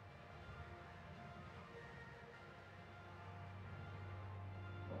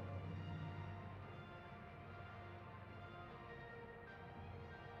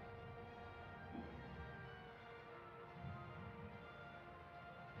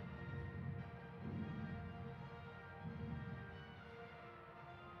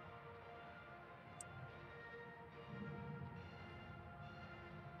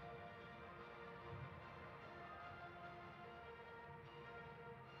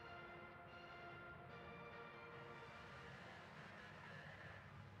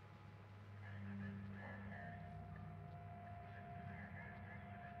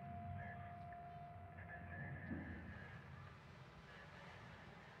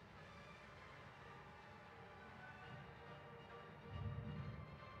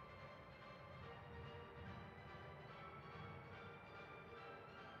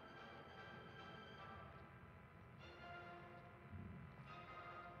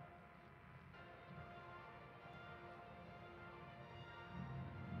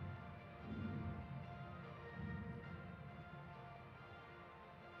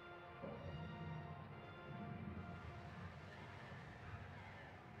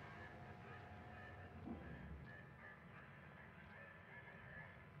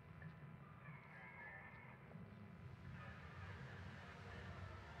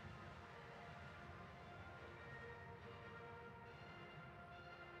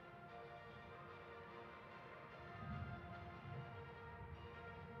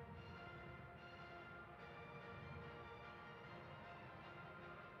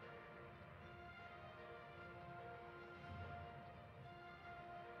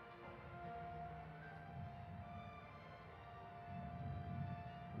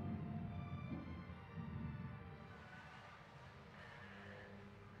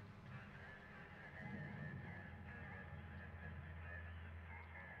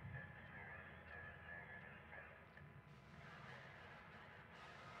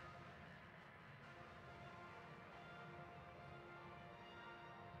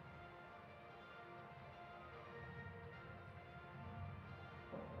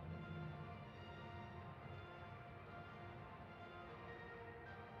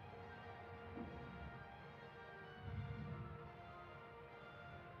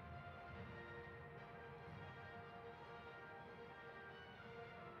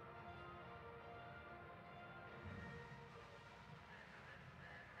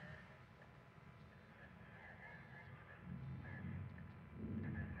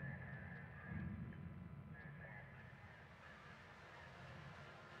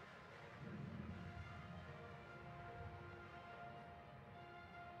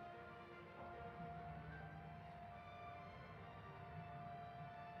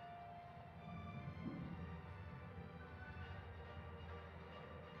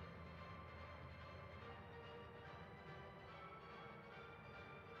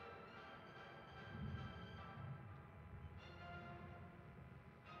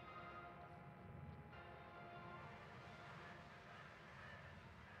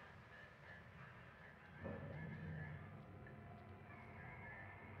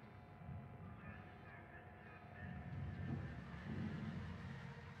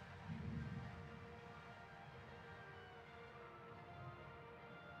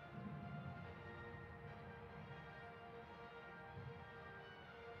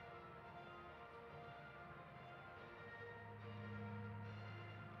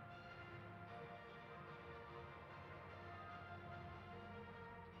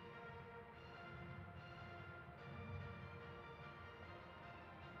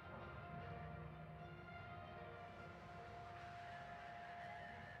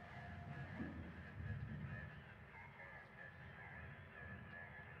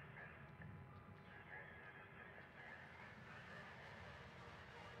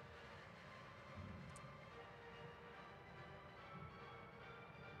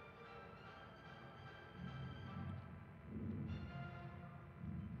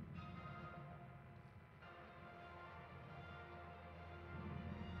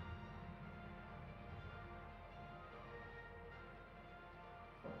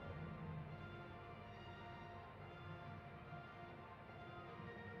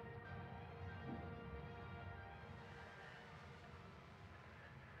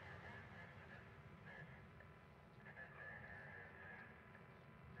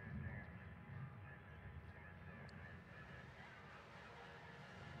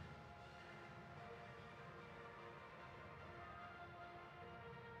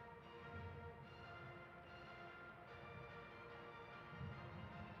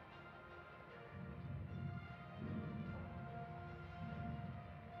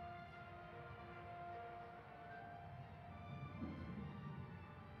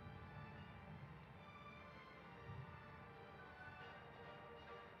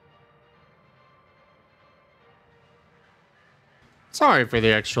 Sorry for the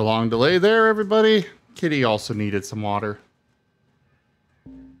extra long delay there, everybody. Kitty also needed some water.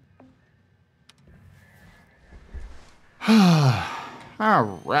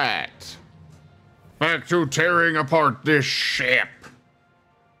 All right. Back to tearing apart this ship.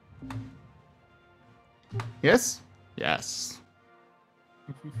 Yes? Yes.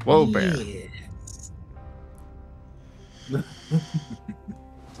 Whoa, bear. Yes.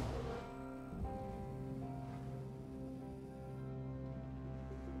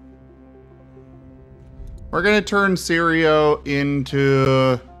 We're gonna turn Sirio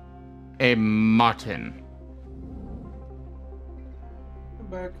into a Marten. Come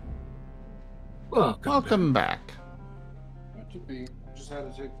back. Welcome back. That should be. Just had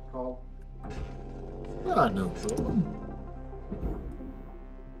to take the call. Ah, no problem.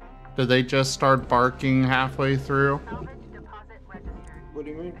 Did they just start barking halfway through? What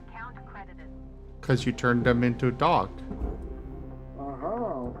do you mean? Because you turned them into a dog.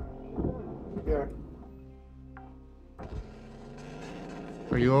 Uh-huh. Yeah.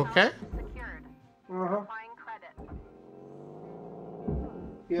 Are you okay? Uh-huh.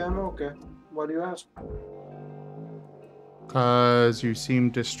 Yeah, I'm okay. Why do you ask? Because you seem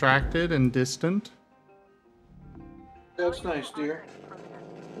distracted and distant. That's nice, dear.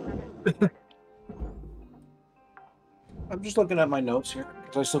 I'm just looking at my notes here,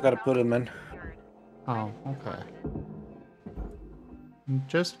 because I still got to put them in. Oh, okay. I'm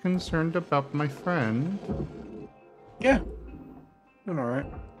just concerned about my friend. Yeah. Doing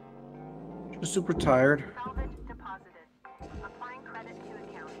alright. Just super tired.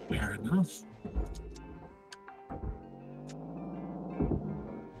 Fair enough.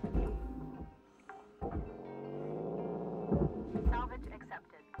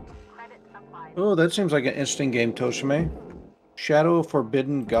 Oh, that seems like an interesting game, Toshime. Shadow of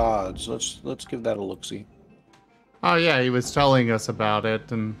Forbidden Gods. Let's give that a look-see. Oh yeah, he was telling us about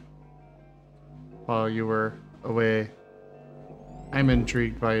it, and while you were away, I'm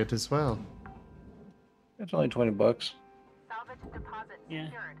intrigued by it as well. It's only $20. Yeah,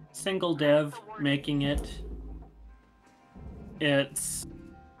 single dev making it. It's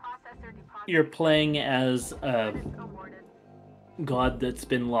you're playing as a god that's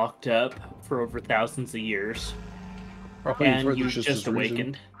been locked up for over thousands of years, Probably and for you've just just this reason.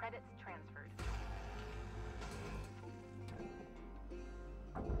 awakened.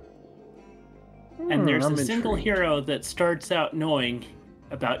 And there's I'm a single intrigued. hero that starts out knowing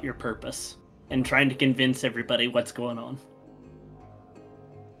about your purpose and trying to convince everybody what's going on.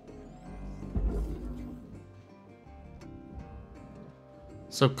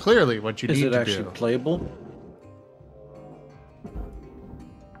 So clearly what you Is need it to actually do... playable?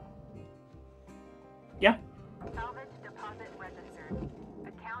 Yeah.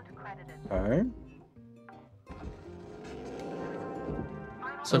 Alright.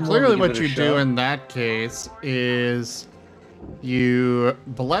 So I'm willing to clearly give what it a you do shot. in that case is you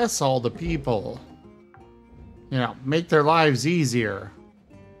bless all the people. You know, make their lives easier.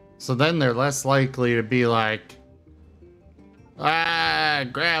 So then they're less likely to be like, ah,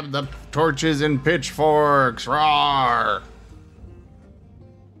 grab the torches and pitchforks, roar.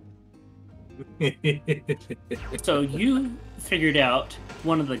 So you figured out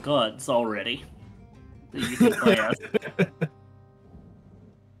one of the gods already that you can play as.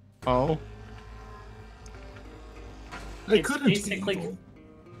 Oh. It's basically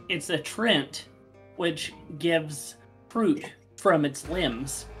it's a Trent, which gives fruit from its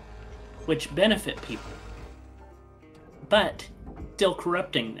limbs, which benefit people, but still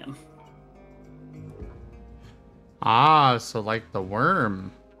corrupting them. Ah, so like the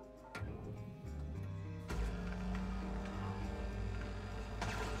worm.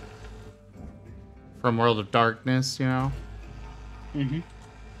 From World of Darkness, you know? Mm-hmm.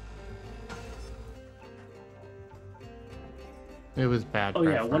 It was bad Oh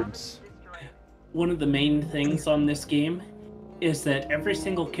yeah, reference. one of the main things on this game is that every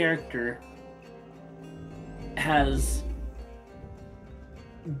single character has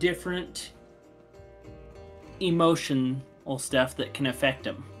different emotional stuff that can affect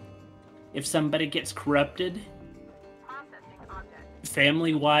them. If somebody gets corrupted,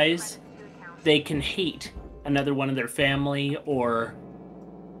 family-wise, they can hate another one of their family or,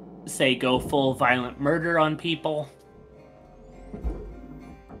 say, go full violent murder on people.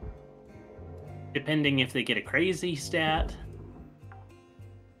 Depending if they get a crazy stat.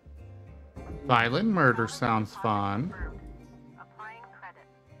 Violent murder sounds fun.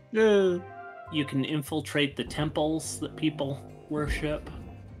 Yeah. You can infiltrate the temples that people worship.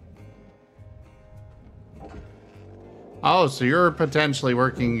 Oh, so you're potentially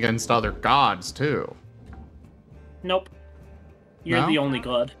working against other gods, too. Nope. You're No? the only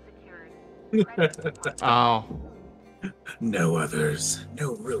god. Oh. No others.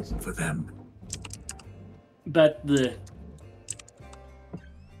 No room for them. But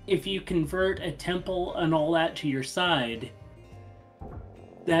if you convert a temple and all that to your side,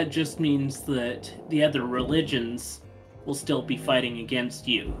 that just means that the other religions will still be fighting against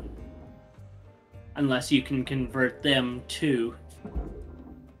you. Unless you can convert them to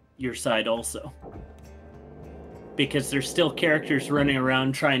your side also. Because there's still characters running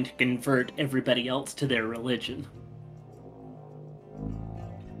around trying to convert everybody else to their religion.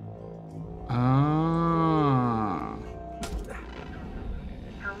 Ah.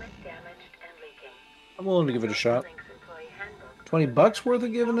 I'm willing to give it a shot. $20 worth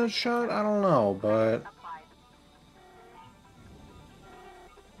of giving it a shot? I don't know, but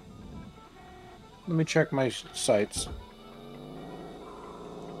let me check my sites.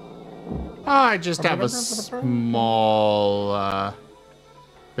 I just have a small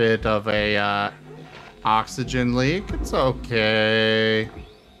bit of a oxygen leak. It's okay.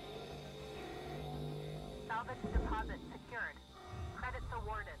 Salvage deposit secured. Credits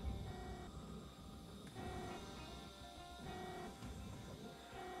awarded.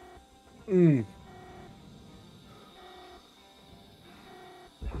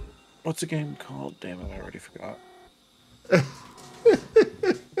 What's the game called? Damn it, I already forgot.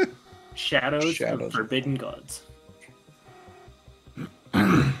 Shadows of Forbidden Gods.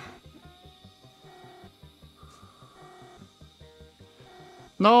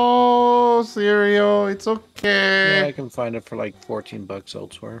 No, Cereal, it's okay. Yeah, I can find it for like $14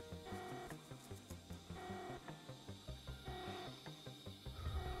 elsewhere.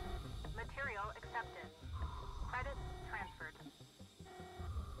 Material accepted. Credits transferred.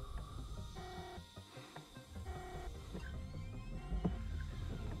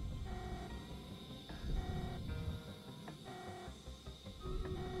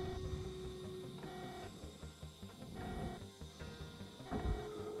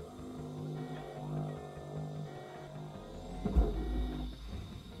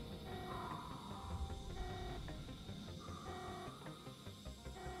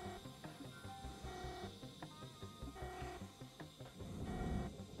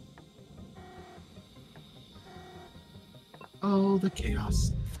 Oh, the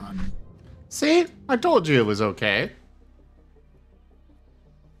chaos. Fun. See? I told you it was okay.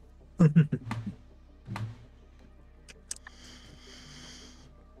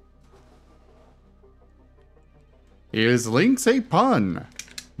 Is Lynx a pun?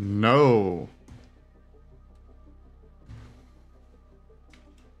 No.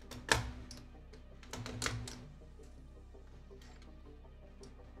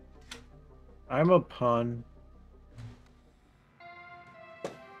 I'm a pun.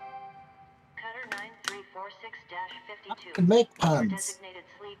 Cutter 9346-52. Can make Your puns. designated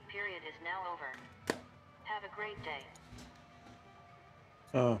sleep period is now over. Have a great day.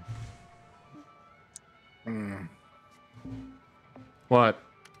 Oh. What?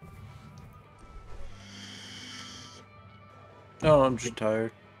 Oh, I'm just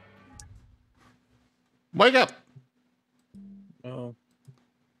tired. Wake up! Oh.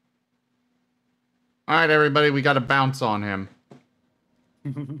 Alright, everybody, we gotta bounce on him.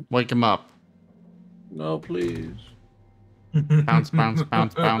 Wake him up. No, please. Bounce, bounce,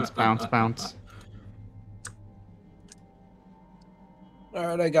 bounce, bounce, bounce, bounce.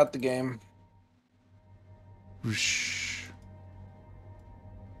 Alright, I got the game. Whoosh.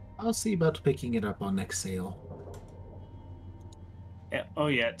 I'll see about picking it up on next sale. Yeah, oh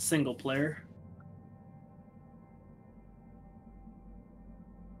yeah, it's single player.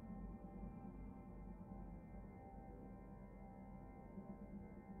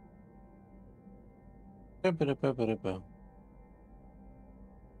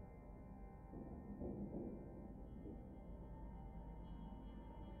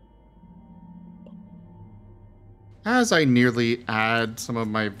 As I nearly add some of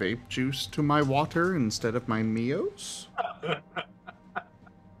my vape juice to my water instead of my Mios.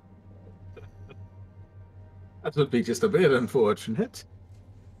 That would be just a bit unfortunate.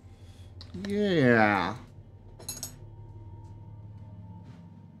 Yeah.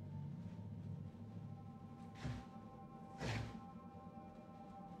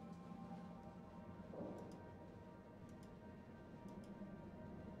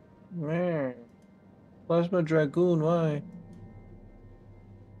 Man. Plasma Dragoon, why?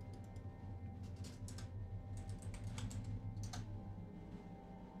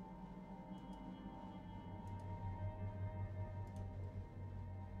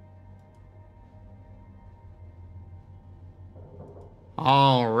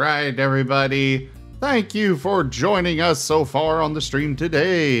 All right, everybody. Thank you for joining us so far on the stream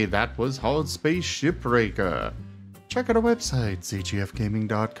today. That was Hardspace Shipbreaker. Check out our website,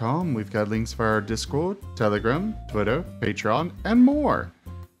 cgfgaming.com. We've got links for our Discord, Telegram, Twitter, Patreon, and more.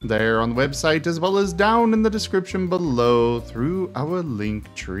 There on the website, as well as down in the description below through our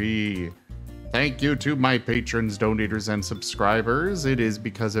link tree. Thank you to my patrons, donators, and subscribers. It is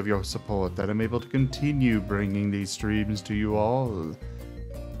because of your support that I'm able to continue bringing these streams to you all.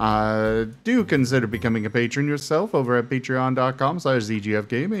 Do consider becoming a patron yourself over at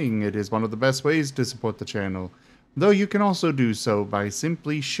patreon.com/zgfgaming. It is one of the best ways to support the channel, though you can also do so by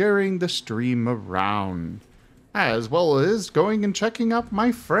simply sharing the stream around, as well as going and checking out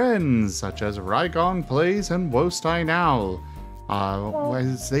my friends, such as Rygon Plays and Wostein Owl,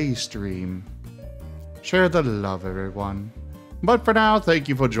 as they stream. Share the love, everyone. But for now, thank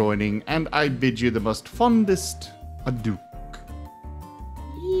you for joining, and I bid you the most fondest adieu.